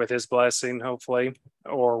forward with his blessing, hopefully,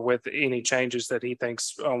 or with any changes that he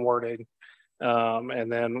thinks on wording.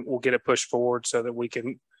 And then we'll get it pushed forward so that we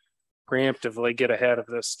can preemptively get ahead of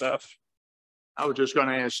this stuff. I was just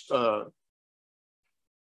gonna ask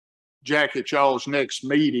Jack, at y'all's next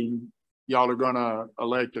meeting, y'all are gonna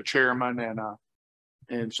elect a chairman,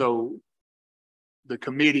 and so the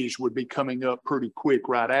committees would be coming up pretty quick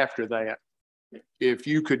right after that. If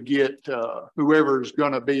you could get whoever's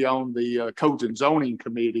gonna be on the Codes and Zoning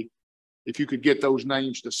Committee, if you could get those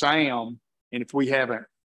names to Sam, and if we haven't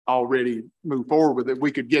already moved forward with it,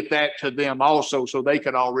 we could get that to them also, so they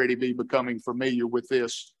could already be becoming familiar with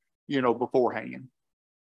this, you know, beforehand.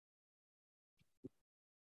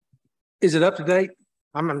 Is it up to date?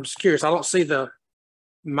 I'm just curious. I don't see the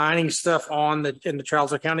mining stuff on in the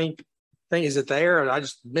Charles County thing. Is it there? Or I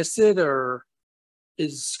just missed it, or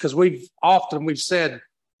is because we've said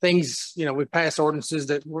things, you know, we passed ordinances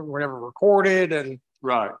that were never recorded, and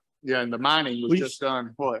right. Yeah, and the mining was just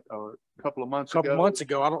done what, a couple of months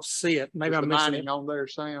ago. I don't see it. Maybe I'm missing it on there,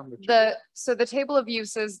 Sam. So the table of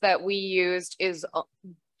uses that we used is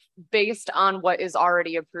based on what is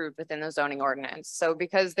already approved within the zoning ordinance. So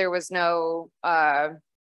because there was no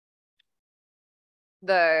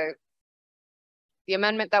the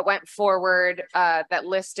amendment that went forward that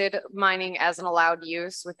listed mining as an allowed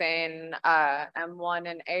use within M1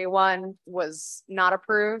 and A1 was not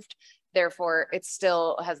approved. Therefore, it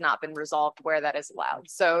still has not been resolved where that is allowed.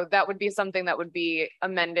 So that would be something that would be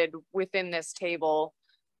amended within this table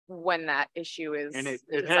when that issue is. And it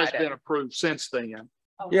has been approved since then.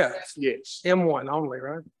 Yeah. Yes. M1 only,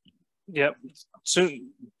 right? Yep.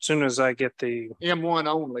 Soon as I get the M1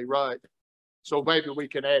 only, right? So maybe we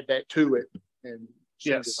can add that to it and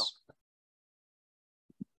send it on.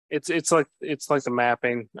 It's like the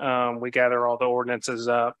mapping. We gather all the ordinances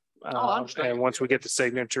up. And once we get the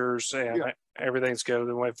signatures and everything's good,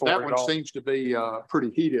 then way forward. That one seems to be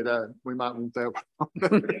pretty heated. We might want that one.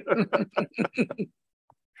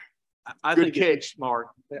 Good catch, Mark.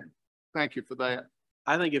 Thank you for that.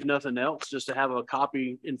 I think if nothing else, just to have a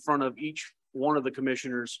copy in front of each one of the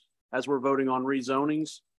commissioners as we're voting on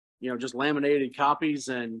rezonings, you know, just laminated copies,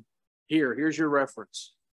 and here's your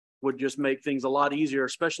reference, would just make things a lot easier,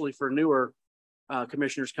 especially for newer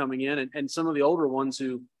commissioners coming in and some of the older ones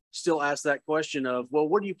who still ask that question of, well,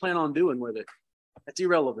 what do you plan on doing with it? That's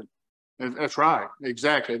irrelevant. That's right.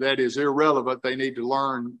 Exactly. That is irrelevant. They need to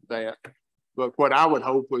learn that. But what I would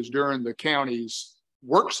hope was during the county's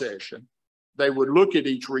work session, they would look at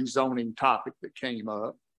each rezoning topic that came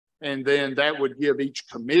up, and then that would give each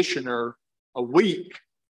commissioner a week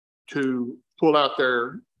to pull out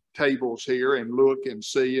their tables here and look and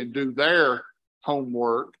see and do their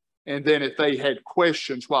homework. And then if they had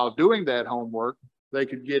questions while doing that homework, they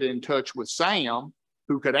could get in touch with Sam,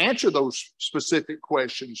 who could answer those specific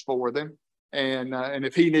questions for them. And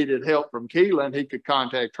if he needed help from Keelan, he could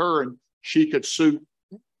contact her, and she could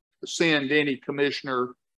send any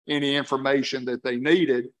commissioner any information that they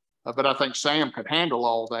needed. But I think Sam could handle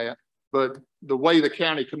all that. But the way the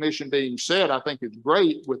county commission being set, I think is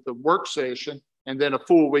great with the work session. And then a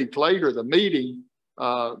full week later, the meeting,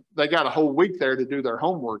 they got a whole week there to do their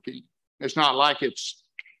homework. It's not like it's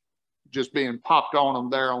just being popped on them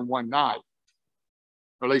there on one night.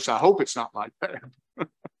 Or at least I hope it's not like that.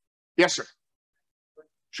 Yes, sir.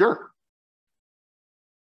 Sure.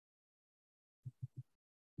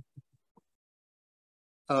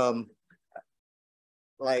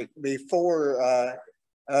 Like before,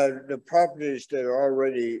 the properties that are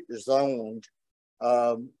already zoned,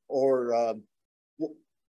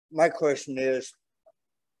 my question is,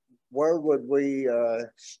 where would we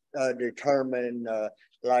determine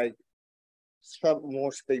like something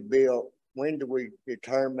wants to be built? When do we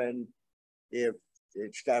determine if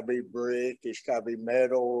it's got to be brick, it's got to be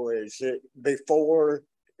metal? Is it before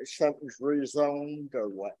something's rezoned or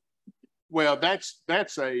what? Well, that's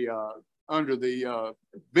under the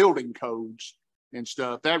building codes and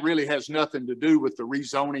stuff. That really has nothing to do with the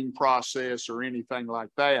rezoning process or anything like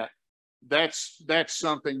that. That's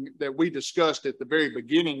something that we discussed at the very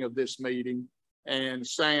beginning of this meeting, and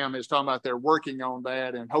Sam is talking about they're working on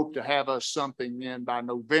that and hope to have us something in by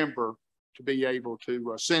November to be able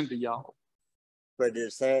to send to y'all. But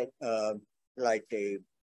is that like the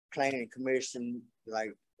planning commission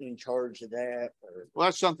like in charge of that? Or? Well,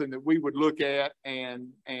 that's something that we would look at and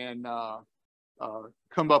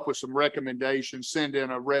come up with some recommendations, send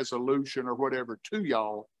in a resolution or whatever to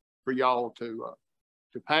y'all for y'all to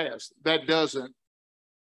pass. That doesn't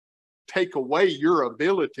take away your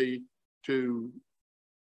ability to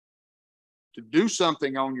do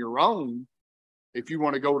something on your own. If you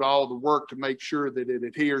want to go to all the work to make sure that it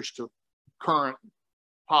adheres to current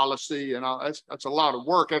policy and all, that's a lot of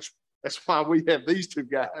work. That's why we have these two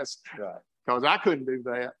guys. Right. Because I couldn't do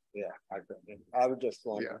that. Yeah, I was just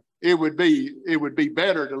wondering. Yeah, it would be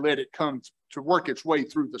better to let it come to work its way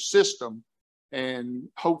through the system, and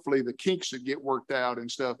hopefully the kinks would get worked out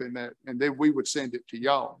and stuff in that, and then we would send it to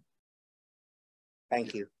y'all.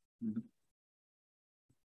 Thank you. Mm-hmm.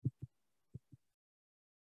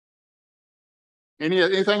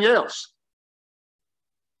 Anything else?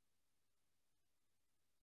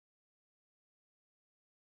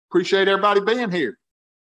 Appreciate everybody being here.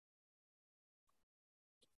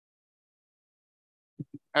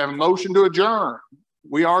 Have a motion to adjourn.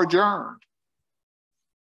 We are adjourned.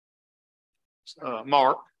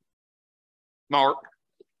 Mark. How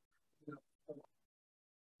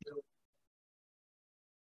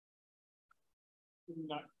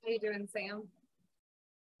you doing, Sam?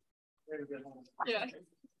 Yeah.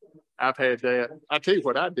 I've had that. I'll tell you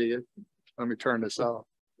what I did. Let me turn this off.